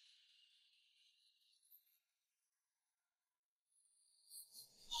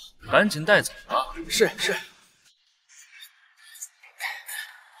赶紧带走吧。是是。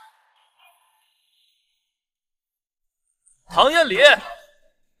唐燕里，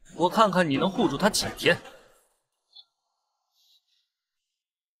我看看你能护住他几天。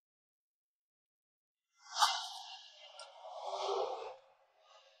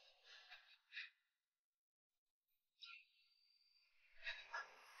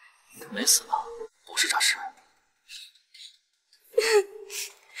没死吧？不是这事。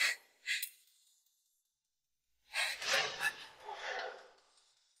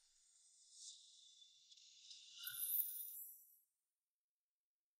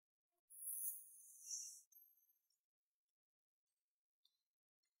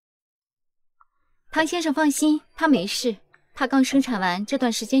唐先生放心，他没事。他刚生产完，这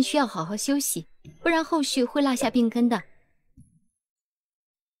段时间需要好好休息，不然后续会落下病根的。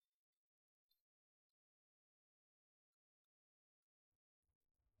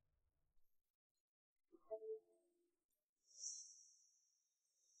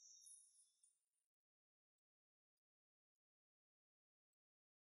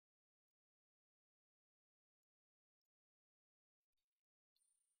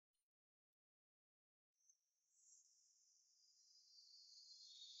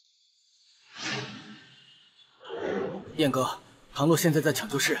燕哥，唐洛现在在抢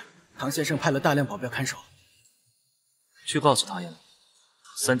救室，唐先生派了大量保镖看守。去告诉唐燕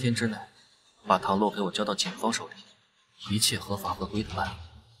，3天之内把唐洛给我交到警方手里，一切合法合规的办理，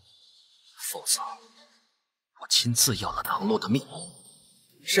否则我亲自要了唐洛的命。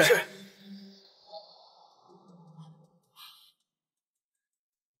是。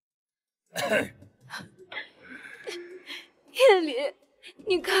燕离，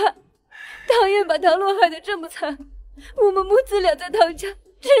你看，唐燕把唐洛害得这么惨，我们母子俩在唐家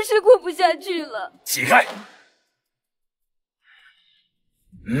真是过不下去了。起开！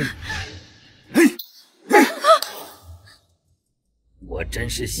我真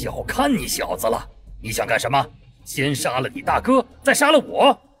是小看你小子了！你想干什么？先杀了你大哥，再杀了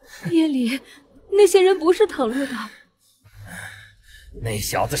我？燕离，那些人不是唐洛的。那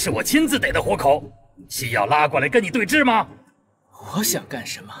小子是我亲自逮的活口，需要拉过来跟你对峙吗？我想干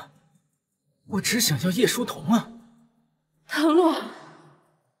什么？我只想要叶舒桐啊！唐洛，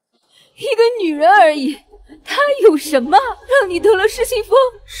一个女人而已，她有什么让你得了失心疯？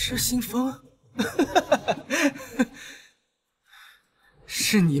失心疯？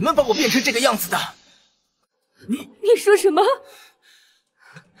是你们把我变成这个样子的！你说什么？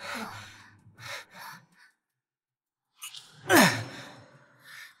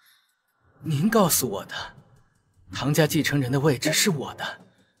您告诉我的，唐家继承人的位置是我的，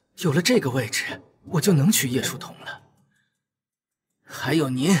有了这个位置，我就能娶叶舒桐了。还有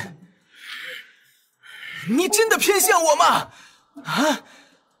您，你真的偏向我吗？啊！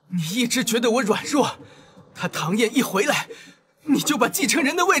你一直觉得我软弱，他唐燕一回来，你就把继承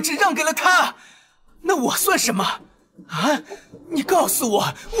人的位置让给了他，那我算什么？啊！你告诉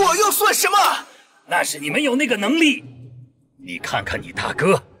我，我又算什么？那是你没有那个能力。你看看你大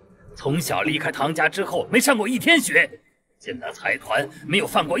哥，从小离开唐家之后没上过1天学，进了财团没有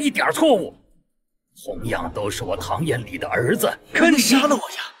犯过一点错误，同样都是我唐燕里的儿子，可你杀了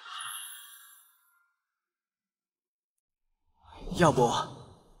我呀！要不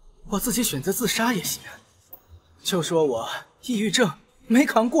我自己选择自杀也行，就说我抑郁症没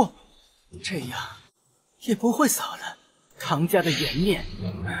扛过，这样也不会扫了唐家的颜面。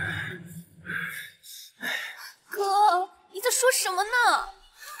哥，你在说什么呢？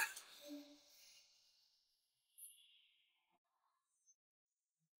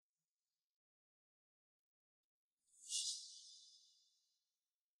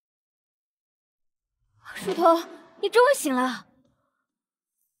舒桐，你终于醒了。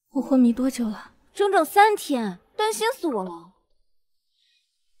我昏迷多久了？整整3天，担心死我了。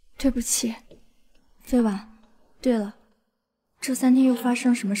对不起，飞婉。对了，这3天又发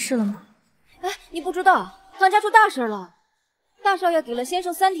生什么事了吗？哎，你不知道，唐家出大事了。大少爷给了先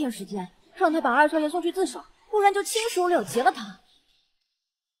生3天时间，让他把二少爷送去自首，不然就亲手了结了他。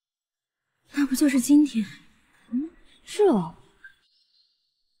那不就是今天？是哦。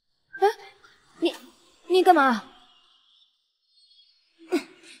哎，你干嘛？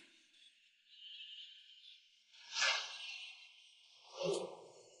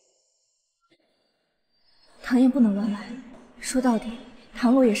唐燕不能乱来。说到底，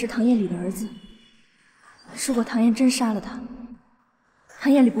唐洛也是唐燕里的儿子。如果唐燕真杀了他，唐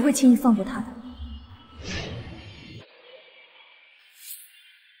燕里不会轻易放过他的。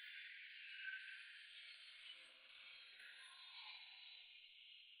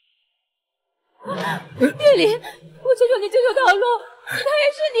燕离，我求求你救救唐洛，他也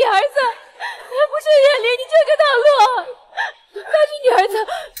是你儿子，不是燕离，你救救唐洛，他是你儿子，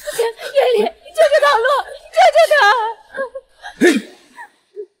不行，燕离，你救救唐洛，你救救他。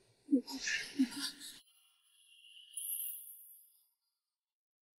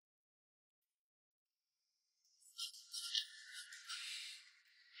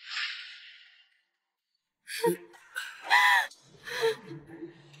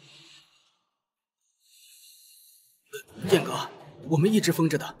我们一直封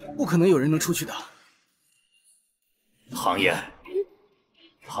着的，不可能有人能出去的。唐嫣，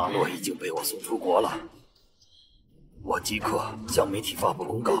唐洛已经被我送出国了，我即刻向媒体发布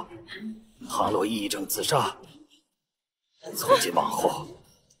公告，唐洛抑郁症自杀。从今往后，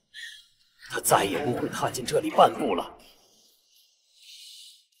他再也不会踏进这里半步了。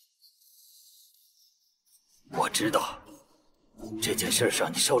我知道这件事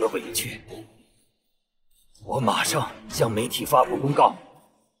让你受了委屈，我马上向媒体发布公告，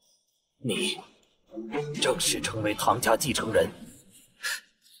你正式成为唐家继承人。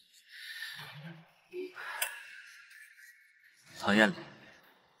唐嫣，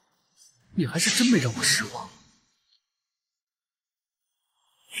你还是真没让我失望。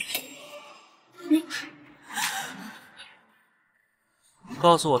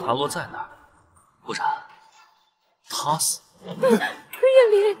告诉我唐洛在哪儿，不然他死。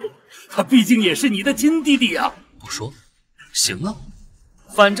叶离，他毕竟也是你的亲弟弟啊！不说，行啊，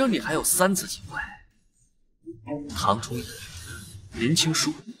反正你还有3次机会。唐初一、林青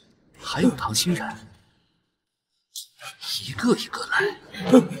书，还有唐欣然，一个一个来。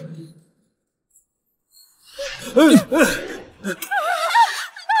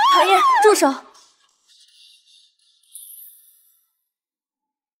唐嫣，住手！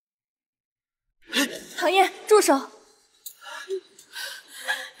唐嫣，住手！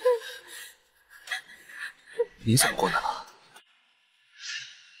你怎么过来了？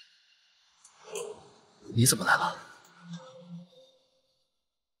你怎么来了？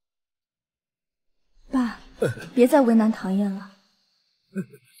爸，别再为难唐嫣了。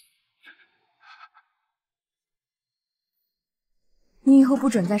你以后不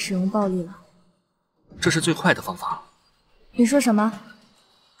准再使用暴力了。这是最快的方法。你说什么？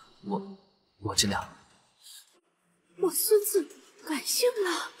我尽量。我孙子改姓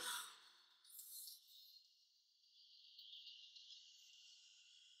了。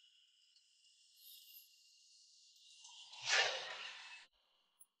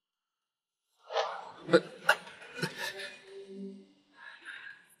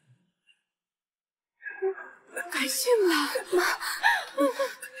改姓了，妈。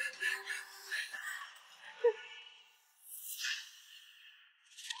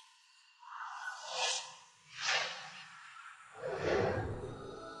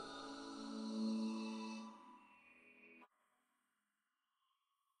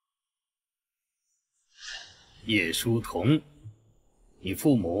叶书童，你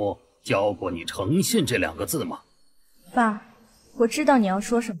父母教过你诚信这2个字吗？爸，我知道你要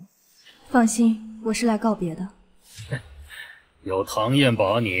说什么。放心，我是来告别的。有唐嫣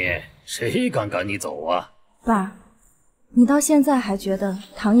保你，谁敢赶你走啊？爸，你到现在还觉得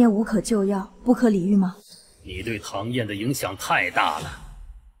唐嫣无可救药、不可理喻吗？你对唐嫣的影响太大了，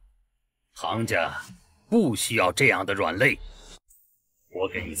唐家不需要这样的软肋。我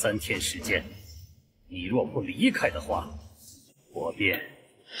给你3天时间，你若不离开的话，我便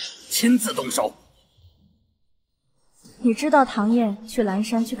亲自动手。你知道唐嫣去蓝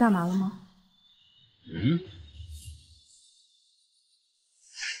山去干嘛了吗？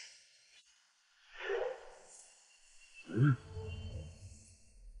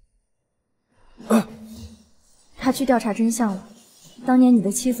他去调查真相了。当年你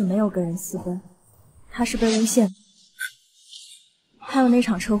的妻子没有跟人私奔，她是被诬陷的。还有那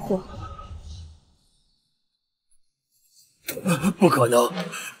场车祸。不可能，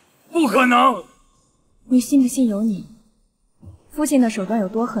不可能！你信不信由你。父亲的手段有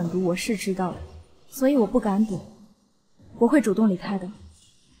多狠毒，我是知道的，所以我不敢赌，我会主动离开的。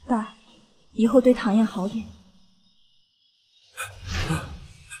爸，以后对唐嫣好点。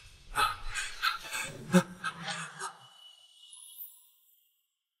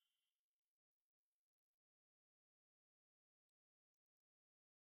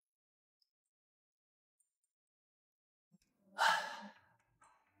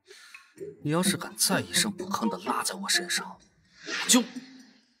你要是敢再一声不吭的拉在我身上，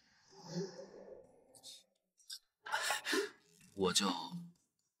我就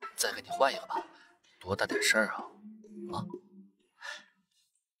再给你换一个吧，多大点事儿啊！啊！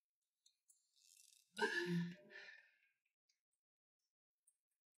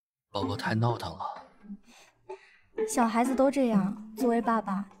宝宝太闹腾了，小孩子都这样，作为爸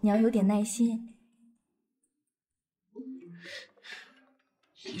爸，你要有点耐心。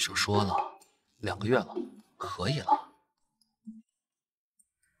医生说了，2个月了，可以了。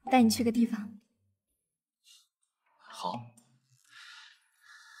带你去个地方。好。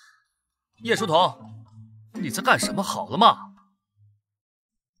叶书童，你在干什么？好了吗？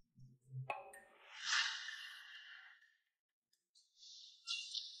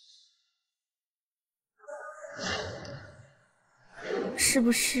是不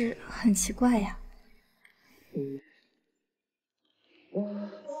是很奇怪呀？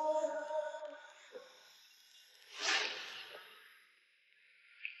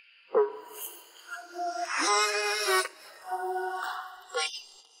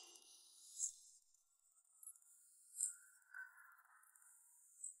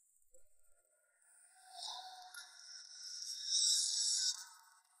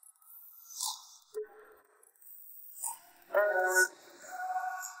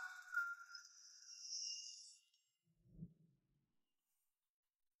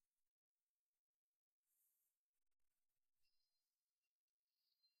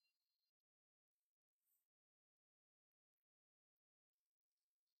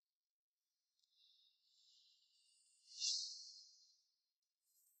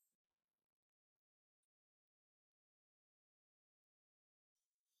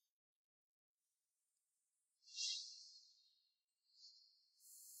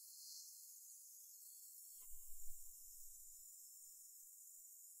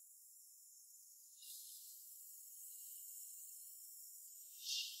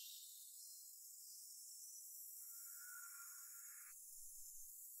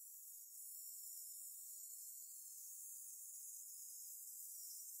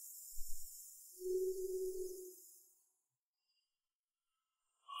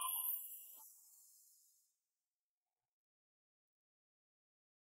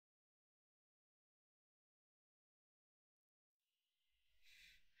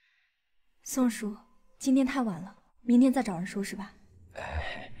宋叔，今天太晚了，明天再找人收拾吧。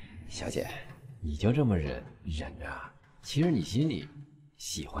哎，小姐，你就这么忍着？其实你心里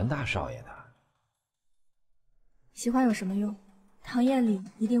喜欢大少爷的。喜欢有什么用？唐艳丽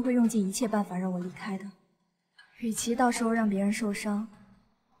一定会用尽一切办法让我离开的。与其到时候让别人受伤，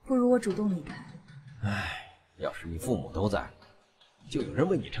不如我主动离开。唉，要是你父母都在，就有人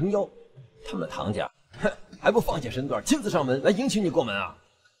为你撑腰，他们唐家，哼，还不放下身段，亲自上门来迎娶你过门啊？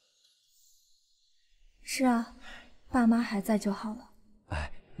是啊，爸妈还在就好了。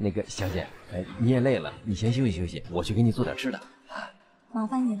哎，那个小姐，哎，你也累了，你先休息休息，我去给你做点吃的。麻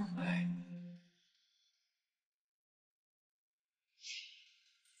烦你了。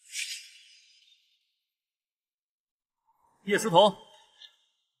叶思彤，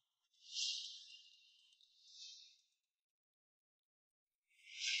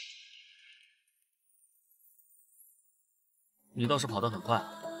你倒是跑得很快。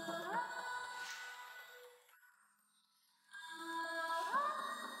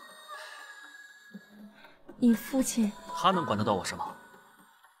你父亲，他能管得到我什么？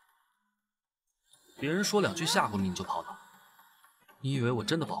别人说两句吓唬你就跑了，你以为我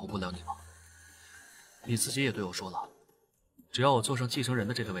真的保护不了你吗？你自己也对我说了，只要我坐上继承人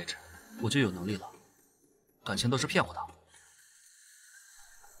的这个位置，我就有能力了。感情都是骗我的。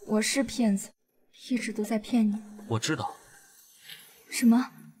我是骗子，一直都在骗你。我知道。什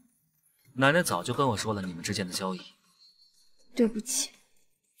么？奶奶早就跟我说了你们之间的交易。对不起。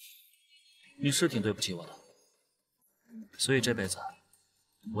你是挺对不起我的，所以这辈子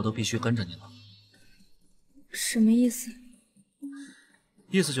我都必须跟着你了。什么意思？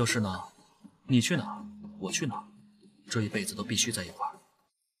意思就是呢，你去哪儿，我去哪儿，这一辈子都必须在一块儿。